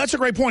wasn't. That's a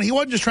great point. He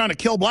wasn't just trying to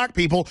kill black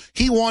people.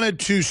 He wanted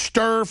to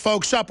stir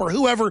folks up, or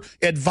whoever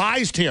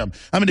advised him.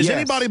 I mean, does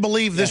anybody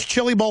believe this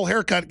chili bowl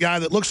haircut guy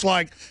that looks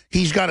like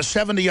he's got a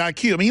 70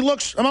 IQ? I mean, he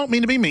looks, I don't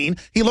mean to be mean,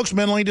 he looks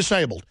mentally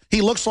disabled.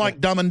 He looks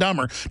like Dumb and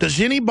Dumber. Does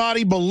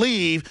anybody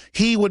believe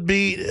he would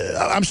be,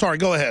 I'm sorry,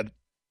 go ahead.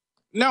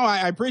 No,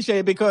 I appreciate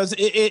it, because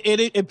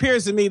it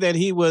appears to me that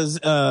he was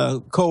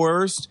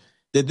coerced,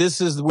 that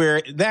this is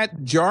where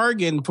that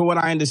jargon, for what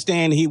I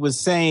understand, he was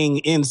saying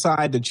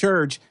inside the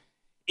church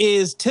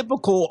is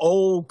typical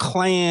old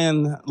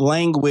Klan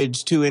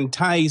language to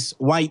entice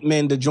white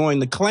men to join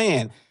the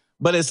Klan.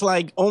 but it's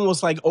like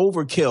almost like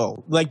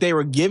overkill. Like they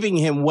were giving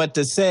him what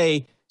to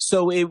say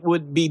so it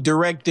would be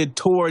directed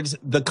towards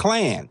the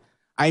Klan.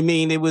 I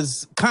mean, it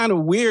was kind of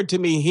weird to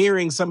me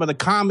hearing some of the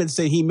comments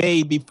that he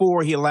made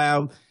before he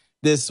allowed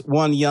this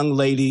one young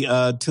lady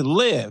to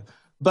live.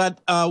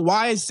 But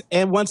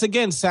and once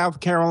again,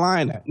 South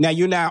Carolina. Now,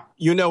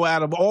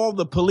 out of all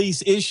the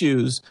police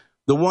issues,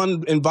 the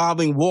one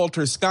involving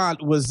Walter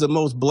Scott was the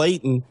most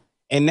blatant.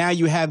 And now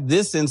you have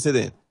this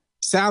incident.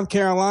 South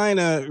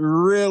Carolina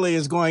really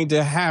is going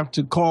to have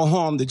to call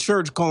on the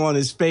church, call on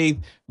his faith.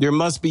 There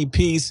must be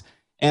peace.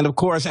 And, of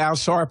course, Al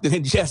Sharpton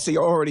and Jesse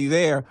are already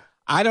there.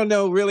 I don't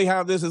know really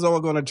how this is all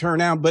going to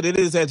turn out, but it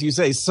is, as you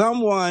say,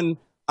 someone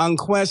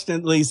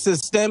unquestionably,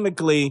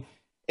 systemically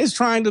is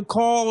trying to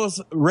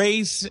cause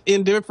race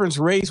indifference,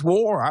 race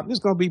war. I'm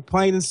just going to be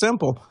plain and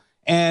simple.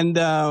 And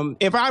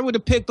if I would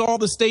have picked all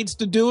the states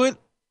to do it,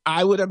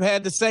 I would have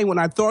had to say when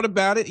I thought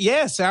about it,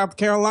 yes, South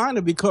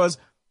Carolina, because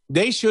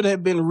they should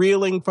have been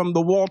reeling from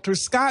the Walter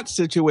Scott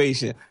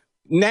situation.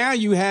 Now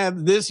you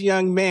have this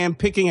young man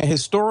picking a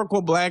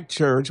historical black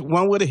church,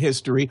 one with a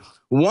history,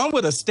 one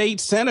with a state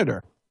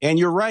senator. And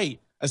you're right.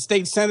 A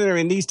state senator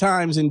in these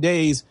times and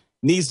days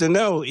needs to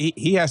know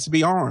he has to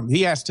be armed.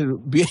 He has to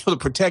be able to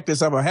protect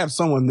himself or have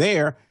someone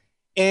there.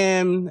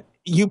 And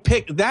you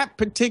pick that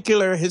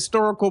particular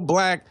historical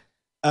black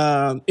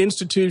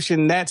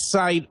institution, that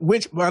site,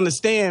 which I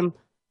understand,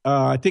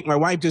 I think my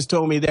wife just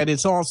told me that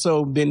it's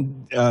also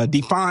been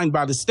defined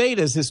by the state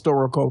as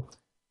historical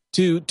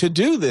to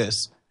do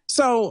this.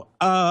 So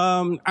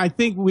I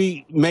think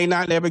we may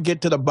not ever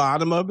get to the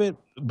bottom of it,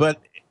 but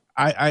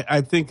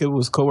I think it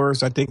was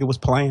coerced. I think it was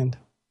planned.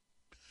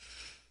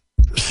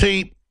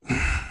 See,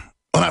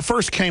 when I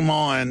first came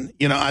on,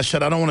 I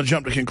said I don't want to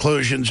jump to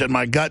conclusions, and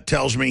my gut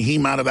tells me he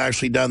might have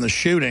actually done the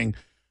shooting,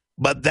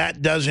 but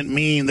that doesn't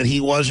mean that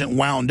he wasn't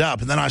wound up.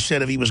 And then I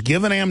said if he was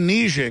given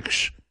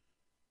amnesics,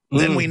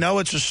 then we know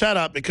it's a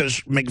setup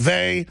because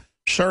McVeigh,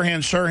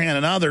 Sirhan,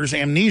 and others,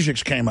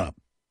 amnesics came up,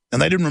 and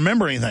they didn't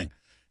remember anything.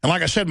 And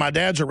like I said, my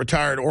dad's a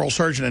retired oral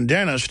surgeon and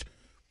dentist.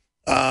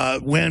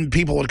 When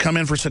people would come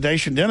in for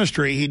sedation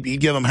dentistry, he'd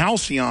give them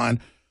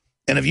Halcyon.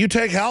 And if you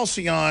take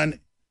Halcyon,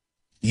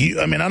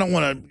 I don't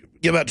want to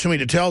give out too many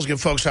details, give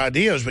folks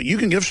ideas, but you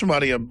can give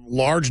somebody a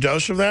large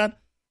dose of that,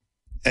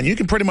 and you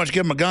can pretty much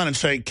give them a gun and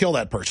say, kill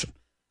that person.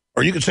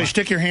 Or you can say,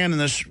 stick your hand in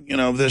this,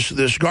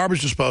 this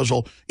garbage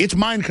disposal. It's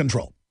mind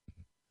control.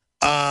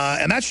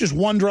 And that's just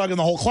one drug in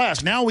the whole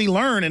class. Now we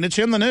learn, and it's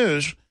in the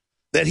news,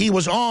 that he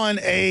was on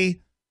a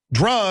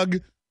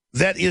drug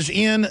that is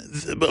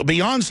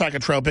beyond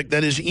psychotropic,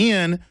 that is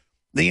in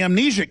the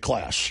amnesic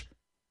class.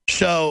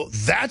 So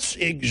that's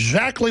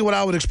exactly what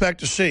I would expect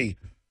to see.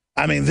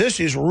 I mean, this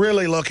is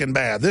really looking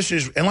bad.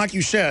 And like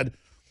you said,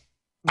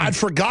 I'd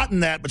forgotten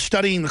that, but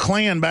studying the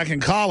Klan back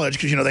in college,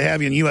 because, they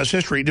have you in U.S.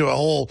 history, do a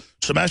whole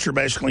semester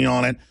basically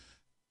on it,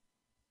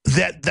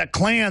 that the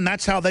Klan,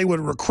 that's how they would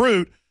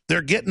recruit.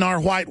 They're getting our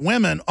white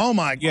women. Oh,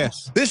 my God.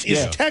 This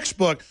is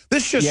textbook.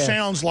 This just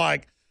sounds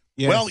like,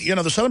 well,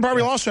 the Southern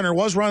Poverty Law Center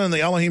was running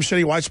the Allegheny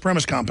City white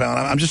supremacist compound.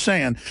 I'm just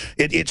saying,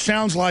 it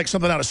sounds like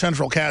something out of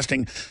Central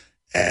Casting.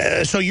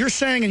 So you're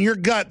saying in your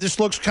gut, this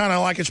looks kind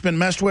of like it's been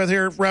messed with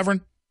here,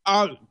 Reverend?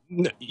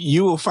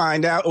 You will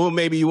find out, or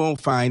maybe you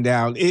won't find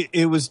out. It's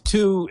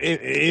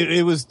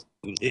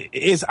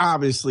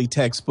obviously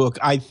textbook.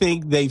 I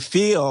think they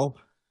feel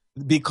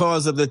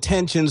because of the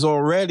tensions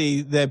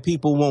already that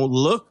people won't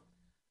look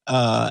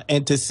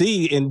and to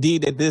see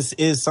indeed that this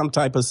is some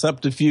type of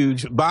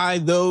subterfuge by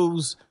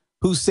those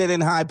who sit in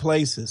high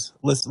places.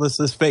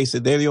 Let's face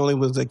it, they're the only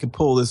ones that can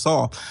pull this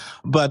off.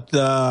 But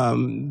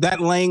that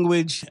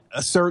language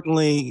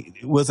certainly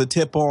was a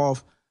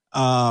tip-off.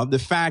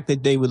 The fact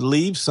that they would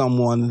leave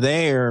someone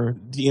there,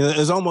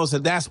 is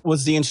almost that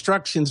was the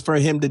instructions for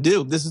him to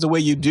do. This is the way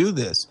you do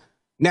this.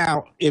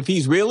 Now, if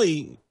he's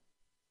really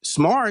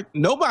smart,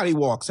 nobody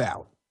walks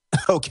out,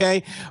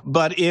 okay?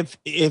 But if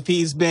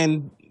he's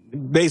been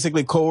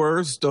basically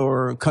coerced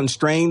or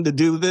constrained to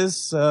do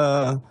this,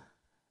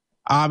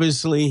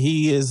 obviously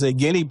he is a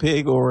guinea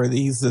pig, or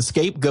he's the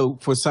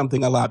scapegoat for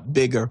something a lot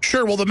bigger.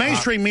 Sure, well, the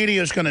mainstream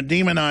media is going to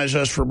demonize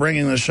us for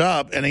bringing this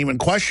up and even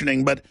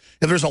questioning, but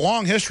if there's a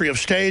long history of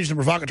staged and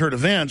provocateur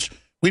events,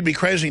 we'd be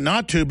crazy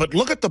not to. But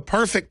look at the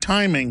perfect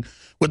timing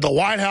with the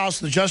White House,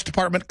 the Justice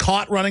Department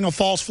caught running a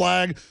false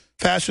flag,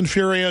 Fast and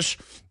Furious,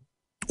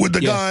 with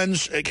the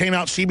guns. It came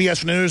out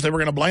CBS News. They were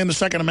going to blame the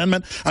Second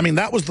Amendment. I mean,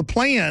 that was the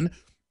plan.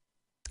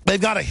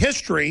 They've got a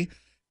history.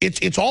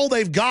 It's all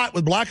they've got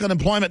with black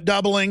unemployment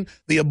doubling,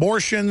 the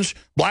abortions,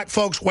 black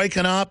folks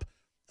waking up.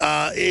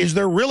 Is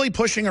they're really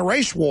pushing a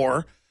race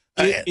war?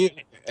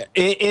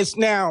 It's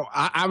now,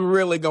 I'm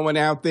really going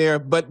out there,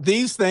 but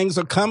these things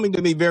are coming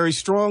to me very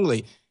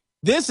strongly.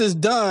 This is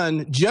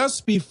done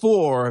just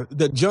before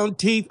the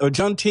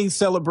Juneteenth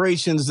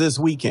celebrations this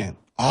weekend.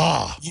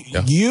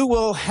 You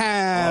will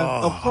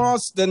have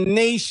across the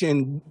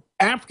nation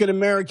African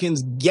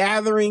Americans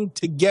gathering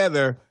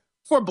together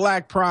for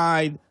Black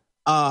Pride,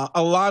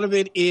 A lot of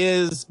it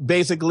is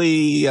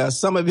basically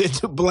some of it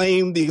to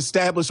blame the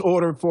established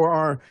order for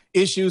our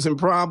issues and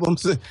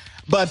problems.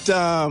 But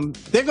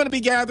they're going to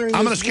be gathering.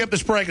 I'm going to skip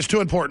this break. It's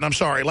too important. I'm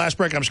sorry. Last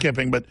break I'm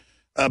skipping, but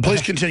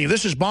please continue.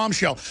 This is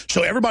Bombshell.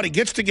 So everybody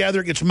gets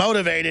together, gets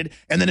motivated,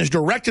 and then is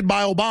directed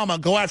by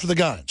Obama, go after the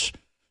guns.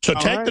 So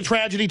take the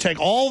tragedy, take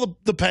all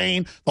the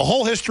pain, the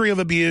whole history of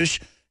abuse,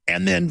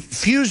 and then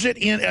fuse it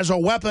in as a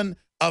weapon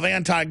of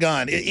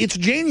anti-gun. It's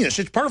genius.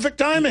 It's perfect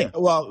timing.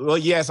 Well,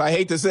 yes, I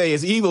hate to say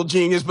it's evil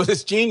genius, but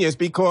it's genius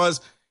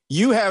because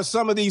you have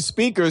some of these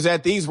speakers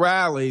at these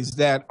rallies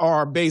that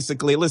are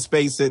basically, let's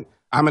face it,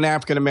 I'm an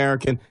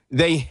African-American.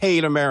 They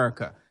hate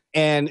America.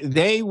 And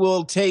they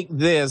will take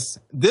this.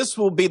 This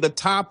will be the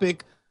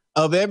topic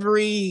of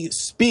every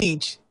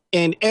speech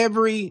in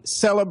every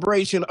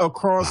celebration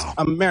across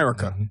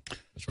America.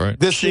 That's right.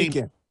 This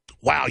weekend.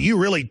 Wow, you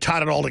really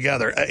tied it all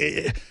together.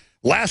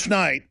 Last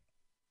night,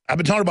 I've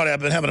been talking about it. I've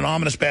been having an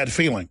ominous bad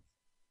feeling.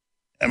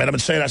 I mean, I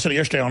said it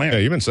yesterday on air. Yeah,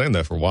 you've been saying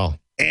that for a while.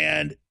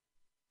 And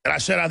I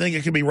said I think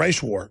it could be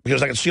race war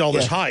because I can see all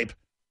this hype.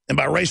 And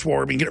by race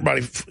war, I mean get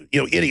everybody,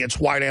 idiots,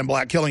 white and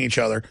black, killing each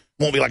other.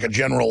 Won't be like a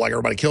general, like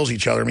everybody kills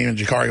each other. I mean, and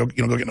Jakari, go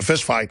get in a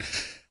fist fight.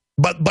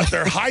 But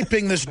they're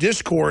hyping this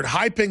discord,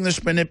 hyping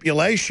this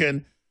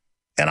manipulation.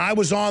 And I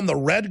was on the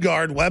Red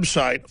Guard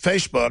website,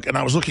 Facebook, and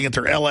I was looking at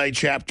their L.A.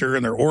 chapter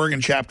and their Oregon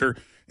chapter.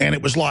 And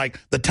it was like,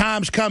 the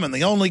time's coming.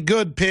 The only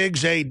good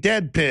pig's a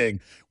dead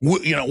pig.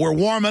 We're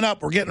warming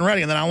up. We're getting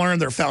ready. And then I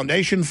learned they're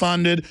foundation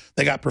funded.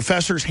 They got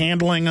professors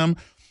handling them.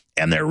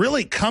 And they're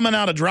really coming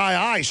out of dry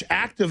ice,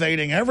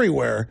 activating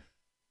everywhere.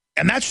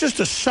 And that's just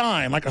a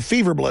sign, like a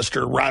fever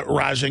blister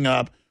rising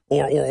up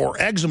or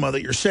eczema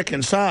that you're sick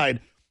inside.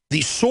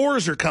 These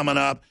sores are coming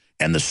up.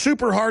 And the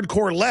super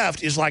hardcore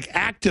left is like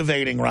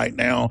activating right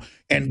now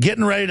and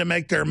getting ready to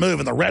make their move.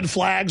 And the red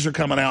flags are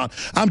coming out.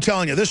 I'm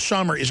telling you, this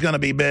summer is going to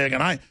be big.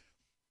 And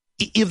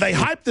if they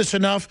hype this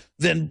enough,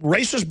 then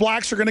racist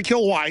blacks are going to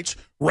kill whites.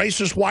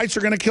 Racist whites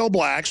are going to kill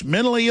blacks.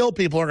 Mentally ill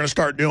people are going to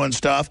start doing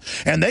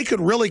stuff. And they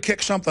could really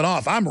kick something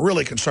off. I'm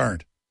really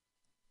concerned.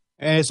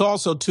 And it's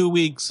also 3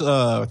 weeks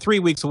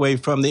away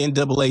from the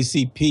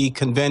NAACP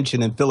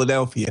convention in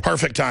Philadelphia.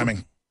 Perfect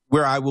timing.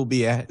 Where I will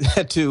be at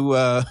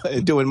to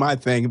doing my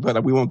thing,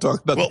 but we won't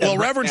talk about that. Well,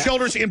 Reverend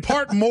Childers,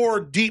 impart more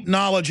deep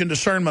knowledge and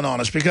discernment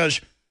on us,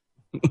 because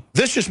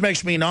this just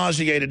makes me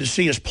nauseated to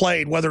see us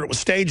played, whether it was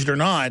staged or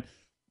not.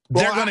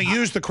 They're going to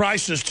use the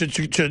crisis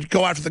to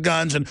go after the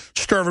guns and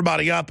stir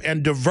everybody up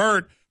and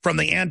divert from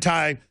the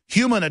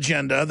anti-human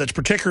agenda that's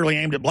particularly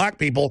aimed at black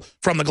people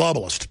from the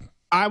globalist.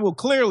 I will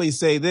clearly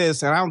say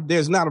this, and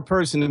there's not a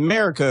person in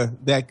America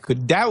that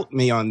could doubt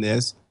me on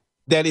this,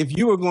 that if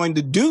you were going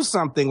to do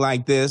something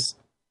like this,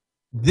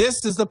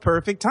 this is the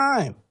perfect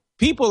time.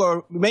 People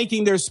are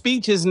making their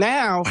speeches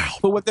now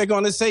for what they're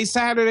going to say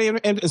Saturday,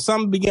 and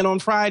some begin on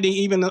Friday,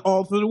 even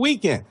all through the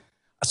weekend.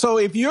 So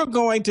if you're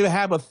going to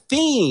have a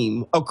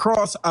theme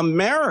across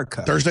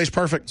America, Thursday's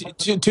perfect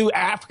to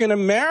African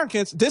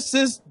Americans, this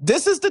is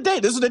the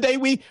day. This is the day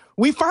we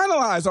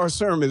finalize our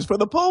sermons for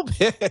the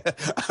pulpit.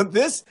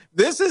 This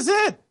is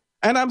it.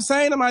 And I'm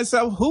saying to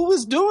myself, who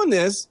is doing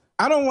this?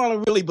 I don't want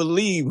to really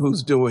believe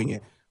who's doing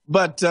it,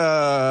 but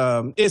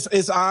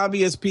it's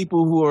obvious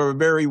people who are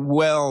very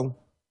well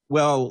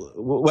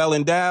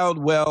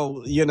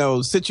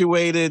endowed,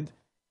 situated,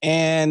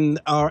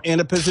 and are in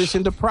a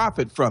position to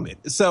profit from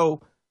it.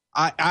 So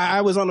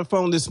I was on the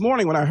phone this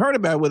morning when I heard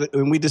about it,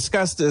 and we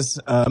discussed this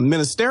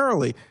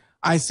ministerially.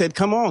 I said,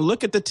 "Come on,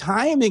 look at the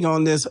timing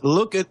on this.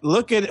 Look at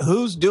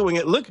who's doing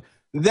it. Look,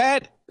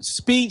 that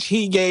speech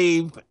he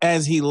gave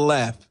as he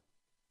left."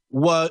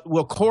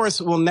 Of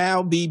course, will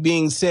now be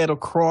being said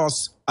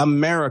across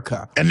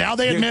America. And now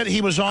they admit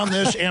he was on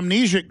this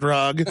amnesic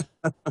drug.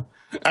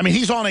 I mean,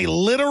 he's on a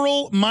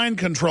literal mind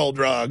control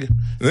drug.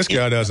 This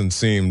guy doesn't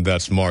seem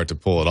that smart to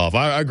pull it off.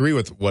 I agree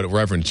with what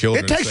Reverend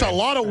Children said. It takes a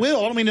lot of will.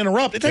 I don't mean to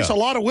interrupt. It takes a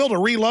lot of will to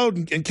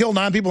reload and kill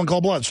 9 people in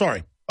cold blood.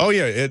 Sorry. Oh,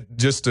 yeah. It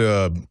just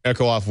to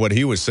echo off what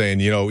he was saying,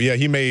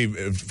 he may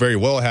very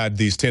well had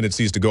these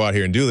tendencies to go out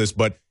here and do this,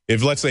 but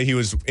if, let's say, he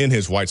was in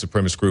his white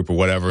supremacist group or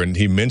whatever, and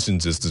he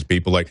mentions this to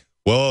people like,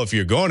 well, if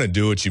you're going to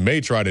do it, you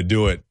may try to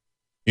do it,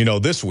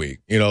 this week,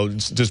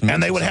 just.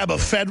 And they would have a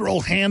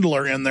federal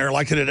handler in there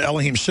like they did at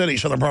Allegheny City,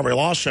 Southern Poverty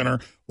Law Center,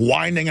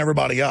 winding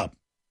everybody up.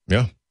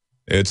 Yeah.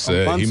 It's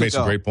he made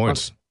some great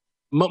points.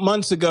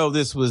 Months ago,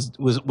 this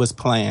was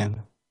planned.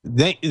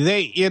 They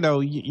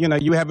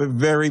you have a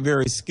very,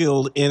 very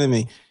skilled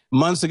enemy.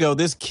 Months ago,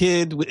 this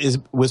kid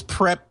was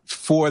prepped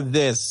for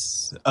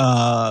this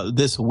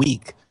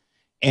week.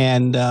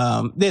 And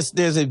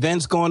there's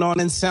events going on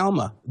in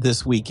Selma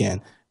this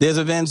weekend. There's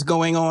events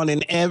going on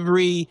in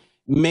every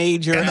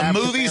major. And the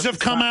movies have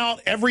come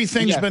out.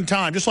 Everything's been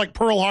timed. Just like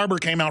Pearl Harbor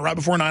came out right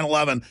before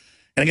 9/11.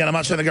 And again, I'm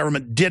not saying the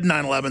government did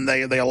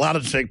 9/11. They allowed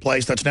it to take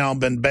place. That's now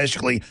been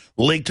basically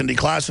leaked and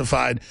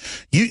declassified.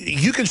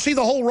 You can see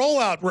the whole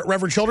rollout,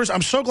 Reverend Childers.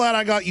 I'm so glad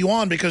I got you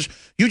on because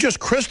you just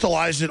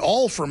crystallized it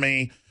all for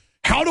me.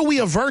 How do we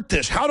avert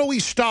this? How do we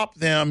stop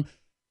them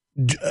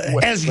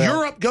As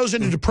Europe goes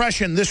into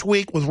depression this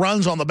week with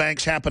runs on the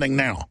banks happening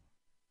now.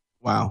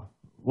 Wow.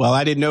 Well,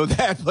 I didn't know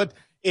that, but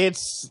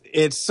it's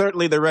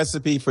certainly the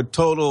recipe for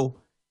total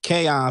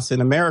chaos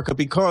in America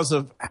because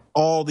of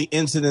all the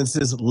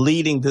incidences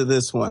leading to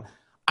this one.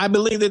 I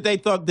believe that they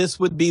thought this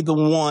would be the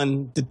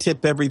one to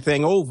tip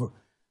everything over.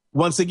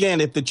 Once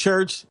again, if the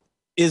church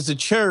is the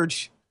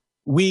church,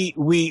 we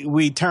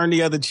turn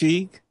the other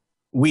cheek.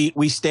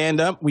 We stand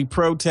up, we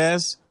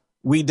protest,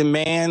 we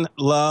demand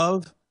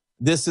love.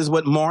 This is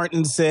what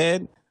Martin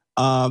said,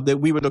 that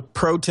we were to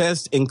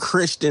protest in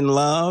Christian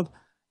love.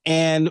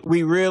 And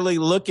we really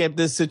look at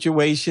this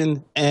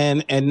situation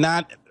and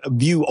not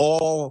view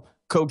all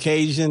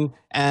Caucasian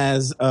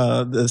as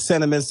the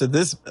sentiments that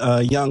this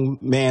young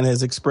man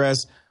has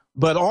expressed,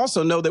 but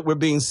also know that we're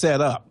being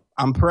set up.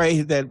 I'm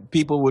praying that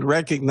people would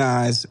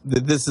recognize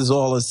that this is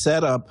all a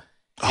setup,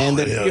 and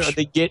that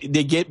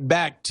they get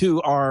back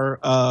to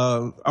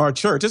our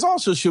church. This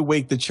also should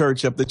wake the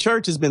church up. The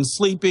church has been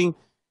sleeping.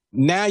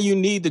 Now you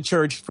need the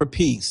church for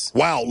peace.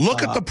 Wow,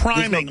 look at the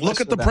priming.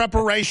 Look at the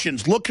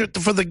preparations. Look at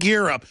for the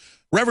gear up.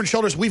 Reverend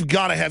Childress, we've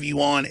got to have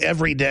you on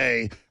every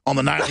day on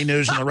the nightly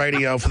news and the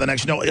radio for the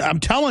next. No, I'm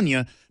telling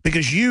you,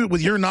 because you,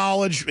 with your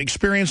knowledge,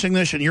 experiencing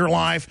this in your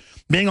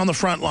life, being on the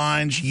front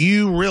lines,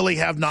 you really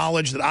have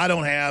knowledge that I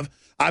don't have.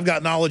 I've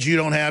got knowledge you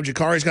don't have.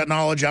 Jakari's got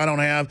knowledge I don't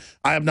have.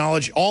 I have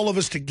knowledge. All of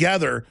us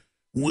together,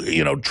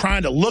 you know,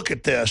 trying to look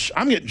at this.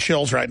 I'm getting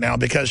chills right now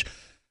because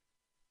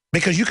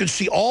you can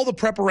see all the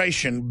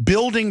preparation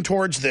building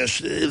towards this.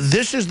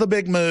 This is the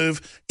big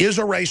move, is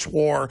a race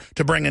war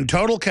to bring in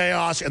total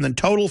chaos and then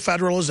total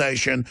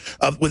federalization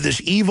with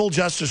this evil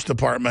Justice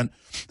Department.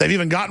 They've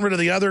even gotten rid of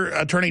the other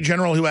attorney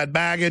general who had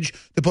baggage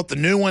to put the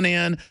new one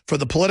in for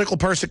the political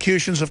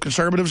persecutions of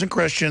conservatives and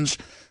Christians.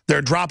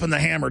 They're dropping the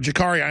hammer.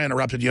 Jakari, I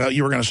interrupted you.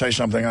 You were going to say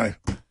something.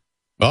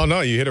 Oh,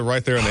 no, you hit it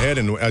right there in the head.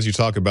 And as you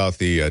talk about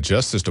the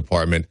Justice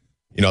Department,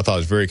 you know, I thought it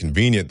was very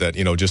convenient that,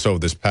 you know, just over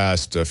this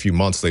past few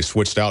months, they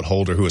switched out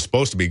Holder, who was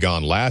supposed to be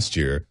gone last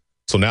year.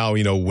 So now,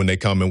 you know, when they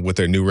come in with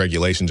their new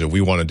regulations, if we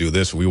want to do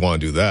this, we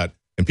want to do that,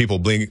 and people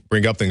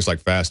bring up things like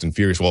Fast and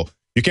Furious, well,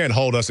 you can't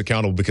hold us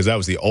accountable because that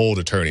was the old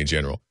attorney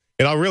general.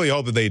 And I really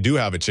hope that they do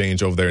have a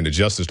change over there in the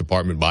Justice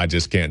Department, but I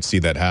just can't see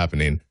that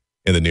happening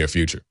in the near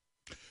future.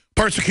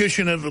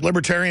 Persecution of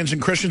libertarians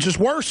and Christians is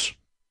worse.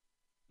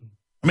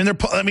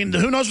 I mean,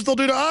 who knows what they'll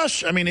do to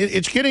us? I mean,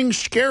 it's getting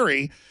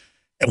scary.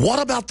 And what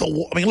about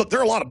look, there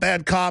are a lot of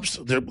bad cops.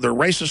 They're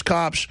racist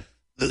cops.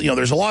 You know,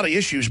 there's a lot of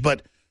issues.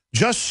 But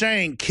just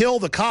saying kill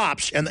the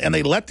cops, and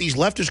they let these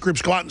leftist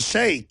groups go out and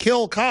say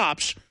kill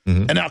cops,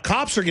 and now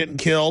cops are getting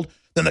killed,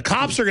 then the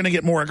cops are going to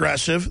get more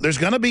aggressive. There's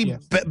going to be,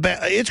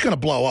 it's going to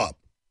blow up.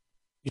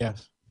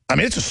 Yes. I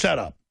mean, it's a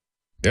setup.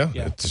 Yeah,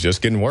 it's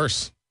just getting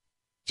worse.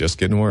 Just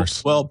getting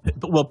worse. Well,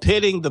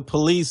 pitting the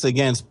police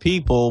against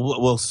people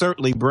will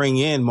certainly bring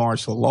in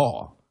martial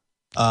law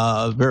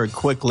very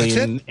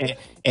quickly,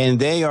 and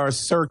they are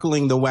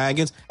circling the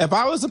wagons. If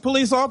I was a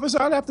police officer,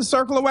 I'd have to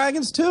circle the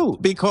wagons too,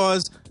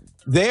 because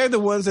they're the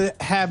ones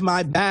that have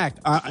my back.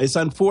 It's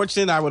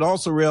unfortunate. I would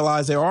also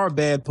realize there are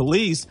bad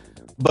police,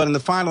 but in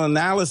the final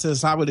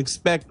analysis, I would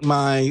expect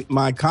my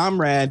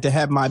comrade to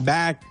have my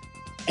back.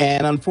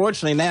 And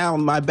unfortunately, now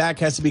my back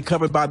has to be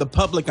covered by the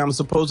public I'm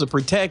supposed to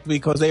protect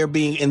because they are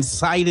being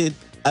incited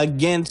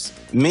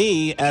against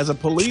me as a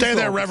police officer. Stay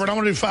there, Reverend. I'm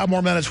going to do 5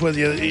 more minutes with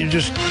you. You're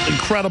just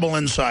incredible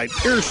insight,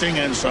 piercing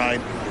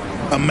insight.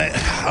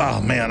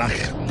 Oh,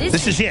 man.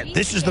 This is it.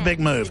 This is the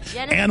big move.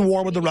 And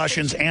war with the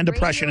Russians and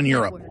depression in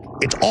Europe.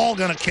 It's all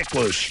going to kick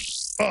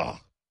loose.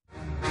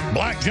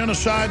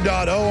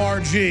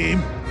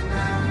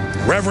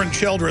 Blackgenocide.org. Reverend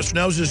Childress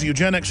knows his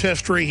eugenics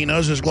history. He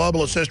knows his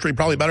globalist history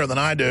probably better than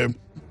I do.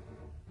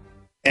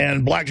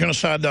 And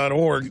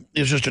blackgenocide.org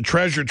is just a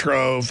treasure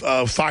trove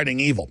of fighting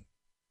evil.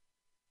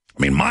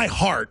 I mean, my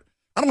heart,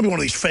 I don't want to be one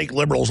of these fake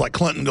liberals like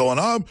Clinton going,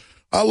 I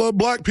love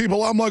black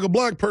people. I'm like a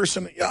black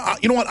person.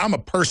 You know what? I'm a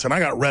person. I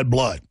got red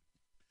blood.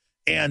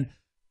 And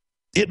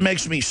it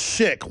makes me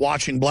sick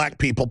watching black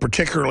people,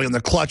 particularly in the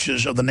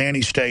clutches of the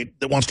nanny state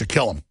that wants to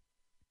kill them.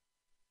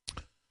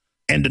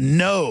 And to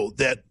know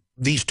that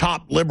these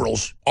top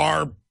liberals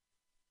are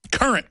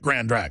current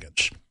Grand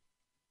Dragons,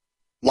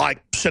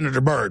 like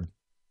Senator Byrd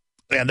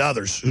and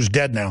others, who's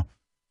dead now.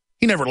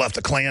 He never left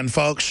the Klan,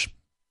 folks.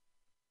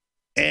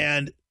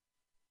 And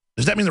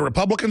does that mean the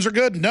Republicans are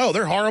good? No,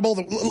 they're horrible.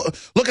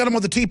 Look at them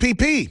with the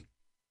TPP.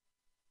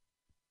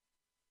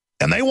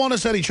 And they want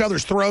us at each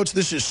other's throats.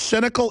 This is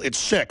cynical. It's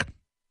sick.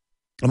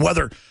 And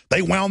whether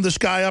they wound this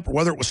guy up or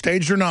whether it was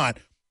staged or not,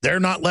 they're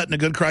not letting a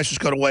good crisis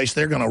go to waste.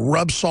 They're going to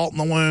rub salt in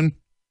the wound.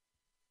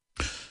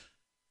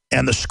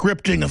 And the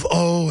scripting of,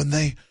 and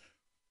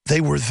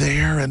they were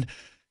there and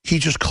he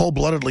just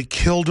cold-bloodedly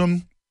killed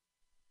him.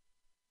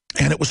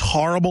 And it was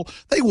horrible.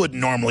 They wouldn't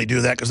normally do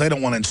that because they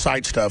don't want to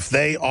incite stuff.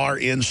 They are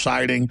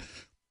inciting.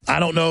 I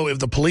don't know if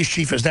the police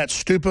chief is that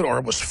stupid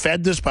or was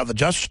fed this by the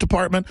Justice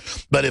Department.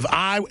 But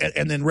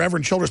and then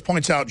Reverend Childress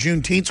points out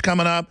Juneteenth's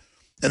coming up,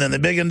 and then the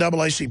big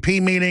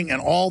NAACP meeting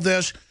and all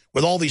this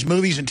with all these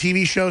movies and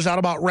TV shows out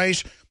about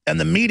race. And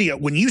the media,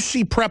 when you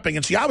see prepping,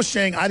 and see, I was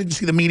saying I didn't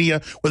see the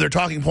media with their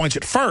talking points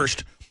at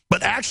first,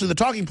 but actually the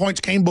talking points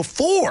came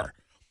before.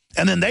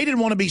 And then they didn't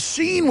want to be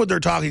seen with their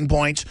talking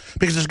points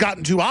because it's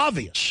gotten too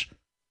obvious.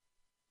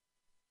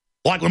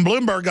 Like when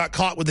Bloomberg got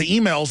caught with the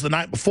emails the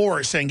night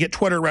before saying, get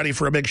Twitter ready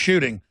for a big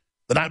shooting,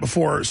 the night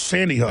before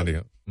Sandy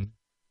Hook.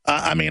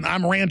 I mean,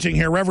 I'm ranting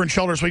here. Reverend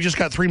Childers, we just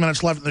got 3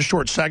 minutes left in this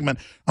short segment.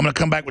 I'm going to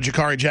come back with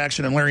Jakari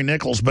Jackson and Larry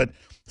Nichols. But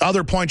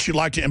other points you'd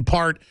like to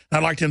impart, and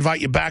I'd like to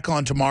invite you back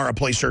on tomorrow,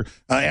 please, sir,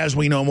 as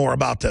we know more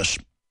about this.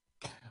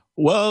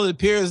 Well, it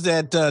appears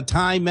that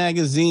Time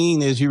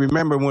Magazine, as you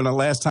remember when the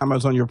last time I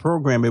was on your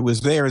program, it was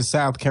there in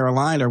South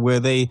Carolina where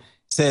they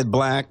said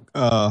Black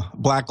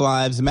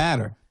Lives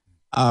Matter.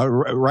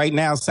 Right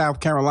now, South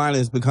Carolina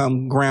has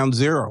become ground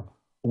zero.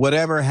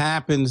 Whatever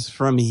happens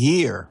from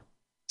here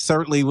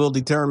certainly will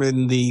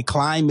determine the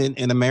climate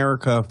in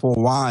America for a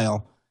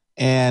while.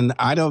 And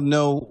I don't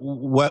know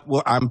what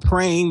I'm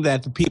praying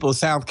that the people of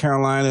South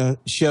Carolina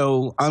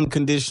show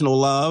unconditional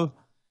love,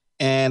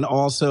 and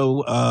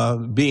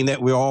also being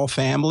that we're all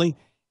family,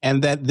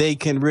 and that they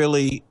can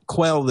really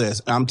quell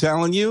this. I'm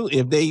telling you,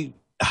 if they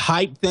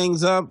hype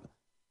things up,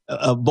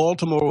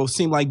 Baltimore will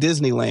seem like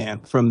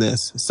Disneyland from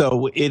this.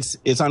 So it's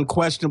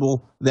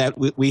unquestionable that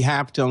we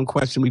have to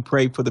unquestionably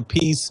pray for the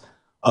peace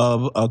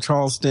of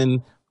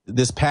Charleston.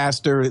 This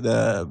pastor,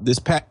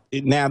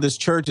 now this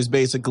church is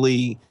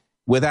basically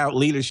without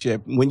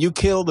leadership. When you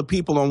kill the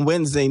people on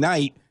Wednesday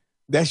night,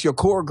 that's your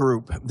core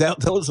group.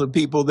 Those are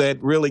people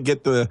that really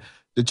get the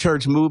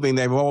church moving.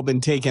 They've all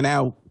been taken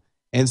out.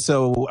 And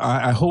so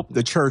I hope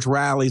the church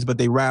rallies, but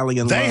they rally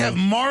in love. They have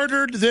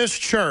martyred this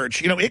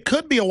church. You know, it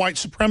could be a white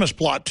supremacist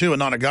plot, too, and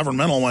not a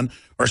governmental one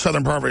or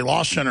Southern Poverty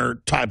Law Center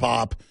type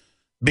op,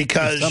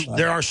 because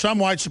there are some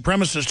white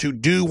supremacists who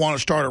do want to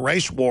start a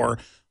race war,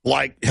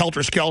 like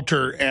Helter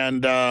Skelter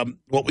and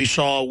what we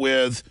saw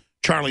with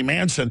Charlie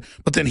Manson.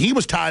 But then he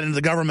was tied into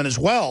the government as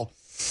well.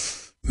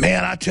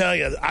 Man, I tell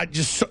you, I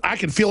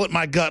can feel it in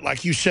my gut,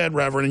 like you said,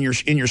 Reverend,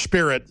 in your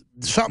spirit.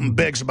 Something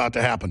big's about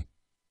to happen.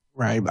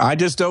 Right. I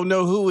just don't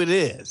know who it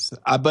is,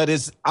 but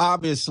it's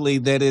obviously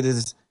that it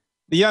is.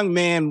 The young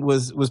man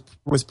was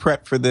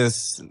prepped for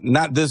this,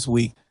 not this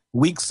week,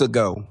 weeks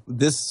ago.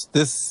 This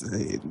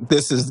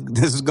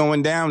is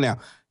going down now.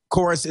 Of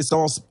course, it's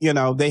all,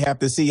 they have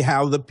to see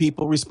how the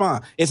people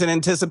respond. It's an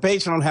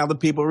anticipation on how the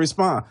people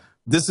respond.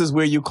 This is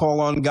where you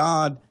call on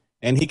God,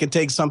 and he can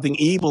take something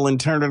evil and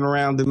turn it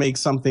around to make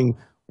something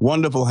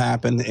wonderful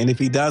happen. And if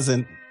he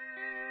doesn't,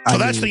 so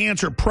that's the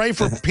answer. Pray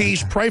for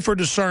peace, pray for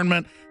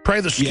discernment,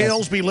 pray the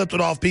scales be lifted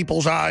off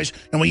people's eyes,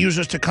 and we use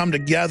this to come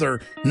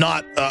together,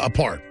 not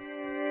apart.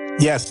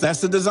 Yes,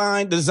 that's the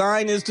design.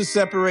 Design is to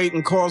separate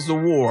and cause the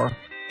war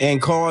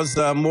and cause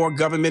more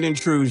government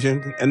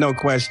intrusion, and no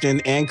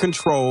question, and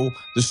control,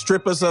 to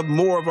strip us of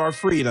more of our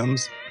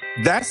freedoms.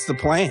 That's the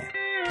plan.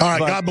 All right,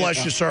 God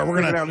bless you, sir.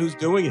 We're going to figure out who's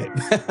doing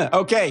it.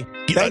 Okay,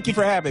 thank you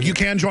for having me. You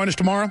can join us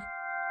tomorrow?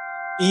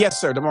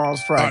 Yes, sir.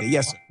 Tomorrow's Friday.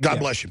 Yes, sir. God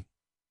bless you.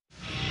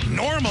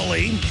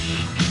 Normally,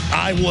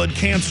 I would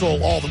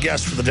cancel all the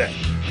guests for the day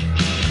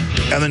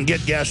and then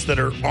get guests that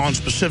are on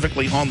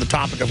specifically on the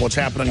topic of what's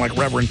happening, like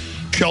Reverend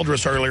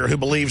Childress earlier, who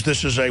believes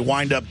this is a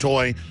wind-up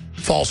toy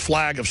false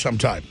flag of some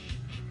type.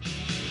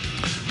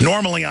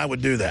 Normally, I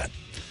would do that.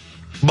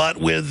 But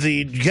with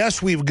the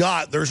guests we've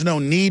got, there's no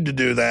need to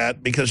do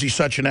that because he's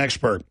such an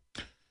expert.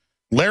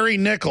 Larry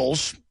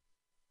Nichols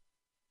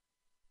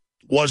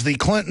was the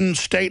Clinton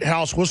State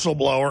House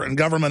whistleblower and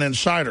government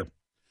insider.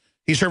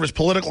 He served as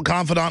political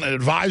confidant and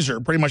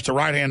advisor, pretty much the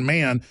right-hand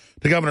man,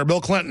 to Governor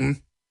Bill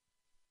Clinton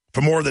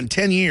for more than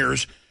 10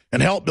 years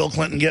and helped Bill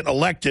Clinton get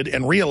elected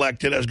and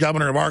reelected as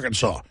governor of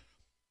Arkansas.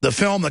 The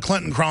film, The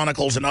Clinton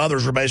Chronicles, and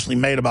others were basically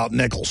made about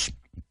Nichols.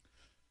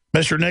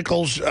 Mr.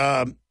 Nichols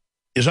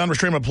is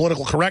unrestrained by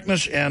political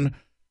correctness and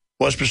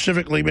was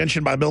specifically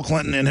mentioned by Bill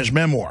Clinton in his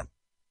memoir.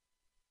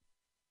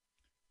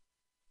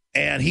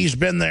 And he's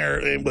been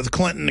there with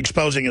Clinton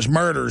exposing his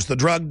murders, the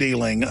drug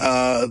dealing,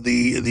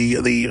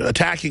 the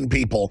attacking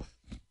people,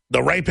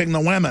 the raping the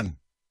women.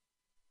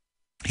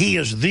 He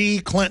is the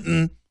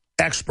Clinton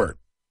expert.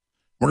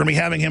 We're going to be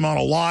having him on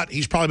a lot.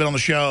 He's probably been on the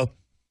show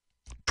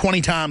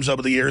 20 times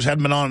over the years,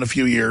 hadn't been on in a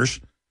few years.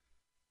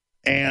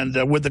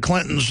 And with the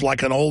Clintons,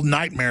 like an old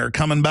nightmare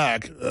coming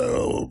back,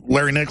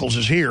 Larry Nichols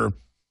is here.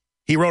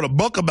 He wrote a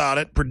book about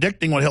it,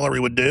 predicting what Hillary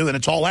would do, and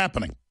it's all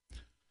happening.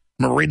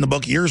 I remember reading the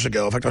book years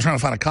ago. In fact, I was trying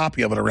to find a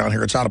copy of it around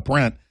here. It's out of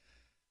print.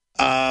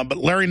 But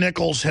Larry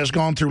Nichols has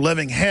gone through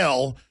living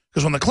hell,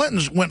 because when the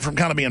Clintons went from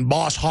kind of being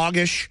boss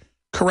hoggish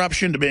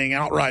corruption to being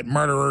outright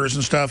murderers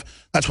and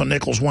stuff, that's when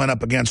Nichols went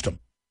up against them.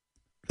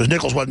 Because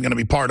Nichols wasn't going to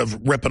be part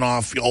of ripping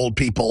off old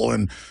people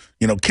and,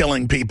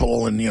 killing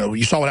people. And,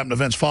 you saw what happened to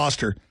Vince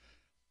Foster.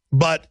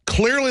 But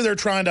clearly they're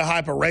trying to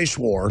hype a race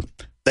war.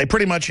 They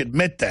pretty much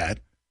admit that.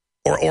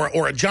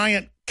 Or a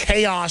giant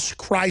chaos,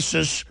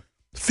 crisis,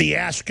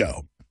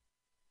 fiasco.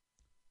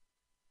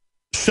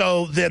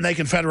 So then they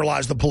can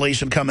federalize the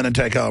police and come in and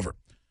take over.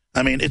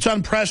 I mean, it's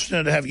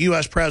unprecedented to have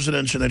U.S.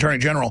 presidents and the Attorney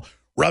General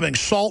rubbing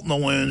salt in the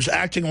wounds,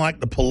 acting like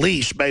the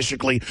police,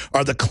 basically,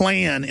 are the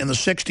Klan in the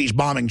 60s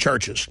bombing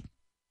churches.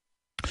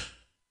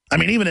 I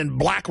mean, even in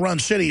black-run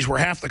cities where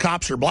half the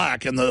cops are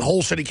black and the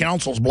whole city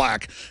council's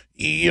black,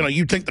 you know,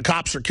 you'd think the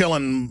cops are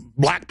killing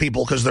black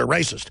people because they're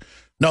racist.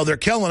 No, they're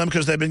killing them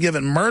because they've been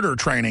given murder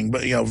training,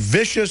 but, you know,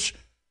 vicious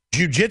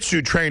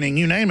jiu-jitsu training,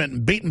 you name it,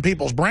 and beating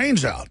people's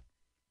brains out.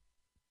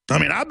 I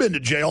mean, I've been to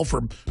jail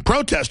for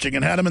protesting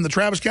and had them in the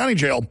Travis County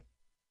jail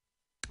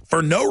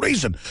for no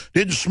reason.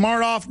 Didn't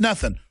smart off,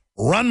 nothing.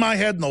 Run my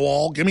head in the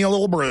wall, give me a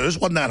little bruise,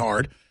 wasn't that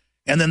hard.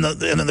 And then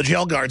the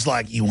jail guard's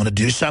like, you want to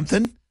do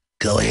something?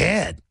 Go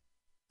ahead.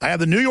 I have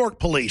the New York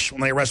police,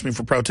 when they arrest me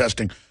for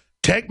protesting,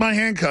 take my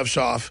handcuffs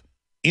off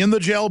in the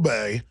jail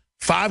bay,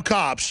 5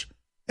 cops,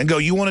 and go,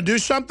 you want to do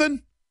something?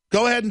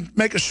 Go ahead and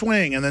make a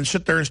swing, and then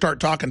sit there and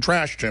start talking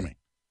trash to me.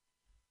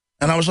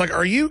 And I was like,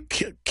 are you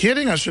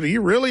kidding? I said, are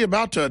you really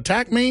about to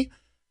attack me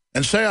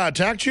and say I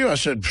attacked you? I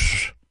said,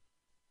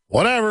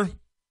 whatever.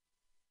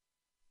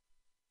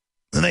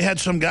 Then they had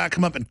some guy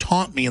come up and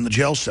taunt me in the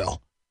jail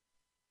cell.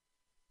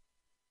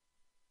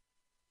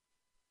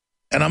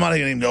 And I'm not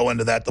even going to go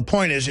into that. The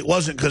point is, it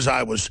wasn't because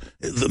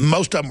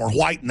most of them were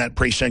white in that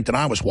precinct and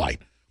I was white.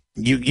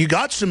 You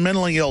got some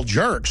mentally ill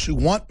jerks who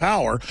want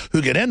power,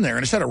 who get in there,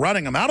 and instead of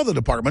running them out of the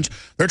departments,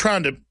 they're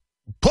trying to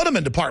put them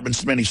in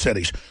departments in many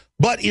cities.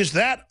 But is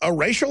that a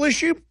racial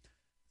issue?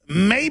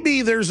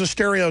 Maybe there's a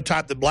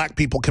stereotype that black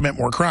people commit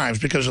more crimes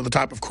because of the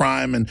type of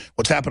crime and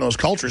what's happened in those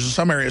cultures. In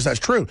some areas, that's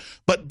true.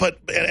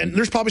 And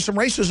there's probably some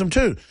racism,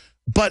 too.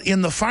 But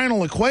in the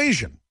final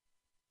equation,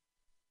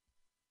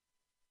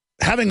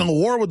 having a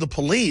war with the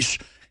police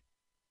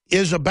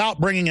is about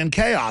bringing in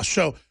chaos.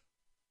 So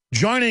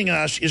joining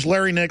us is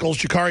Larry Nichols.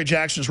 Jakari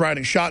Jackson's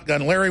riding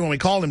shotgun. Larry, when we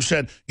called him,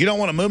 said, you don't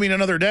want to move me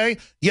another day?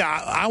 Yeah,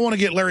 I want to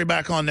get Larry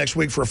back on next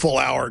week for a full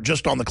hour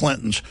just on the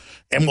Clintons.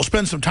 And we'll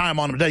spend some time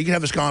on him today. You can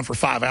have this gone for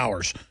 5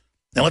 hours.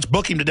 And let's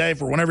book him today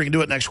for whenever you can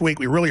do it next week.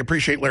 We really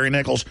appreciate Larry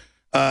Nichols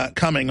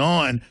coming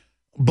on.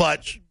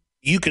 But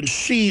you can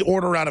see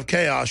order out of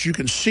chaos. You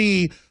can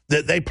see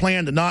that they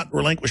plan to not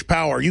relinquish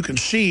power. You can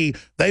see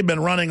they've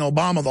been running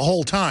Obama the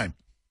whole time.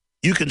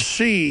 You can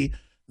see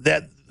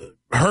that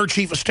her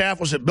chief of staff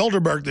was at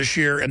Bilderberg this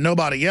year and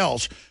nobody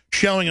else,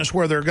 showing us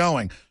where they're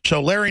going.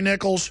 So, Larry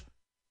Nichols,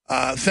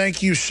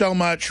 thank you so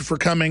much for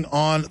coming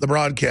on the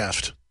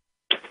broadcast.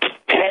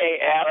 Hey,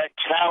 Alex,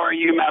 how are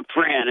you, my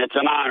friend? It's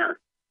an honor.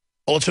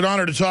 Well, it's an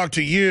honor to talk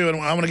to you, and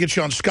I want to get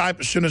you on Skype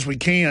as soon as we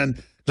can,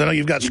 because I know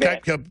you've got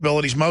Skype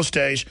capabilities most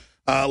days,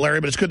 Larry,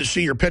 but it's good to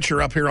see your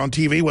picture up here on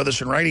TV with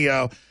us and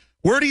radio.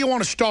 Where do you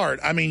want to start?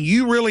 I mean,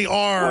 you really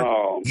are.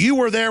 Oh. You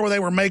were there where they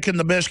were making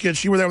the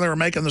biscuits. You were there where they were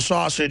making the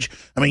sausage.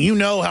 I mean, you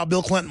know how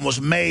Bill Clinton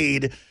was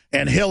made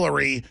and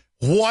Hillary.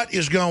 What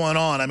is going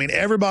on? I mean,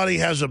 everybody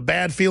has a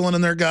bad feeling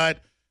in their gut.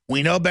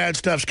 We know bad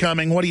stuff's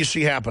coming. What do you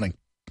see happening?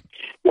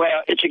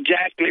 Well, it's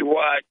exactly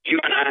what you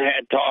and I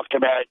had talked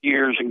about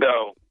years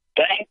ago.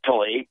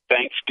 Thankfully,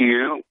 thanks to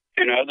you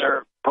and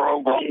other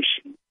programs,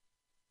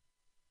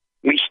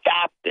 we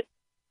stopped it.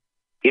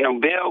 You know,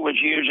 Bill was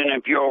using,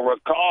 if you'll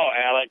recall,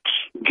 Alex,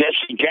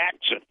 Jesse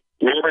Jackson.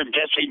 Remember,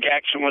 Jesse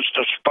Jackson was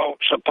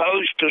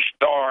supposed to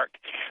start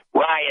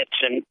riots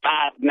in 5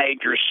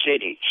 major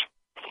cities.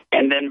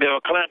 And then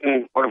Bill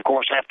Clinton would, of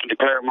course, have to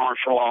declare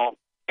martial law.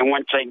 And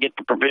once they get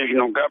the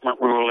provisional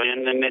government rule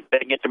in, then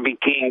they get to be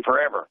king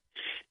forever.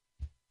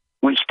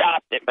 We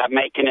stopped it by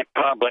making it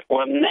public.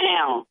 Well,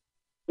 now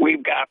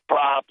we've got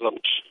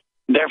problems.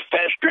 They're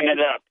festering it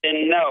up.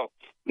 And no,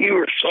 you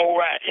were so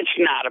right. It's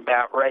not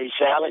about race,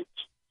 Alex.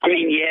 I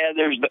mean, yeah,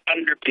 there's the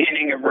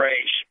underpinning of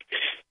race.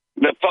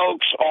 The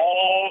folks,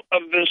 all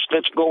of this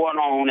that's going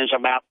on is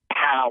about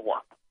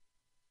power.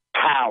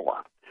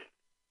 Power.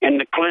 And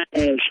the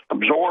Clintons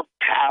absorb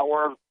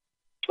power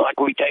like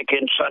we take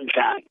in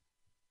sunshine.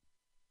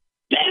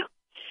 Now,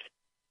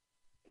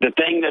 the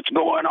thing that's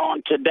going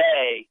on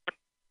today,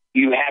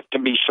 you have to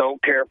be so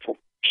careful,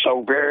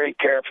 so very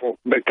careful,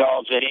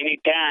 because at any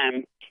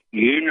time,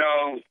 you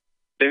know,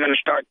 they're going to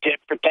start tit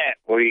for tat.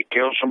 Well, you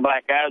kill some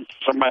black guys,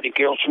 somebody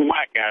kills some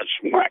white guys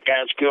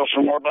kill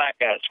some more black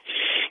guys.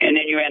 And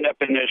then you end up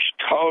in this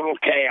total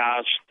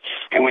chaos.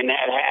 And when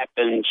that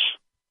happens,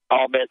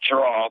 all bets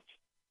are off.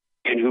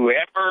 And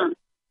whoever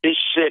is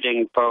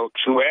sitting,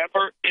 folks,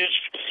 whoever is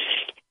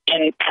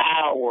in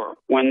power,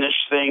 when this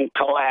thing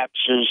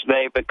collapses,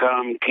 they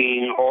become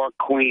king or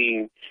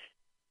queen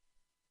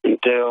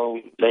until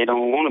they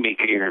don't want to be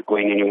king or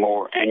queen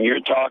anymore. And you're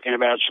talking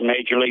about some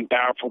majorly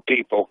powerful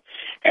people,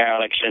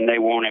 Alex, and they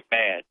want it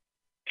bad.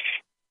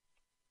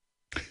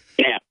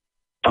 Now,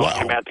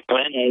 talking about the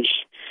Clintons,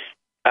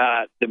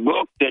 the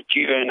book that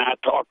you and I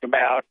talked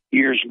about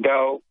years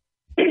ago,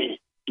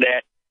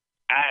 that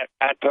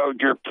I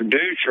told your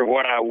producer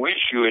what I wish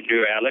you would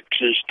do, Alex,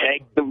 is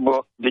take the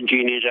book, The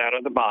Genie's Out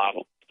of the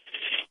Bottle.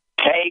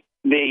 Take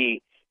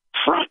the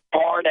front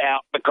part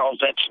out because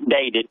that's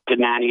dated to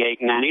 98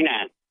 and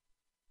 99.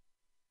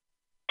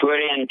 Put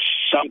in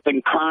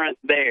something current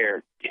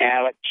there,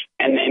 Alex,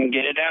 and then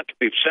get it out to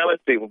people, sell it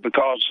to people,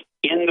 because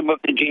in the book,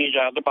 The Genie's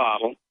Out of the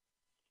Bottle,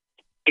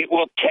 it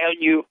will tell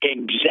you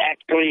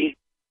exactly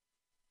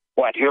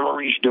what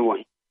Hillary's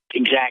doing.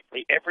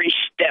 Exactly. Every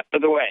step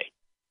of the way.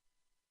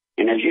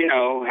 And as you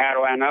know, how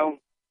do I know?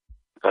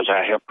 Because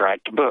I helped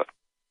write the book.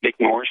 Dick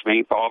Morris,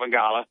 me, Paul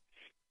Vigala,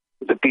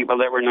 the people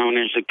that were known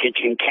as the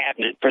kitchen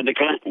cabinet for the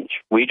Clintons.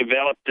 We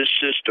developed this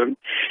system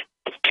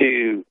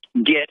to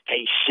get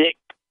a sick,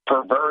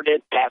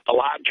 perverted,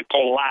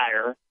 pathological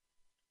liar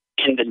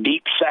in the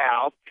Deep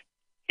South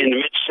in the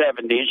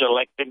mid-'70s,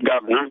 elected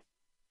governor,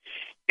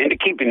 and to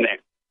keep him there.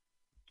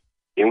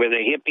 And with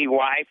a hippie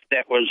wife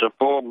that was a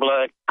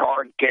full-blood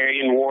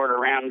card-carrying, wart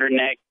around her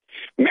neck,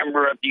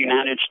 member of the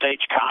United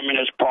States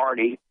Communist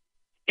Party,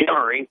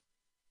 Hillary,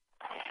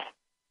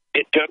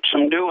 it took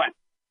some doing.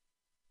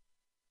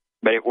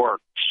 But it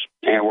works,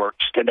 and it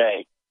works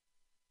today.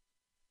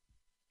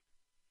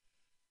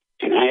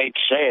 And I hate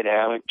to say it,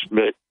 Alex,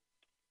 but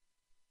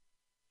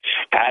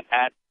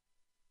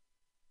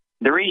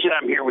the reason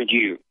I'm here with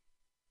you,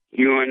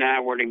 you and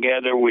I were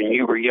together when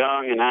you were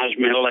young and I was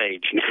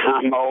middle-aged. Now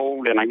I'm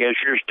old, and I guess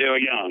you're still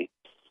young.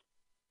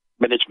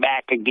 But it's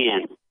back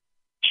again.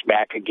 It's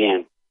back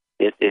again.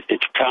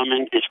 It's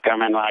coming. It's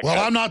coming like...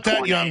 Well, I'm not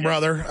that young,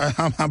 brother.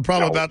 I'm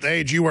probably about the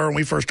age you were when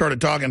we first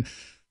started talking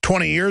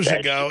 20 years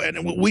ago.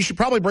 And we should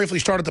probably briefly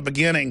start at the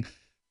beginning,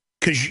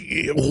 because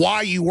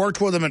why you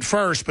worked with them at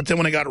first, but then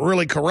when it got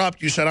really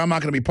corrupt, you said, I'm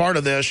not going to be part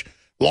of this,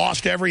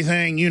 lost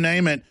everything, you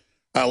name it.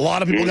 A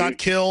lot of people got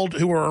killed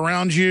who were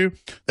around you.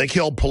 They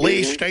killed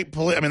police, state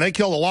police. I mean, they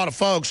killed a lot of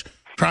folks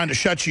trying to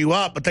shut you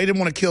up, but they didn't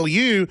want to kill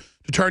you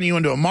to turn you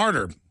into a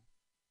martyr.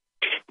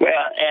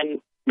 Well, and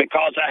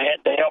because I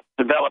had to help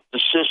develop the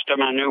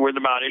system, I knew where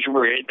the bodies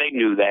were. They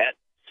knew that.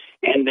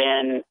 And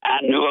then I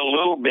knew a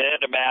little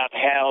bit about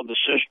how the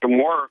system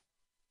worked.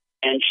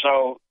 And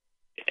so,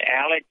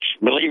 Alex,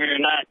 believe it or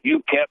not,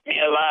 you kept me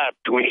alive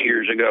 20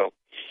 years ago.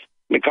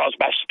 Because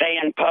by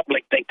staying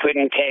public, they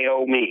couldn't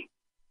KO me.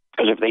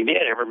 Because if they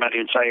did, everybody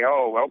would say,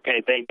 oh,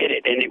 okay, they did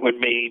it, and it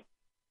would be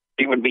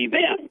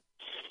them.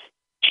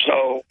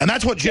 So, and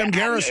that's what Jim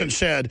Garrison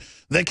said.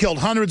 They killed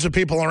hundreds of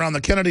people around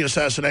the Kennedy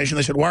assassination.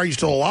 They said, why are you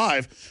still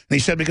alive? And he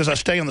said, because I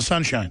stay in the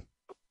sunshine.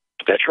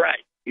 That's right.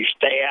 You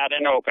stay out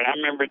in the open. I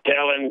remember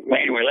telling,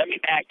 anyway, let me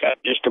back up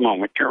just a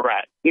moment. You're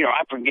right. You know,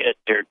 I forget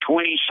there are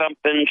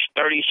 20-somethings,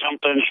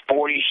 30-somethings,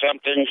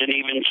 40-somethings, and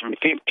even some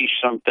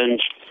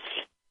 50-somethings,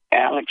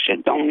 Alex, I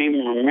don't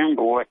even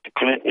remember what the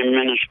Clinton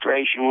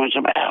administration was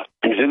about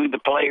and who the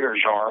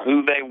players are,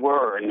 who they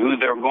were, and who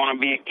they're going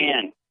to be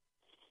again.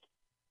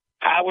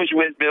 I was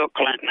with Bill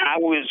Clinton. I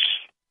was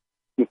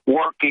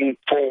working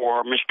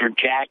for Mr.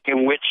 Jack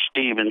and Whit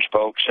Stevens,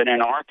 folks, and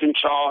in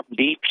Arkansas,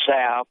 Deep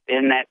South,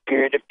 in that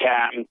period of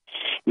time,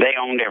 they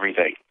owned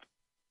everything.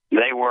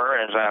 They were,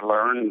 as I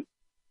learned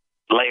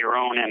later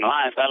on in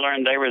life, I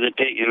learned they were the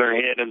titular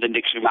head of the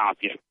Dixie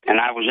Mafia, and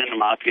I was in the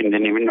Mafia and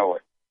didn't even know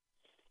it.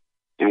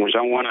 And was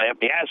on one of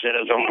the FBI said I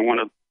was only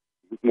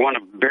one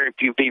of very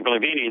few people,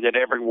 if any, that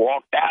ever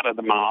walked out of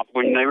the mob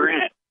when they were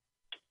in it.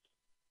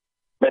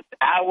 But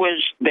I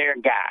was their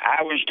guy.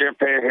 I was their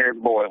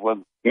fair-haired boy.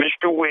 Well,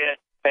 Mr. Witt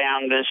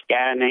found this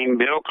guy named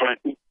Bill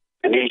Clinton,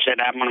 and he said,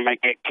 I'm going to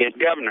make that kid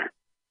governor.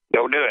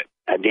 Go do it.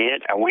 I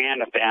did. I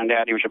went. I found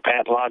out he was a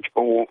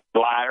pathological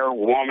liar,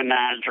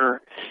 womanizer.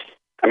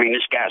 I mean,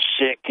 this guy's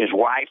sick. His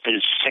wife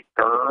is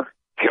sicker.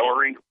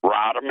 Hillary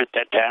Rodham at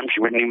that time.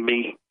 She wouldn't even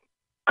be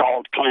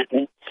called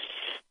Clinton.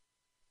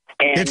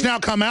 And it's now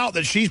come out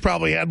that she's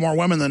probably had more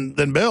women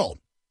than Bill.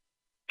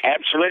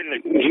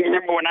 Absolutely. You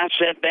remember when I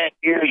said that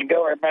years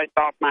ago, everybody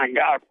thought, my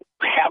God,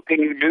 how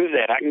can you do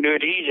that? I can do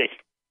it easy.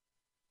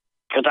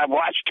 Because I've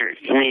watched her.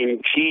 I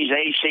mean, she's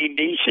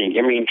AC/DC.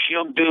 I mean,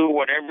 she'll do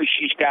whatever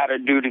she's got to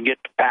do to get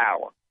the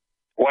power,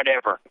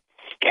 whatever,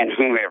 and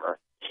whoever.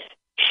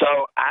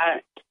 So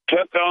I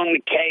took on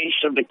the case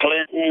of the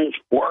Clintons,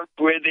 worked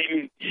with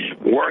him,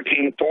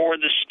 working for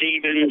the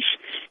Stevens,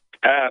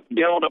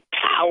 build a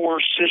power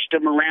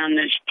system around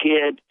this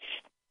kid,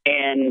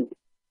 and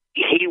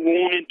he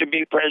wanted to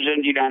be president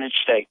of the United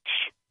States.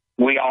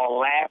 We all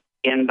laughed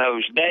in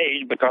those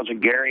days because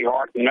of Gary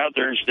Hart and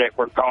others that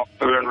were caught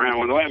fooling around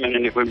with women,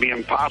 and it would be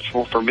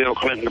impossible for Bill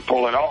Clinton to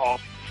pull it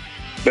off.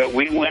 But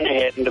we went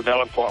ahead and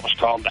developed what was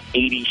called the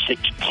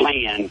 86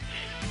 Plan.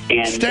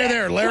 And stay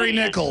there. Larry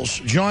Nichols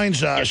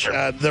joins us.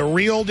 Yes, the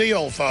real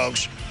deal,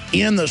 folks,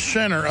 in the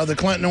center of the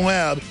Clinton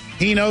web.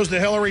 He knows the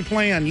Hillary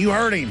plan. You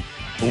heard him.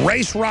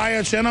 Race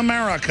riots in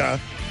America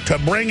to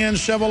bring in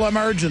civil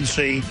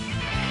emergency.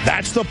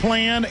 That's the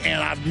plan,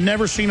 and I've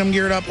never seen them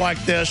geared up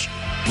like this.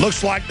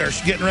 Looks like they're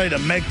getting ready to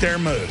make their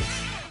move.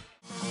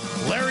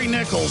 Larry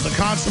Nichols, the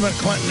consummate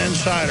Clinton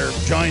insider,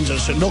 joins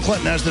us. And Bill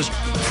Clinton has this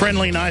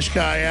friendly, nice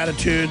guy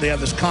attitude. They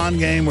have this con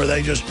game where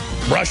they just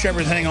brush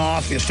everything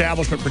off. The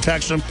establishment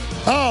protects them.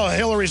 Oh,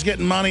 Hillary's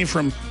getting money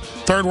from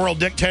third world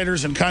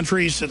dictators and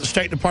countries at the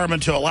State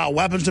Department to allow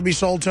weapons to be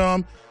sold to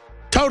them.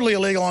 Totally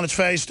illegal on its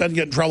face. Doesn't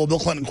get in trouble. Bill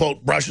Clinton,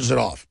 quote, brushes it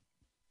off.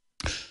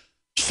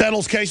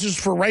 Settles cases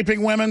for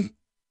raping women.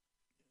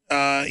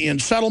 In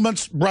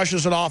settlements,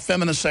 brushes it off.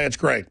 Feminists say it's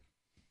great.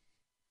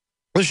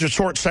 This is a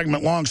short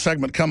segment, long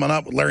segment coming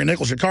up with Larry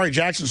Nichols. Jakari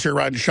Jackson's here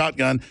riding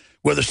shotgun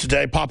with us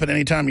today. Pop in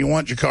anytime you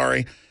want,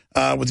 Jakari,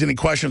 with any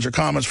questions or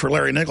comments for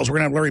Larry Nichols. We're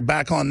going to have Larry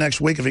back on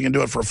next week if he can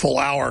do it for a full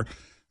hour,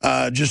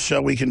 just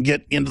so we can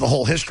get into the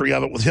whole history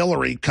of it with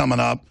Hillary coming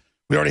up.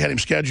 We already had him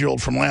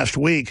scheduled from last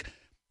week.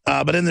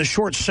 But in this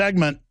short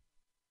segment,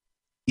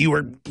 you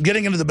were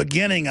getting into the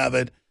beginning of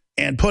it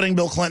and putting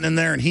Bill Clinton in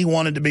there, and he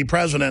wanted to be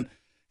president.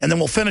 And then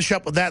we'll finish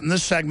up with that in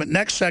this segment.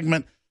 Next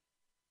segment,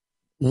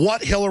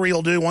 what Hillary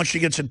will do once she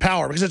gets in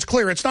power. Because it's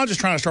clear, it's not just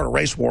trying to start a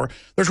race war.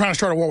 They're trying to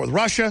start a war with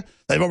Russia.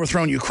 They've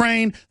overthrown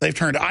Ukraine. They've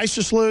turned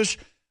ISIS loose.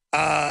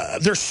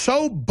 They're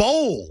so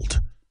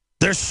bold.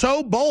 They're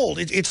so bold.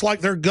 It's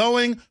like they're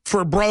going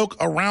for broke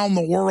around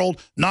the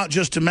world, not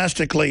just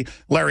domestically,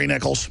 Larry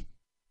Nichols.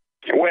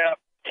 Well,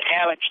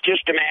 Alex,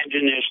 just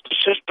imagine this. The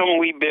system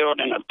we built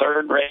in a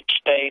third-rate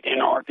state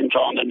in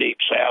Arkansas in the Deep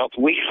South,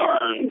 we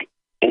learned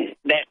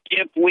that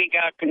if we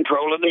got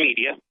control of the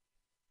media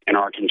in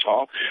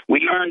Arkansas,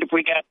 we learned if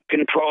we got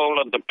control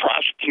of the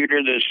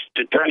prosecutor, the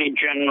attorney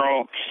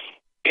general,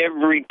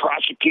 every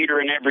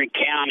prosecutor in every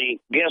county,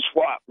 guess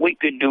what? We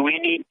could do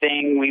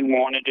anything we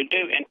wanted to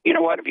do. And you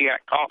know what? If you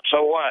got caught,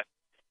 so what?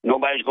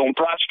 Nobody's going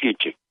to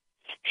prosecute you.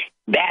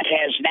 That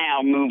has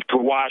now moved to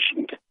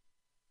Washington.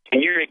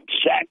 And you're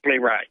exactly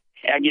right.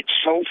 I get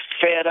so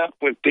fed up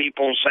with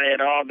people saying,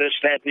 oh, this,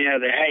 that, and the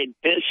other. Hey,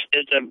 this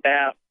is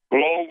about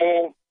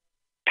global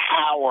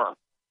power.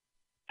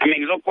 I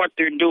mean, look what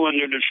they're doing.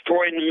 They're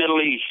destroying the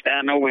Middle East.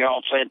 I know we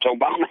all say it's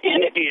Obama,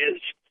 and it is.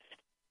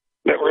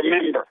 But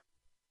remember,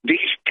 these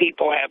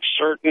people have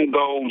certain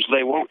goals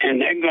they want,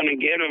 and they're going to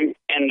get them.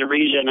 And the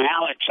reason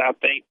Alex, I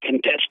think,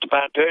 can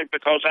testify to it,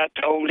 because I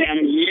told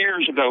him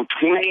years ago,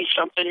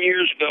 20-something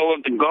years ago,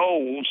 of the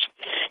goals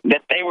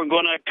that they were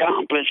going to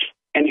accomplish,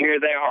 and here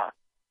they are.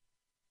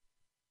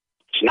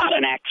 It's not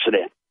an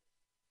accident.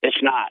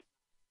 It's not.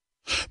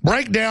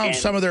 Break down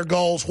some of their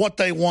goals, what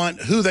they want,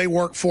 who they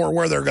work for,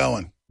 where they're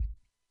going.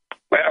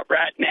 Well,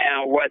 right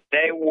now, what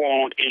they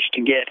want is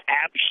to get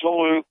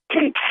absolute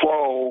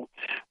control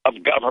of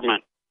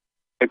government.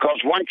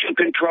 Because once you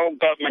control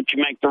government,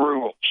 you make the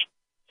rules.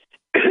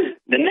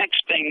 The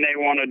next thing they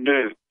want to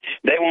do,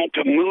 they want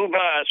to move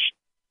us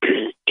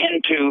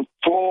into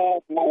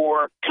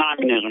full-bore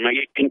communism. I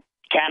get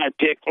kind of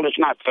tickled. It's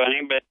not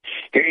funny, but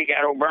here you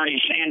got old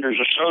Bernie Sanders,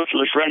 a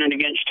socialist, running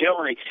against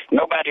Hillary.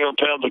 Nobody will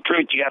tell the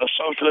truth. You got a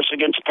socialist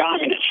against a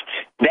communist.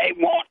 They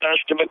want us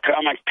to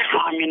become a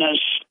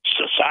communist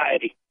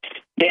society.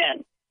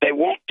 Then they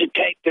want to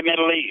take the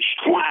Middle East.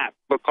 Why?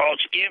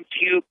 Because if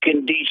you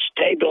can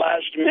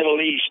destabilize the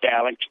Middle East,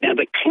 Alex, now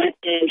the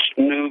Clintons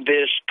knew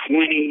this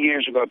 20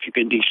 years ago. If you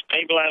can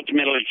destabilize the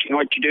Middle East, you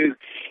know what you do?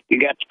 You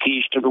got the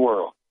keys to the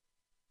world.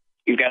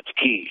 You got the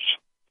keys.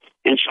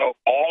 And so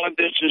all of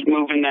this is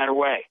moving that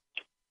way.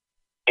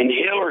 And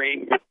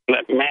Hillary,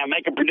 may I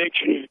make a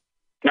prediction?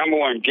 Number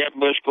one, Jeb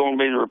Bush going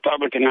to be the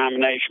Republican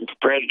nomination for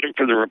president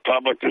for the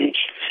Republicans,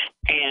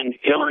 and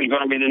Hillary's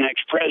going to be the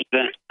next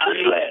president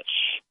unless,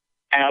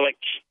 Alex,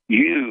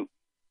 you,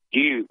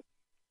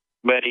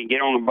 buddy,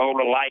 get on a bolt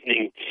of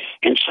lightning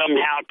and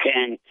somehow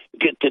can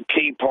get the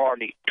Tea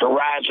Party to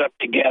rise up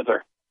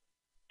together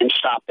and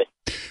stop it.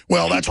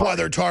 Well, that's why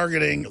they're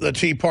targeting the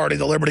Tea Party,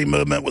 the Liberty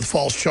Movement, with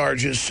false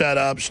charges,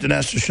 setups.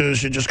 Dinesh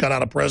D'Souza just got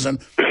out of prison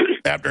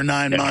after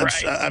 9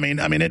 months. Right.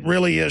 I mean, it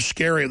really is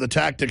scary, the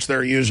tactics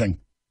they're using.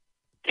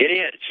 It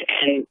is.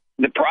 And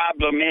the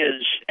problem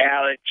is,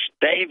 Alex,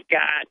 they've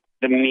got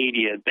the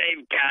media.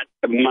 They've got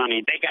the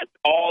money. They got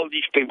all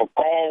these people,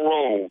 Karl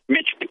Rove,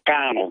 Mitch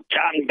McConnell,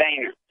 John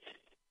Boehner.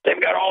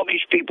 They've got all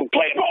these people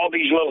playing all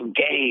these little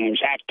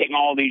games, acting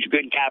all these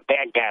good guy,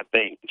 bad guy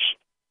things.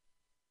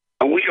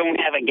 And we don't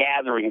have a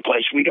gathering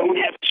place. We don't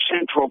have a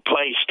central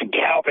place to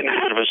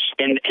galvanize us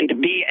and to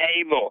be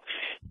able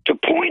to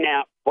point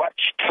out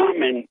what's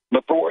coming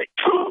before it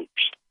comes.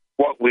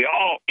 What we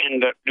all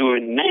end up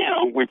doing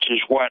now, which is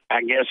what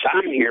I guess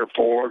I'm here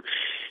for,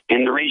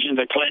 and the reason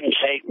the Clintons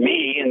hate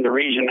me, and the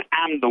reason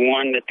I'm the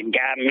one that the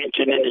guy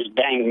mentioned in his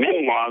dang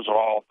memoirs of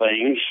all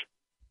things,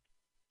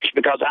 is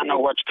because I know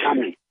what's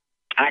coming.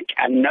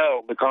 I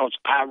know because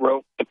I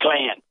wrote the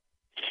plan.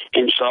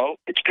 And so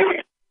it's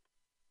coming.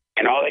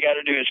 And all they got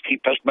to do is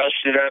keep us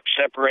busted up,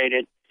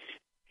 separated,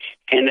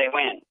 and they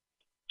win,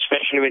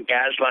 especially with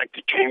guys like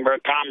the Chamber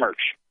of Commerce.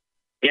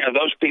 You know,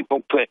 those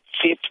people put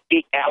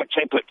 $50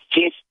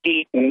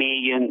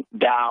 million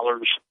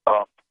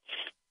up,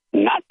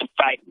 not to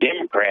fight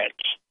Democrats,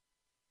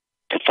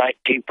 to fight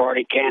Tea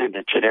Party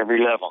candidates at every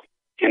level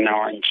in the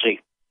RNC.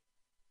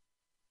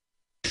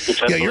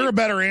 Yeah, you're a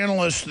better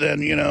analyst than,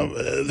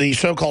 the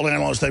so-called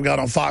analysts they've got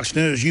on Fox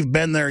News. You've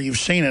been there, you've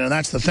seen it, and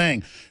that's the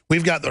thing.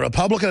 We've got the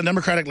Republican and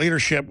Democratic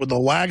leadership with the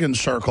wagon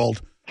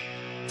circled,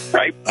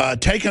 right,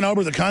 taking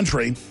over the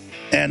country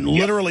and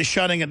literally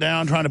shutting it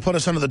down, trying to put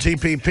us under the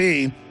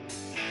TPP.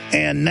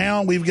 And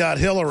now we've got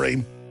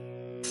Hillary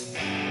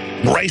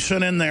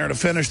racing in there to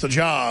finish the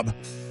job.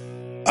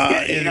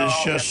 It is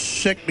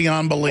just sick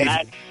beyond belief.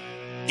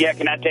 Yeah,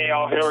 can I tell you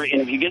all, Hillary?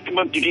 And if you get the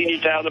book, the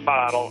genius out of the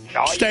bottle.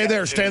 Stay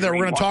there. We're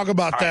going to talk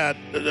about that.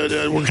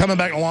 We're coming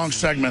back in a long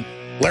segment.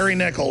 Larry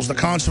Nichols, the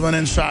consummate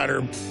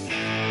insider.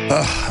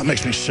 That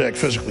makes me sick,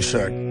 physically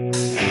sick.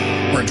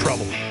 We're in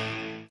trouble.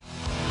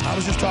 I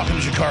was just talking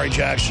to Jakari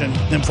Jackson,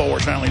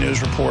 InfoWars Nightly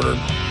News reporter,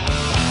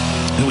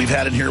 who we've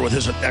had in here with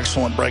his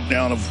excellent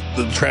breakdown of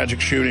the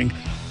tragic shooting,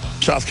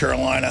 South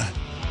Carolina.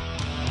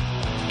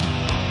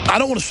 I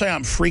don't want to say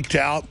I'm freaked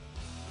out.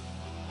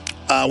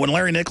 When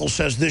Larry Nichols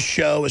says this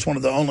show is one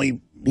of the only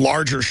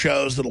larger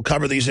shows that'll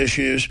cover these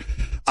issues,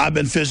 I've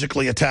been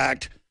physically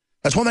attacked.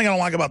 That's one thing I don't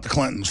like about the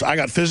Clintons. I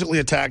got physically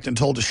attacked and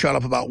told to shut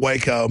up about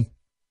Waco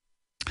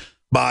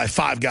by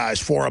 5 guys.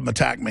 4 of them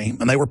attacked me,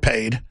 and they were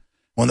paid.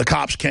 When the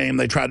cops came,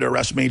 they tried to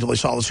arrest me until they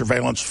saw the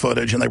surveillance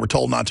footage, and they were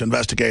told not to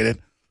investigate it.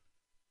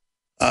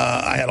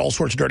 I had all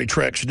sorts of dirty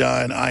tricks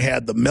done. I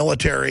had the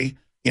military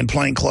in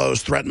plain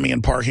clothes threaten me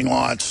in parking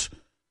lots.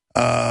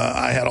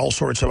 I had all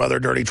sorts of other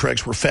dirty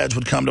tricks where feds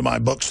would come to my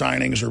book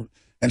signings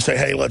and say,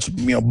 hey, let's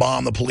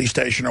bomb the police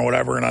station or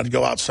whatever, and I'd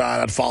go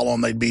outside, I'd follow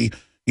them, they'd be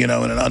in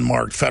an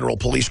unmarked federal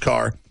police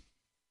car.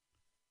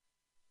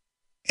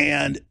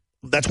 And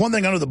that's one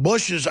thing under the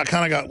Bushes, I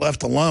kind of got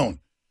left alone,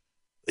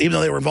 even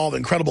though they were involved in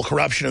incredible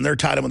corruption and they're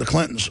tied in with the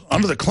Clintons.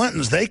 Under the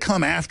Clintons, they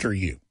come after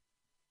you.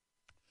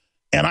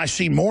 And I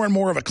see more and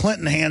more of a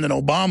Clinton hand in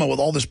Obama with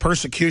all this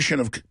persecution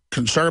of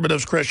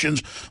conservatives,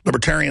 Christians,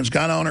 libertarians,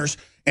 gun owners.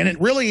 And it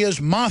really is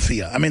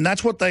mafia. I mean,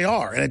 that's what they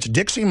are. And it's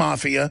Dixie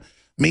Mafia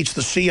meets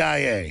the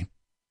CIA.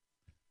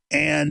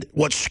 And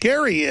what's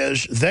scary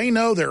is they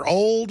know they're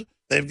old.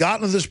 They've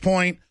gotten to this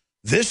point.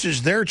 This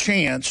is their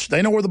chance.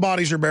 They know where the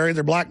bodies are buried.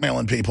 They're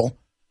blackmailing people.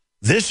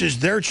 This is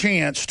their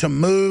chance to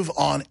move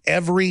on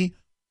every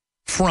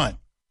front.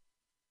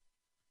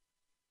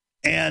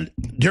 And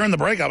during the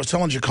break, I was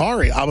telling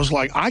Jakari, I was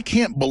like, I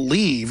can't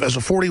believe as a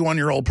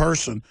 41-year-old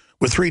person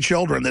with 3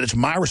 children that it's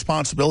my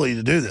responsibility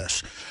to do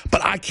this.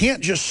 But I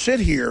can't just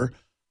sit here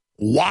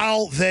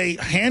while they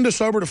hand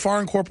us over to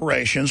foreign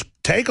corporations,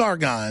 take our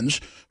guns,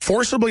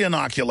 forcibly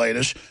inoculate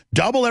us,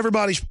 double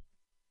everybody's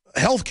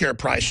health care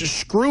prices,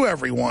 screw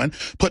everyone,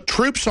 put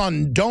troops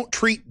on don't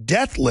treat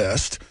death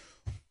list,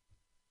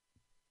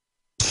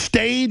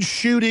 stage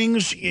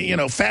shootings,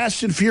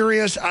 Fast and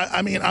Furious.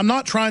 I mean, I'm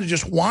not trying to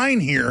just whine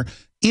here.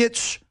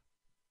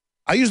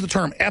 I use the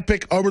term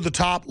epic, over the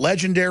top,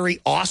 legendary,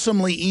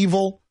 awesomely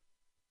evil.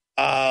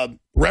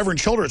 Reverend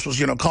Childress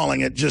was,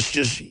 calling it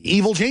just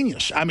evil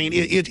genius. I mean,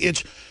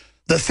 it's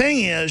the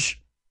thing is,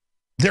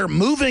 they're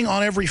moving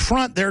on every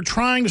front. They're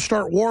trying to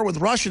start war with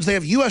Russians. They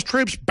have U.S.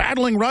 troops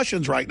battling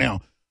Russians right now.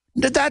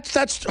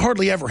 That's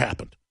hardly ever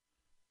happened.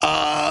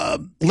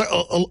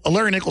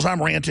 Larry Nichols,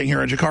 I'm ranting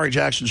here, and Jakari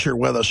Jackson's here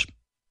with us.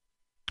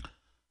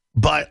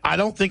 But I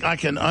don't think I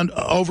can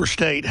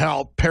overstate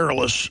how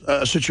perilous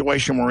a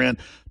situation we're in.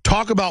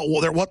 Talk about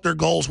what their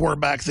goals were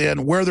back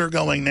then, where they're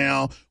going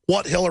now,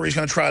 what Hillary's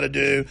going to try to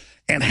do,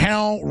 and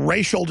how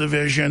racial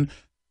division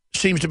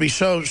seems to be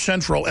so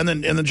central. And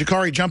then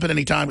Jakari, jump in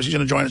any time because he's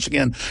going to join us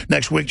again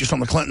next week just on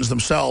the Clintons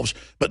themselves.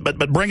 But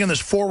bringing this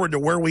forward to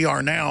where we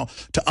are now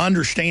to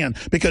understand.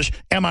 Because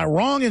am I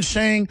wrong in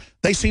saying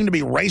they seem to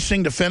be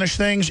racing to finish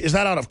things? Is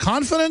that out of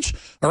confidence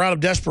or out of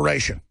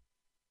desperation?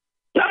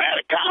 No, out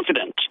of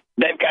confidence.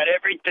 They've got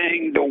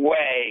everything the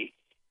way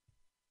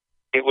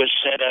it was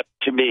set up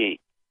to be.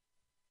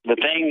 The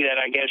thing that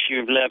I guess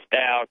you've left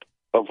out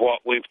of what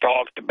we've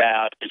talked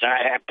about is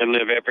I have to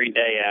live every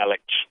day,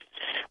 Alex,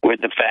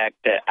 with the fact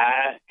that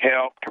I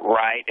helped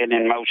write and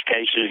in most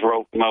cases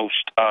wrote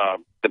most of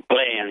the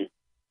plan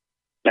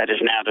that is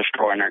now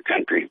destroying our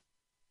country.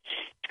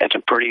 That's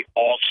a pretty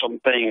awesome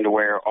thing to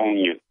wear on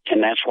you.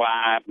 And that's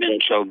why I've been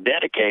so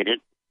dedicated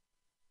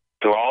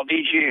through all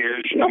these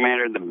years, no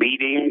matter the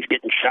beatings,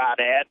 getting shot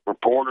at,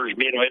 reporters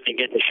being with me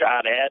getting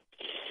shot at.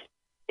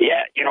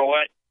 Yeah, you know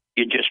what?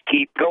 You just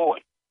keep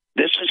going.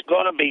 This is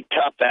going to be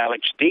tough,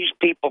 Alex. These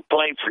people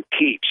play for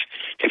keeps.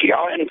 If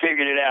y'all hadn't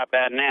figured it out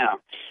by now,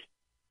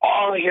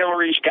 all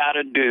Hillary's got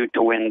to do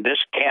to win this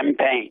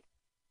campaign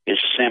is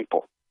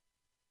simple.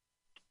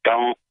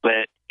 Don't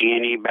let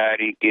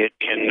anybody get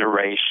in the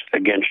race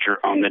against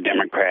her on the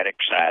Democratic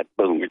side.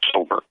 Boom, it's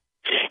over.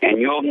 And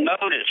you'll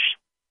notice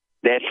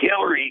that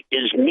Hillary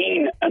is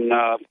mean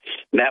enough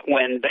that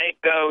when they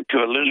go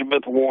to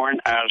Elizabeth Warren,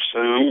 I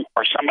assume,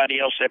 or somebody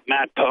else that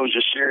might pose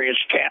a serious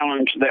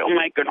challenge, they'll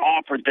make an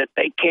offer that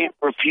they can't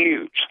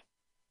refuse.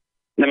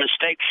 The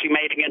mistake she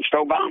made against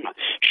Obama.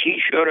 She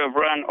should have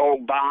run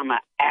Obama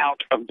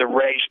out of the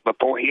race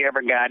before he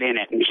ever got in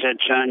it and said,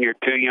 son, you're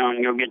too young,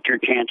 you'll get your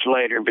chance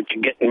later, but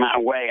you get in my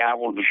way, I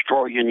will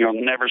destroy you and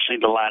you'll never see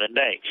the light of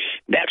day.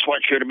 That's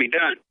what should have been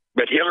done.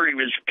 But Hillary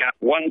has got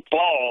one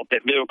flaw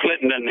that Bill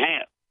Clinton doesn't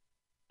have.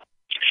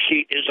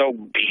 She is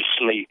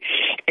obesely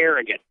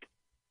arrogant,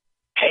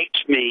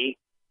 hates me,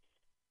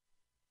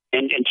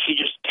 and she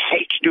just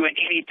hates doing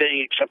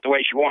anything except the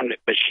way she wanted it.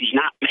 But she's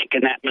not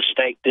making that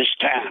mistake this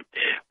time.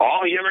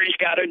 All Hillary's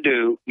got to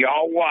do,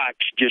 y'all watch,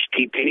 just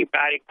keep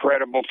anybody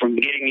credible from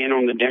getting in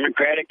on the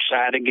Democratic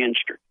side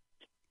against her.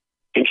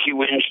 And she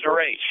wins the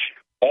race.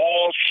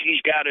 All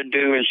she's got to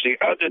do is the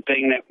other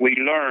thing that we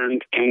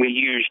learned and we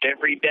used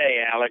every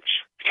day, Alex.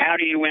 How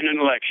do you win an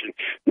election?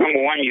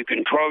 Number one, you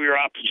control your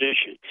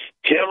opposition.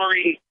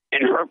 Hillary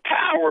and her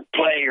power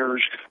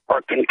players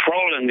are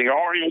controlling the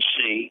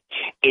RNC,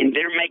 and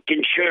they're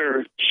making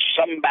sure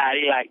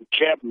somebody like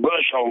Jeb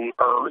Bush on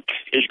earth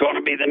is going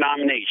to be the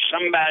nominee,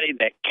 somebody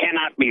that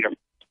cannot beat them,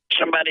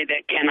 somebody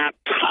that cannot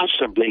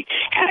possibly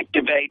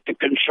activate the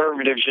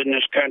conservatives in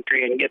this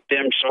country and get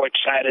them so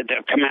excited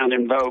they'll come out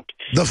and vote.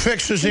 The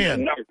fix is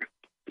in.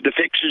 The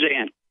fix is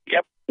in.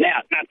 Yep.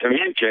 Now, not to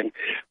mention,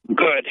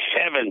 good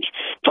heavens,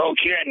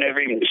 folks, you have never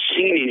even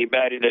seen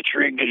anybody that's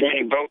rigged as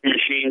many voting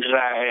machines as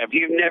I have.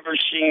 You've never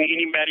seen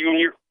anybody on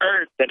your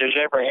earth that has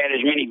ever had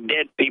as many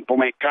dead people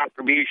make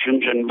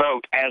contributions and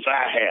vote as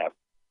I have.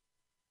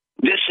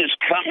 This is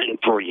coming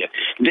for you.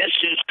 This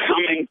is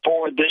coming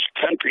for this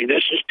country.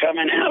 This is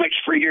coming, Alex,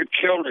 for your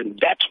children.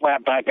 That's why,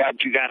 by God,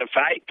 you got to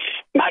fight.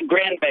 My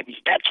grandbabies,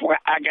 that's why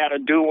I got to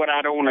do what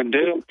I don't want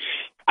to do.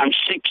 I'm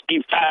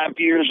 65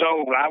 years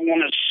old. I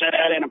want to sit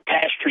out in a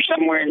pasture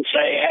somewhere and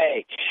say,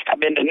 hey, I've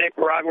been to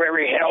Nicaragua,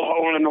 every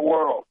hellhole in the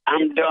world.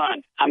 I'm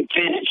done. I'm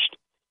finished.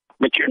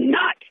 But you're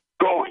not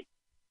going.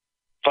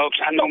 Folks,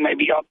 I know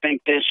maybe y'all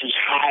think this is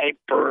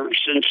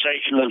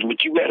hyper-sensationalism,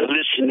 but you better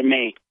listen to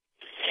me.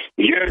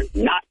 You're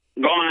not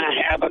going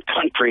to have a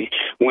country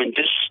when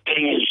this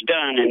thing is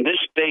done, and this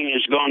thing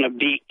is going to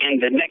be in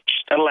the next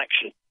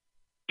election.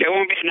 There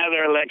won't be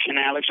another election,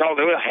 Alex,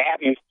 although it'll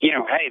happen. You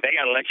know, hey, they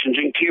got elections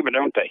in Cuba,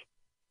 don't they?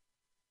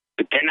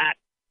 But they're not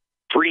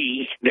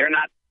free. They're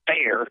not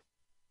fair.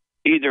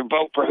 Either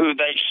vote for who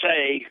they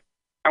say,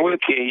 or we'll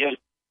kill you.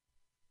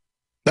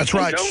 That's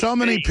right. So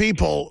many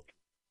people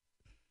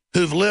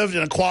who've lived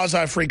in a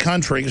quasi-free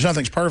country, because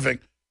nothing's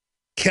perfect,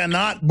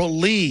 cannot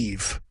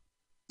believe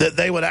that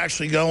they would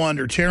actually go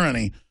under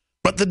tyranny.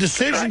 But the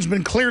decision's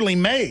been clearly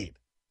made.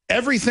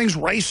 Everything's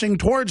racing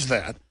towards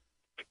that.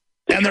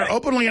 And they're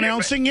openly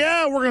announcing,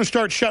 yeah, we're going to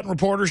start shutting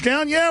reporters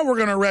down. Yeah, we're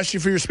going to arrest you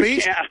for your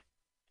speech. Yeah.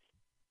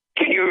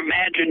 Can you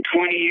imagine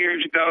 20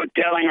 years ago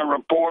telling a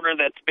reporter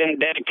that's been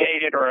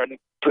dedicated or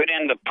put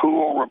in the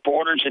pool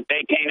reporters that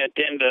they can't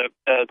attend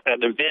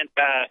an event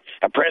by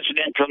a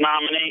presidential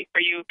nominee?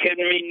 Are you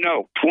kidding me?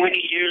 No. 20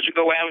 years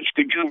ago, Alex,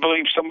 could you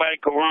believe somebody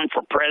could run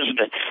for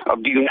president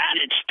of the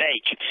United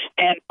States?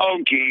 And, oh,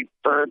 gee,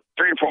 for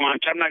 3 or 4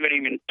 months, I'm not going to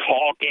even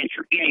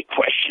answer any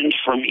questions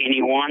from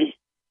anyone.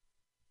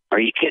 Are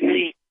you kidding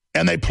me?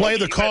 And they play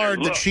the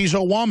card that she's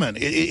a woman.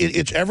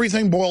 It's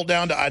everything boiled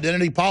down to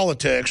identity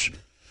politics.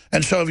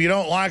 And so if you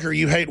don't like her,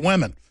 you hate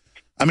women.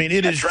 I mean,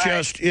 it is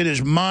it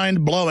is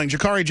mind-blowing.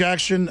 Jakari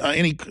Jackson,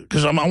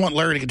 because I want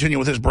Larry to continue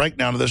with his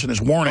breakdown of this and his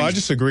warnings. Well, I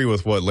just agree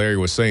with what Larry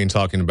was saying,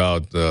 talking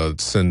about the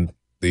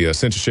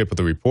censorship of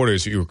the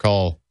reporters. You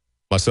recall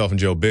myself and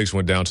Joe Biggs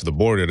went down to the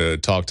border to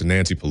talk to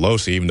Nancy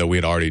Pelosi, even though we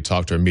had already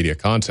talked to her media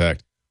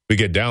contact. We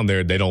get down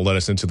there, they don't let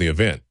us into the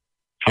event.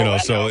 You know,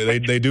 so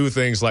they do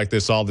things like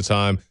this all the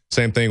time.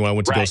 Same thing when I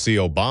went to go see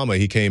Obama.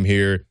 He came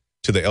here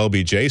to the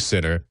LBJ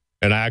Center,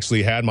 and I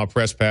actually had my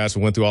press pass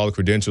and went through all the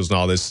credentials and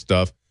all this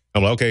stuff.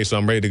 I'm like, okay, so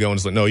I'm ready to go. And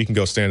it's like, no, you can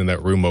go stand in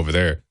that room over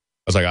there.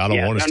 I was like, I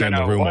don't want to stand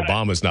in the room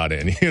Obama's not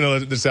in. You know,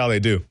 that's how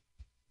they do.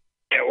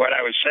 Yeah, what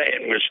I was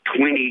saying was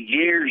 20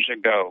 years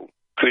ago,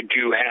 could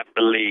you have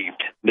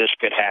believed this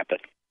could happen?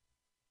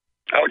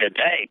 Oh,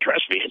 today,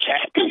 trust me, it's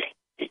happening.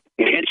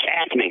 It's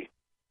happening.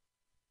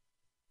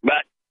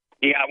 But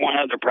you got one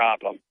other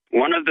problem.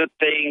 One of the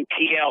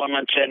key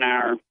elements in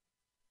our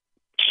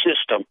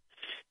system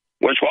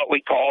was what we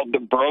called the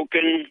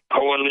broken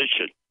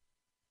coalition.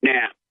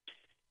 Now,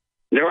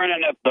 there weren't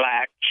enough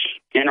blacks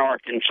in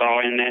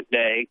Arkansas in that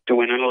day to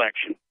win an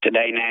election.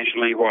 Today,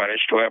 nationally,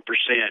 it's 12%.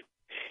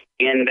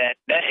 In that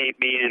day,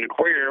 being a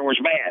queer was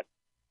bad.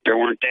 There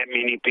weren't that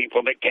many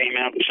people that came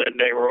out and said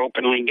they were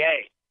openly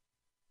gay.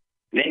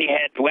 Then you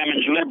had the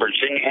women's liberals.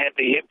 Then you had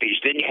the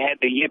hippies. Then you had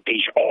the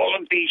yippies. All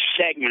of these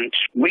segments,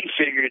 we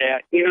figured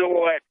out, you know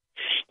what?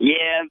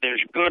 Yeah,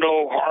 there's good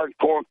old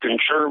hardcore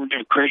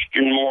conservative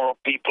Christian moral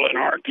people in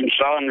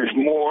Arkansas, and there's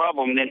more of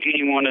them than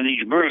any one of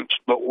these groups.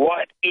 But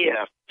what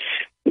if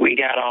we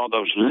got all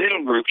those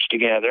little groups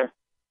together?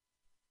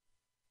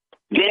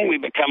 Then we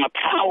become a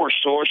power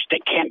source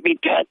that can't be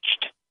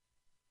touched.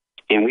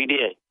 And we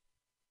did.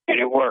 And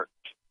it worked.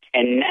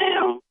 And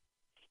now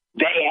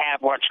they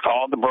have what's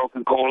called the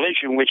broken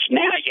coalition, which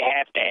now you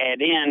have to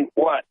add in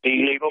what? The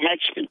illegal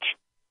Mexicans.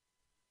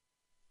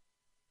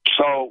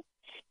 So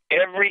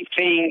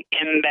everything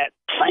in that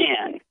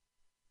plan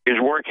is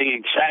working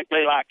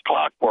exactly like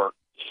clockwork.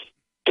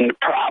 And the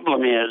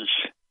problem is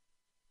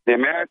the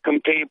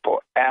American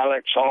people,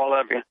 Alex, all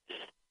of you,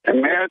 the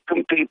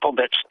American people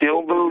that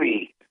still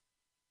believe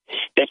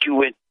that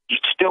you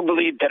still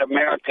believe that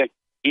America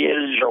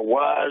is or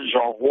was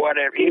or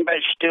whatever,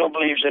 anybody still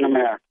believes in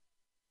America.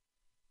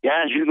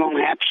 Guys, you're going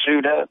to have to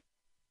suit up.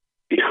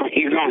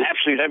 You're going to have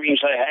to suit up. You can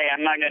say, hey,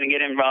 I'm not going to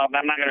get involved.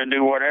 I'm not going to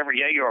do whatever.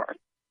 Yeah, you are.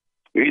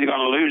 You're either going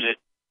to lose it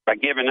by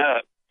giving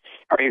up,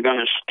 or you're going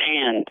to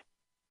stand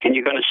and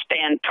you're going to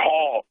stand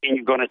tall, and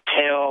you're going to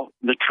tell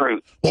the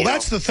truth. Well,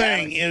 that's the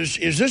thing, is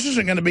this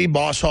isn't going to be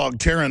boss hog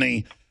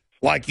tyranny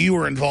like you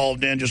were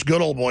involved in, just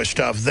good old boy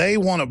stuff. They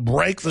want to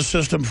break the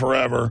system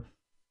forever,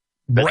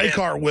 break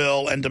our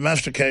will, and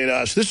domesticate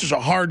us. This is a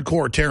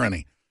hardcore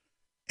tyranny.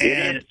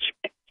 And,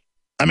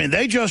 I mean,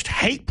 they just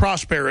hate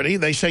prosperity.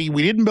 They say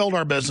we didn't build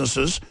our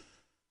businesses.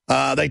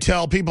 They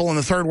tell people in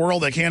the third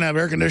world they can't have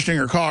air conditioning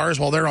or cars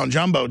while they're on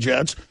jumbo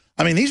jets.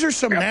 I mean, these are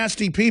some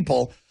nasty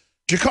people.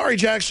 Jakari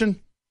Jackson,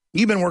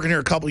 you've been working here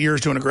a couple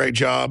years doing a great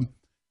job.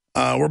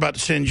 We're about to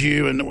send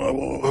you and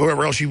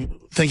whoever else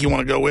you think you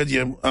want to go with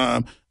you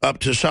up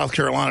to South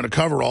Carolina to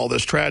cover all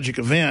this tragic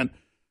event.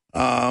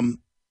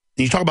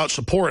 You talk about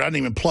support. I didn't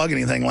even plug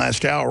anything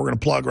last hour. We're going to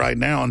plug right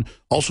now and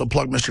also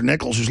plug Mr.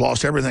 Nichols, who's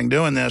lost everything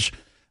doing this.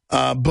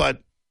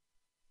 But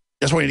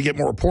that's why we need to get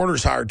more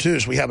reporters hired, too,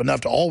 so we have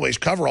enough to always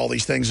cover all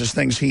these things as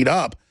things heat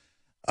up.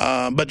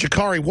 But,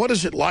 Jakari, what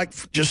is it like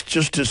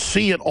just to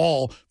see it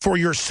all for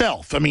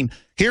yourself? I mean,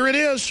 here it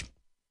is.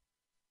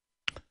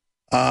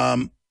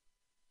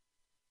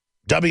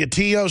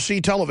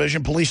 WTOC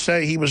television, police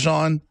say he was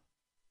on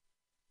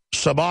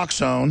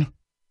Suboxone,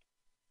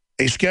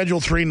 a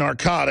Schedule III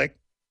narcotic,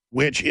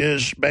 which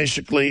is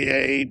basically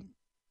a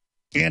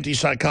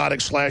antipsychotic /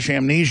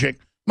 amnesic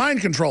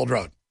mind control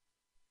drug.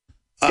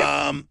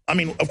 I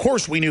mean, of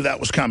course we knew that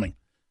was coming.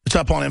 It's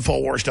up on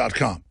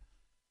Infowars.com.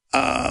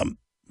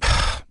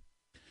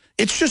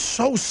 It's just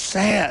so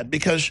sad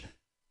because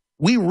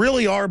we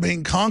really are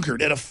being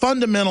conquered at a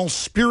fundamental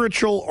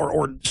spiritual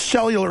or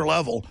cellular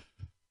level.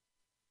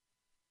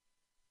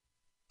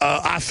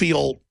 I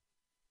feel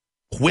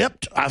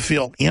whipped. I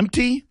feel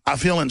empty. I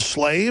feel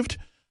enslaved.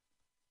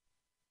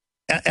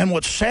 And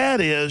what's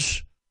sad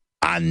is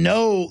I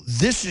know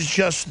this is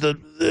just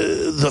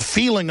the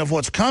feeling of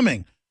what's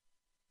coming.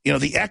 You know,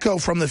 the echo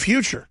from the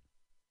future.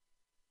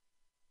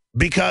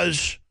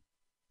 Because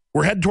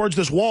we're heading towards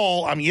this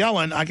wall. I'm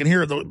yelling. I can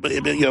hear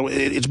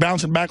it's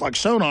bouncing back like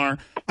sonar.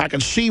 I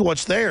can see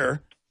what's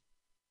there.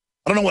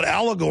 I don't know what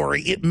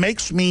allegory. It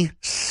makes me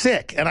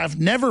sick. And I've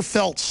never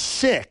felt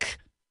sick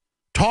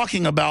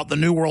talking about the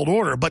New World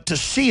Order, but to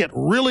see it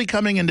really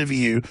coming into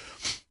view,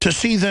 to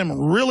see them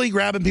really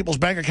grabbing people's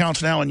bank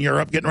accounts now in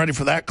Europe, getting ready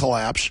for that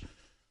collapse,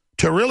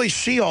 to really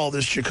see all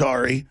this,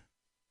 Jakari,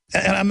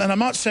 and I'm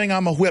not saying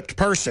I'm a whipped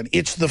person.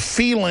 It's the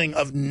feeling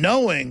of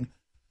knowing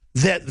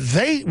that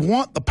they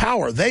want the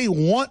power. They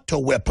want to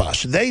whip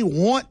us. They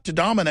want to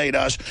dominate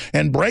us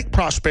and break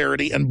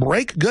prosperity and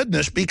break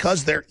goodness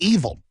because they're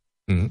evil.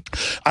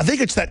 I think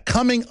it's that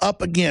coming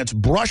up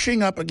against,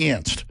 brushing up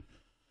against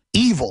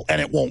evil, and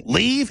it won't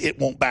leave, it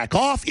won't back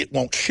off, it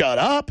won't shut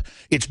up,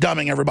 it's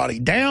dumbing everybody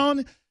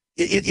down.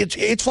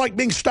 It's like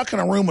being stuck in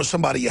a room with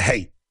somebody you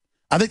hate.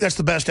 I think that's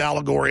the best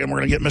allegory, and we're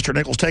going to get Mr.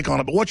 Nichols' take on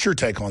it, but what's your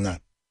take on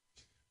that?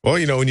 Well,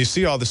 you know, when you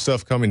see all this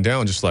stuff coming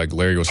down, just like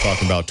Larry was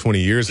talking about 20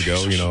 years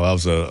ago, you know, I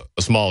was a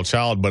small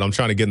child, but I'm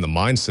trying to get in the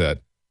mindset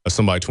of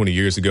somebody 20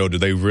 years ago. Do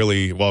they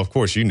really, well, of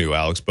course you knew,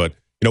 Alex, but,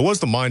 you know, what's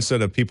the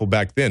mindset of people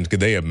back then?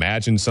 Could they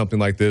imagine something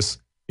like this?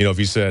 You know, if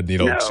you said, you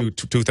know,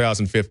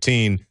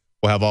 2015,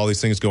 we'll have all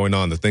these things going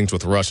on, the things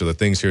with Russia, the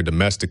things here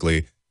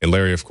domestically, and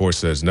Larry, of course,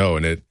 says no.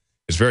 And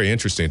it's very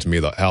interesting to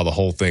me how the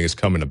whole thing is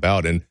coming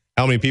about and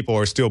how many people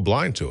are still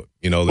blind to it.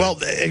 You know, well,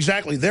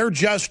 exactly. They're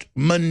just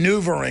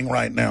maneuvering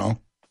right now.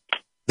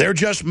 They're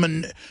just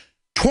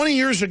 20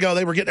 years ago,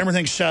 they were getting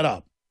everything set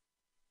up.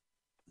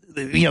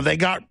 You know, they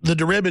got the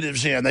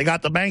derivatives in. They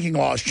got the banking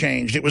laws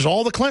changed. It was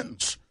all the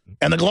Clintons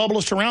and the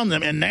globalists around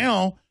them. And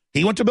now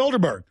he went to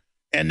Bilderberg.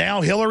 And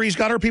now Hillary's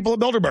got her people at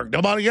Bilderberg.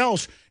 Nobody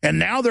else. And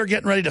now they're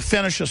getting ready to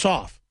finish us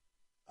off.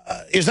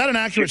 Is that an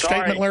accurate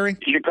statement, Larry?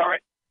 Jakari,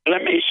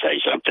 let me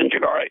say something,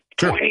 Jakari.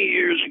 Sure. 20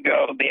 years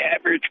ago, the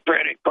average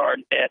credit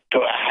card debt to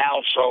a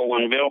household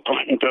when Bill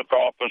Clinton took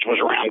office was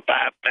around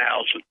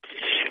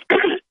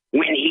 $5,000.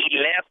 When he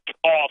left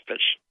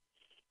office,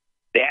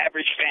 the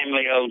average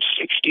family owed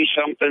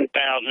 $60-something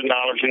thousand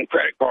in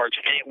credit cards,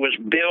 and it was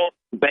built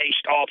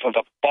based off of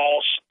a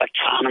false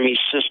economy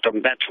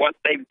system. That's what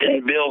they've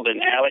been building,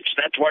 Alex.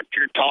 That's what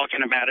you're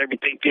talking about.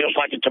 Everything feels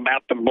like it's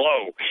about to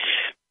blow.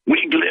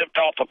 We've lived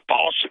off a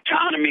false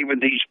economy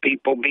with these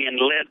people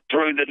being led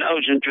through the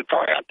nose. And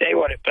Jakari, I'll tell you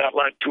what it felt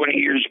like 20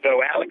 years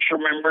ago. Alex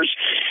remembers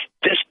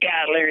this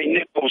guy, Larry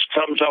Nichols,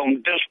 comes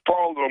on this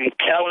program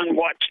telling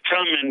what's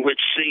coming,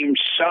 which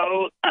seems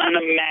so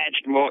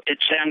unimaginable. It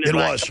sounded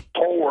like a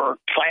poor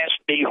Class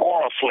B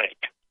horror flick.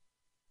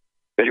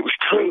 But it was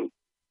true.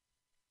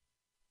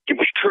 It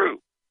was true.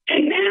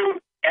 And now,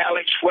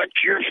 Alex, what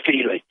you're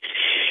feeling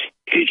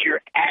is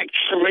you're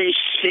actually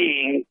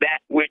seeing that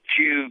which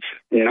you've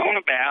known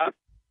about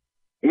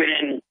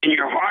in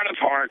your heart of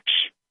hearts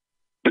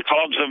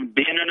because of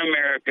being an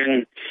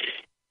American.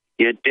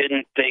 You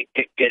didn't think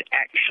it could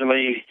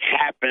actually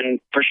happen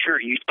for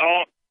sure. You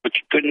thought, but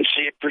you couldn't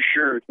see it for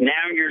sure.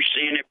 Now you're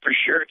seeing it for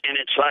sure, and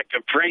it's like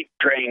a freight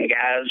train,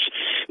 guys,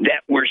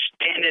 that we're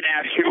standing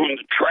out here on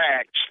the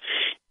tracks,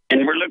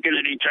 and we're looking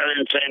at each other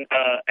and saying,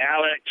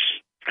 Alex,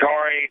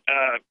 Corey,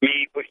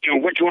 me,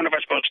 which one of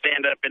us going to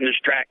stand up in this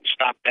track and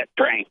stop that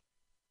train?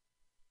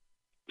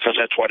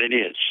 what it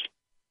is.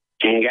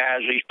 And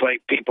guys, these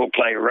people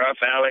play rough.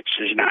 Alex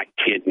is not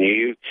kidding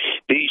you.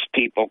 These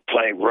people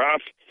play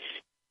rough,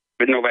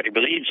 but nobody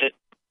believes it.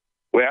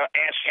 Well,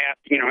 ask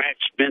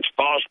Vince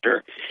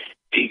Foster.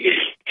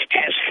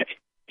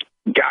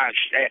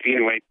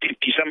 Anyway,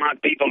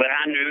 50-some-odd people that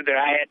I knew that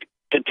I had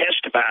to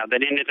testify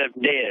that ended up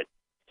dead.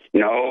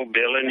 No,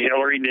 Bill and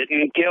Hillary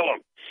didn't kill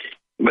them.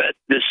 But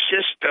the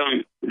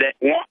system that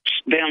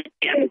wants them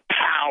in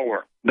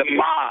power, the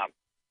mob,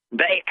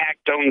 they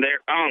act on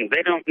their own.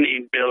 They don't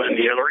need Bill and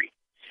Hillary.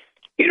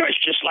 It's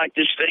just like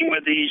this thing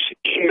with these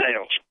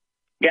emails.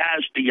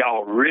 Guys, do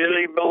y'all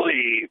really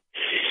believe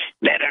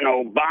that an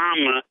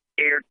Obama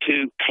heir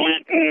to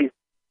Clinton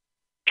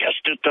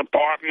Justice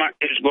Department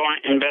is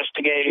going to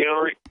investigate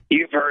Hillary?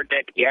 You've heard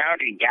that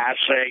Gowdy guy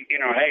say,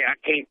 hey, I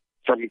can't,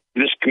 from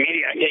this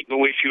committee, I can't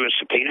go issue a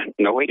subpoena.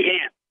 No, he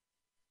can't.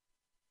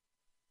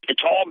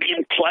 It's all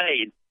being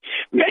played.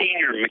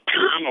 Boehner,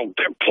 McConnell,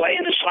 they're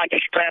playing this like a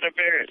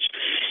Stradivarius.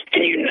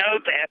 And you know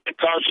that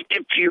because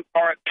if you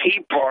are a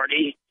Tea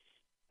Party,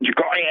 you've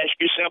got to ask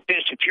yourself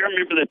this. If you're a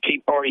member of the Tea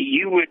Party,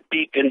 you would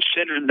be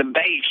considered the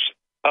base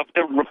of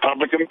the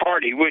Republican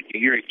Party, wouldn't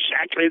you? You're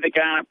exactly the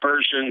kind of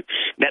person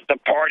that the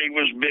party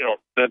was built,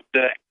 the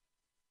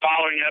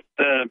following up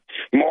the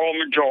moral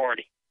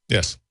majority.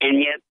 Yes. And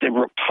yet the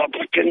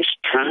Republicans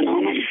turn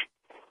on them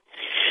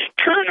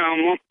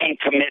and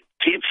commit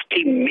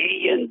 $50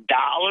 million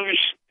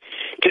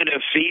to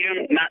defeat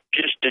them, not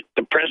just at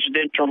the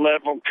presidential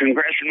level,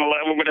 congressional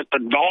level, but at the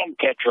dog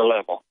catcher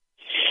level.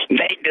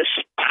 They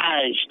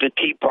despise the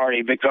Tea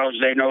Party because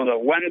they know the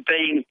one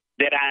thing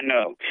that I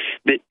know.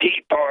 The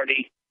Tea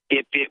Party,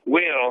 if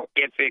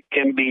it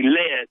can be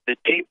led, the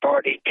Tea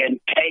Party can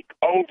take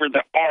over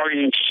the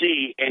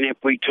RNC, and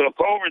if we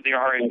took over the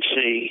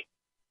RNC,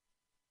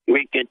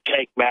 we could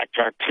take back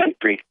our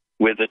country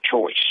with a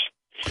choice.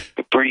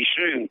 But pretty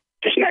soon,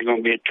 it's not going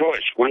to be a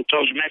choice. Once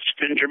those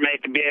Mexicans are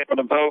made to be able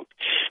to vote,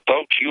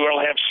 folks, you will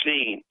have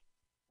seen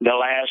the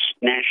last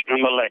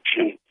national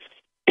election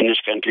in this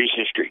country's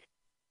history.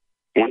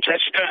 Once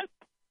that's done.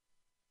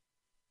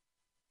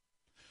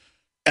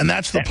 And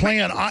that's the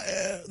plan.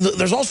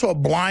 There's also a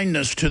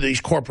blindness to these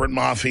corporate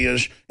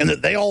mafias in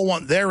that they all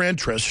want their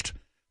interest,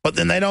 but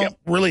then they don't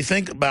really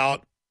think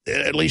about,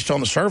 at least on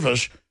the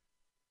surface,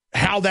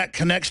 how that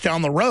connects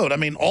down the road. I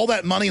mean, all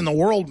that money in the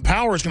world and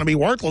power is going to be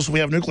worthless if we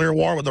have nuclear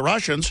war with the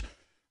Russians.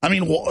 I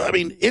mean,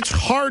 it's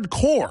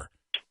hardcore.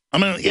 I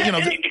mean,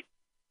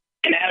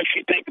 And as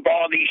you think of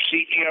all these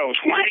CEOs,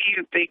 why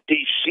do you think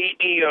these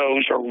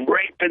CEOs are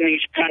raping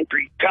these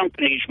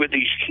companies with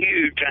these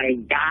huge,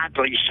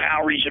 ungodly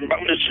salaries and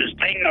bonuses?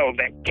 They know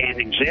that can't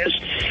exist.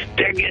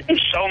 They're getting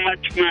so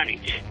much money.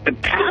 The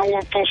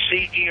powerful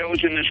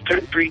CEOs in this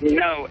country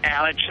know,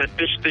 Alex, that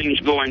this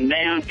thing's going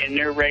down, and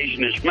they're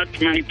raising as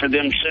much money for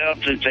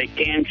themselves as they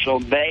can so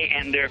they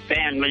and their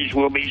families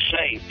will be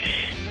safe.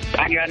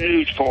 I got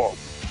news for them.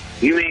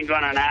 You're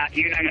not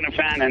going to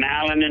find an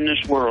island in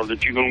this world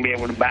that you're going to be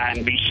able to buy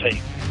and be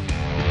safe.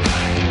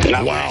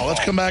 Wow,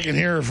 let's come back and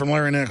hear from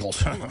Larry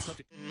Nichols.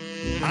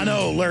 I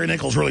know Larry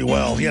Nichols really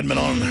well. He hadn't been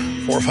on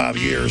 4 or 5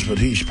 years, but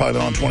he's probably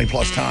been on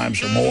 20-plus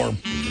times or more.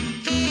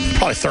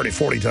 Probably 30,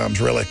 40 times,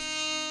 really.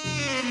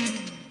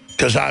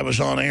 Because I was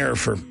on air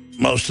for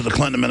most of the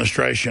Clinton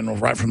administration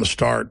right from the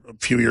start, a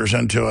few years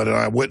into it, and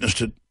I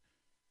witnessed it.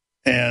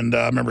 And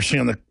I remember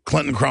seeing the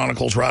Clinton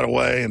Chronicles right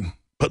away and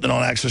putting it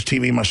on Access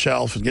TV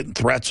myself and getting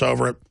threats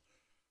over it.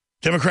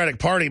 Democratic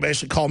Party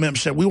basically called me up and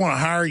said, we want to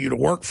hire you to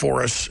work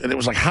for us. And it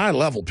was like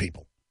high-level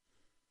people.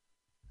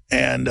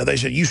 And they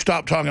said, you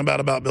stop talking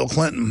about Bill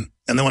Clinton.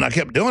 And then when I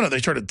kept doing it, they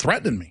started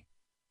threatening me.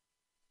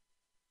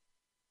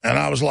 And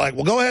I was like,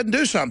 well, go ahead and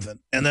do something.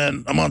 And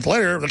then a month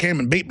later, they came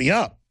and beat me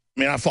up.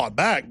 I mean, I fought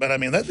back, but I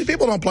mean,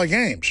 people don't play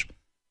games.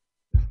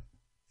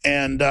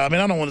 And, I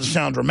don't want to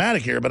sound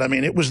dramatic here, but,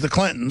 it was the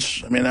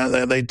Clintons.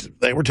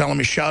 They were telling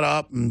me, shut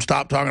up and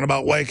stop talking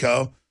about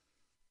Waco.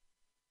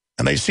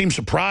 And they seemed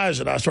surprised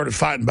that I started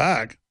fighting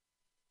back.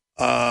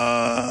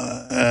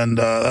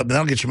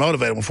 That'll get you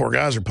motivated when 4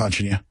 guys are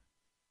punching you.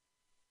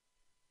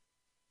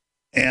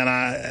 And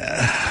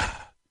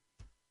I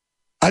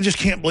just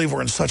can't believe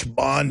we're in such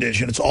bondage,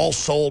 and it's all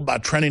sold by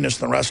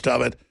trendiness and the rest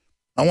of it.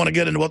 I want to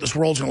get into what this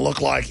world's going to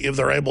look like if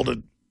they're able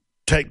to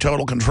take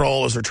total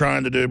control, as they're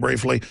trying to do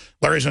briefly.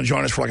 Larry's going to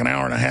join us for like an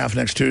hour and a half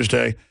next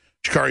Tuesday.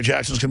 Shikari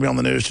Jackson's going to be on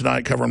the news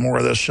tonight covering more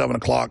of this, 7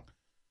 o'clock,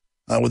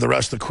 with the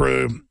rest of the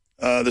crew.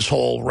 This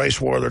whole race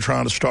war they're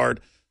trying to start.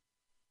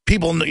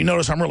 People, you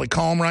notice I'm really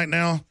calm right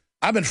now.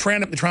 I've been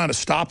frantically trying to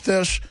stop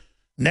this.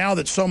 Now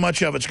that so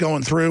much of it's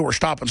going through, we're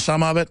stopping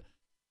some of it.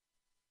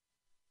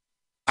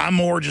 I'm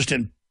more just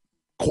in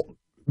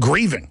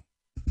grieving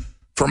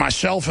for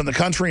myself and the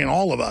country and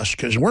all of us,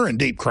 because we're in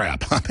deep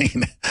crap.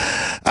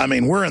 I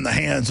mean, we're in the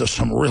hands of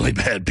some really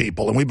bad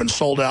people, and we've been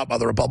sold out by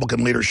the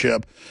Republican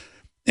leadership.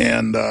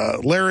 And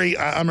Larry,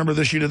 I remember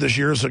this, you did this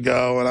years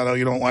ago, and I know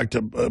you don't like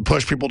to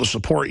push people to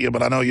support you,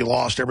 but I know you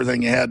lost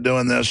everything you had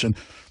doing this, and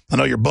I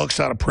know your book's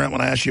out of print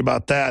when I asked you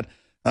about that.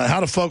 How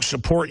do folks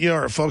support you,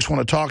 or if folks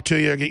want to talk to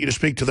you, get you to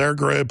speak to their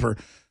group, or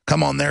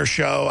come on their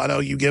show. I know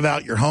you give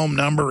out your home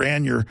number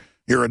and your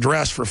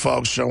address for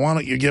folks, so why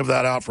don't you give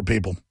that out for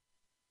people?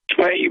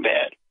 Well, you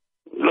bet.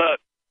 Look,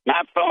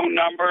 my phone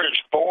number is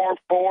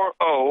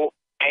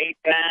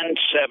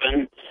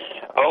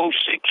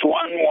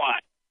 440-897-0611.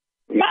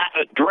 My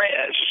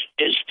address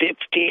is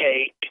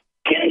 58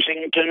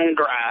 Kensington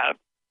Drive,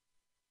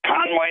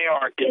 Conway,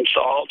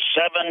 Arkansas,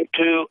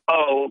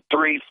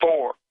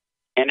 72034.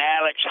 And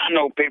Alex, I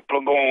know people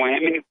are going, how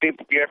many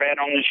people have you ever had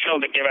on the show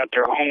that give out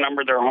their home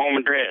number, their home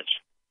address?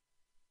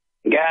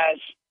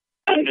 Guys,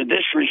 under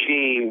this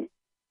regime,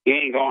 you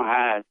ain't going to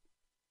hide.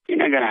 You're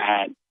not going to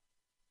hide.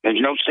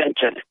 There's no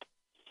sense in it.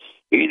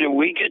 Either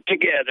we get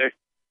together,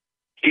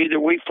 either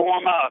we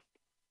form up,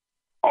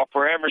 or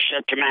forever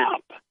shut your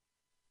mouth.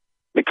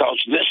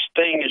 Because this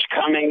thing is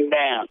coming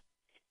down.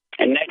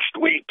 And next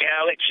week,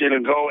 Alex,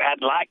 it'll go,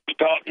 I'd like to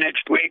talk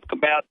next week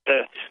about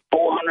the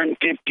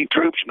 450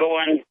 troops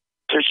going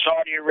to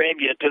Saudi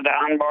Arabia, to the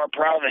Anbar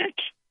province.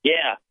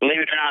 Yeah, believe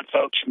it or not,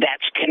 folks,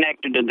 that's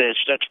connected to this.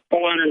 That's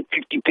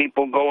 450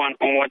 people going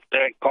on what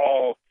they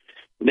call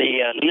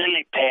the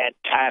lily pad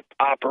type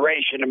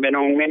operation. I've been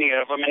on many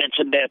of them, and it's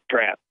a death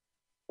trap.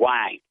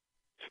 Why?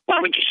 Why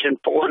would you send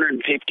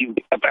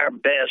 450 of our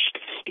best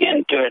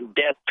into a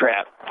death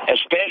trap,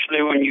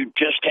 especially when you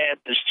just had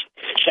the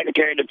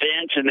Secretary of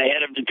Defense and the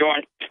head of the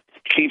Joint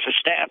Chief of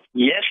Staff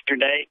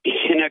yesterday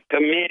in a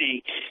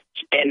committee,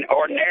 and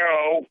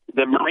Ordinero,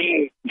 the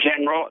Marine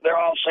General, they're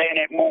all saying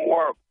it won't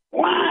work.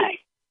 Why?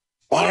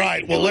 All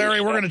right. Well,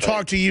 Larry, we're going to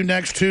talk to you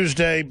next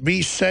Tuesday.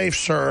 Be safe,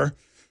 sir.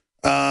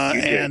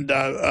 And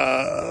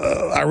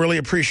I really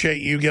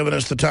appreciate you giving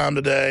us the time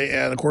today.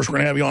 And, of course, we're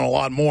going to have you on a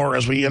lot more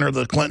as we enter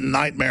the Clinton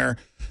Nightmare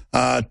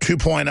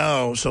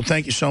 2.0. So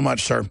thank you so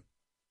much, sir.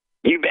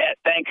 You bet.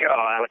 Thank you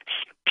all, Alex.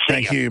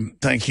 Thank you.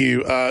 Thank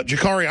you.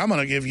 Jakari, I'm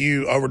going to give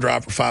you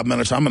overdrive for 5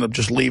 minutes. I'm going to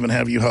just leave and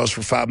have you host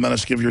for 5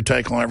 minutes, give your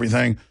take on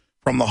everything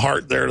from the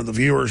heart there to the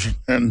viewers.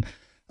 And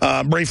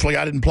briefly,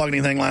 I didn't plug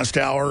anything last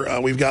hour.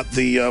 We've got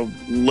the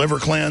liver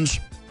cleanse.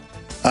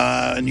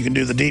 And you can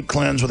do the deep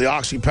cleanse with the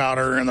oxy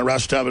powder and the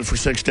rest of it for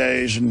 6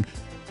 days. And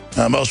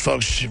most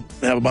folks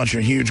have a bunch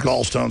of huge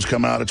gallstones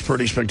come out. It's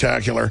pretty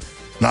spectacular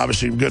and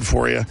obviously good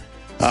for you.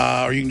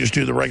 Or you can just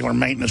do the regular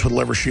maintenance with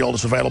Liver Shield.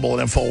 It's available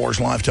at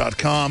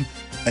InfoWarsLife.com.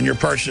 And your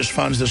purchase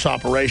funds this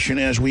operation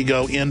as we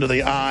go into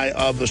the eye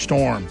of the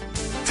storm.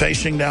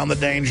 Facing down the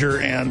danger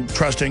and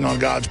trusting on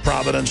God's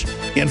providence,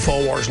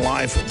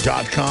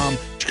 InfoWarsLife.com.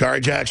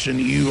 Jakari Jackson,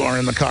 you are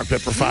in the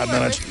cockpit for 5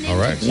 minutes. All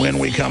right. When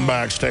we come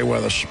back, stay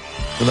with us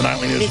for the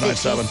Nightly News Night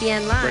 7.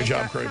 Great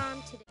job, crew.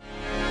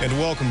 And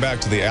welcome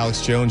back to the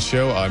Alex Jones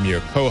Show. I'm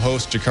your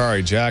co-host,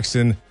 Jakari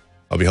Jackson.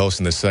 I'll be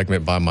hosting this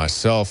segment by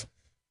myself.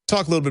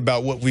 Talk a little bit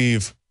about what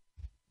we've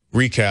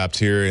recapped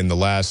here in the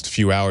last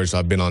few hours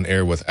I've been on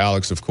air with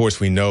Alex. Of course,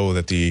 we know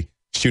that the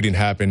shooting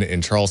happened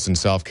in Charleston,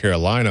 South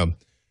Carolina.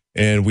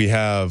 And we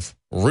have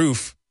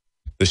Roof,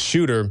 the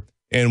shooter,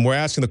 and we're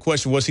asking the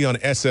question, was he on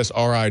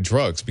SSRI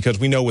drugs? Because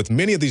we know with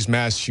many of these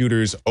mass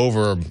shooters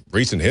over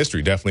recent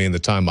history, definitely in the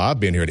time I've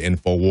been here at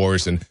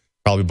InfoWars and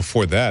probably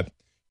before that,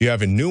 you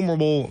have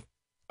innumerable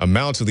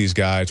amounts of these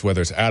guys,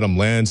 whether it's Adam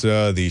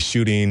Lanza, the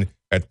shooting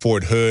at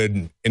Fort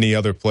Hood, any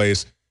other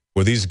place,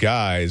 where these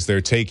guys,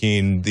 they're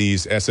taking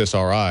these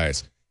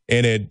SSRIs.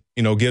 And it,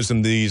 gives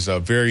them these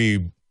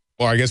very,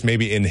 or I guess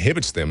maybe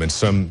inhibits them in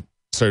some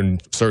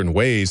certain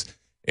ways,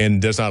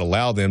 and does not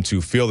allow them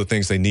to feel the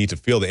things they need to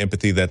feel, the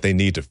empathy that they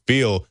need to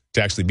feel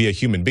to actually be a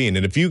human being.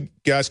 And if you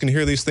guys can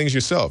hear these things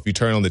yourself, you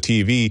turn on the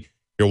TV,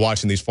 you're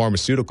watching these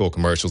pharmaceutical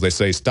commercials, they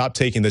say, stop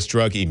taking this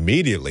drug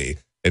immediately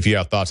if you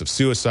have thoughts of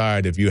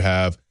suicide, if you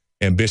have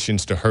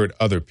ambitions to hurt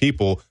other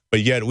people.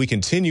 But yet we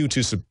continue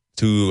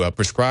to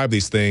prescribe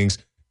these things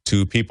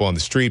to people on the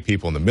street,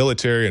 people in the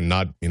military, and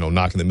not,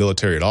 knocking the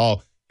military at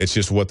all. It's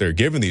just what they're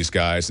giving these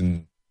guys.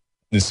 And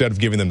instead of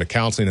giving them the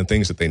counseling and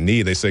things that they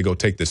need, they say, go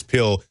take this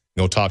pill,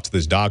 go talk to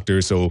this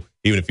doctor. So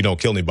even if you don't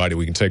kill anybody,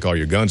 we can take all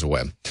your guns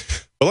away.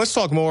 But let's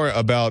talk more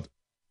about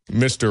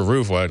Mr.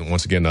 Roof. Well,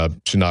 once again, I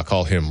should not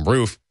call him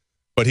Roof,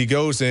 but he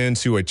goes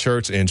into a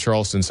church in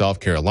Charleston, South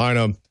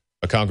Carolina.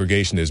 A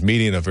congregation is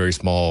meeting, a very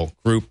small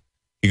group.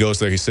 He goes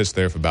there, he sits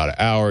there for about an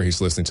hour.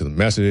 He's listening to the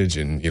message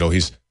and,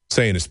 he's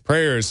saying his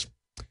prayers.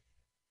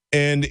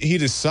 And he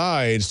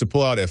decides to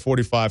pull out a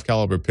 .45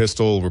 caliber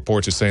pistol.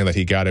 Reports are saying that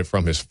he got it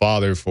from his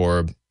father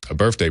for a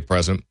birthday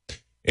present,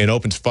 and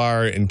opens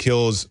fire and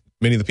kills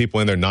many of the people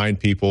in there, 9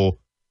 people.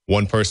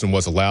 One person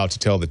was allowed to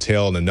tell the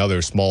tale, and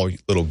another small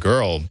little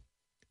girl,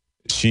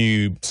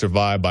 she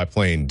survived by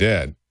playing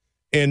dead.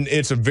 And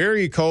it's a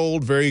very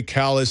cold, very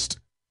calloused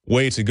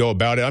way to go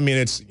about it. I mean,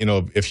 it's,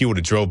 if he would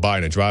have drove by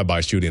in a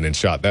drive-by shooting and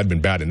shot, that'd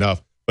been bad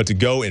enough. But to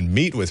go and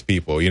meet with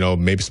people,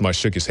 maybe somebody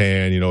shook his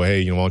hand,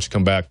 hey, why don't you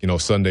come back,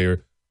 Sunday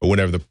or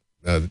whenever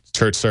the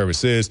church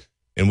service is,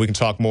 and we can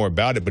talk more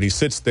about it. But he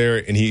sits there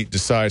and he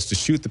decides to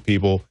shoot the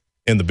people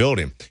in the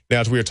building.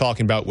 Now, as we were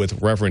talking about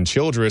with Reverend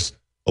Childress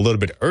a little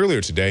bit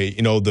earlier today,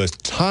 the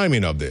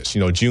timing of this,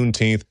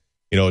 Juneteenth,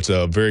 it's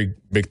a very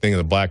big thing in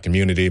the black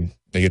community.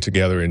 They get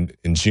together in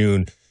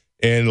June.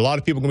 And a lot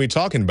of people are going to be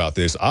talking about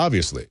this,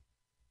 obviously.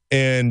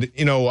 And,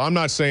 I'm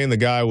not saying the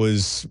guy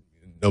was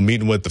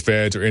meeting with the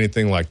feds or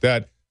anything like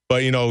that.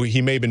 But,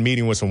 he may have been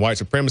meeting with some white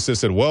supremacists,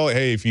 said, well,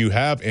 hey, if you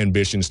have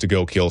ambitions to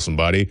go kill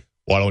somebody,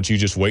 why don't you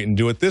just wait and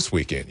do it this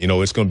weekend?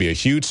 It's going to be a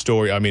huge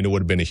story. I mean, it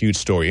would have been a huge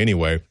story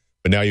anyway.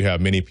 But now you have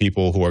many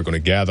people who are going to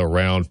gather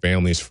around,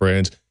 families,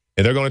 friends,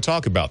 and they're going to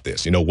talk about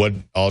this. What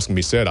all's going to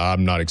be said,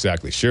 I'm not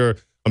exactly sure.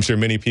 I'm sure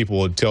many people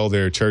will tell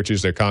their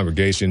churches, their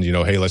congregations,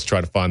 hey, let's try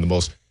to find the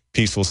most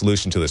peaceful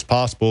solution to this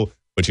possible.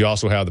 But you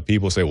also have the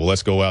people say, well,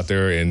 let's go out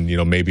there and,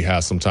 maybe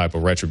have some type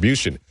of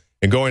retribution.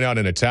 And going out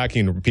and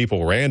attacking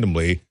people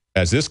randomly,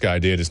 as this guy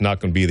did, is not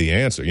going to be the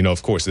answer.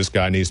 Of course, this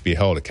guy needs to be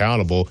held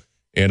accountable.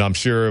 And I'm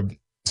sure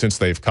since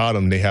they've caught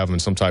him, they have him in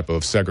some type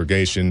of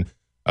segregation.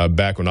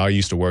 Back when I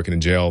used to work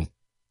in jail,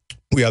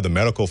 we had the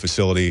medical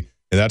facility,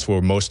 and that's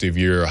where most of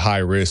your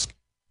high-risk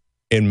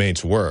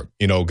inmates work.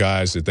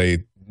 Guys that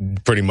they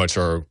pretty much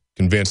are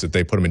convinced that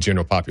they put them in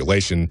general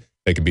population,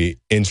 they could be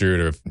injured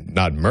or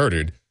not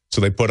murdered.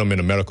 So they put them in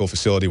a medical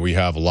facility where you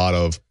have a lot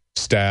of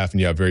staff and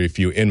you have very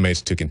few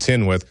inmates to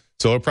contend with.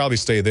 So they'll probably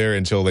stay there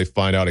until they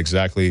find out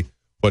exactly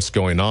what's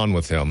going on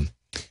with him.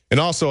 And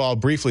also, I'll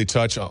briefly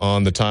touch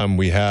on the time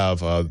we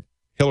have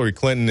Hillary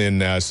Clinton,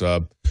 and as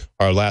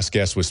our last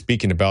guest was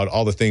speaking about,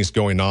 all the things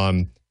going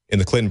on in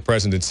the Clinton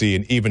presidency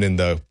and even in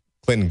the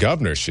Clinton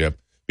governorship,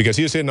 because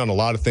he was hitting on a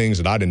lot of things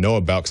that I didn't know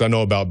about, because I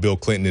know about Bill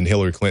Clinton and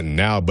Hillary Clinton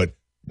now, but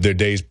their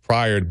days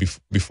prior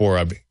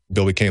before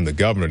Bill became the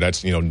governor,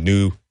 that's,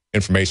 new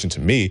information to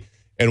me.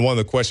 And one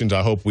of the questions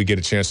I hope we get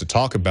a chance to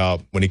talk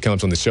about when he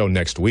comes on the show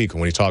next week,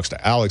 when he talks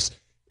to Alex,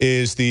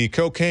 is the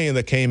cocaine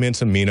that came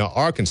into Mena,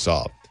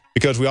 Arkansas.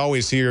 Because we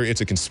always hear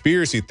it's a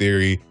conspiracy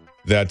theory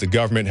that the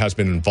government has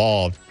been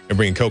involved in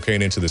bringing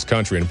cocaine into this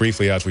country. And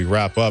briefly, as we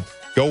wrap up,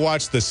 go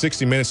watch the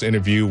 60 Minutes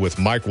interview with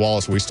Mike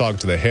Wallace, where he's talking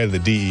to the head of the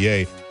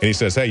DEA. And he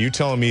says, hey, you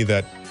telling me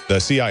that the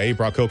CIA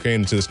brought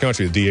cocaine into this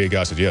country? The DEA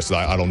guy said, yes,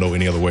 I don't know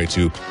any other way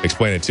to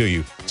explain it to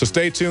you. So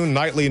stay tuned.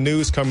 Nightly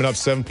news coming up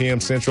 7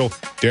 p.m. Central.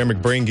 Darren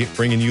McBreen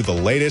bringing you the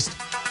latest.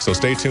 So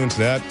stay tuned to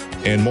that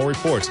and more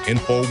reports,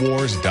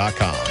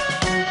 Infowars.com.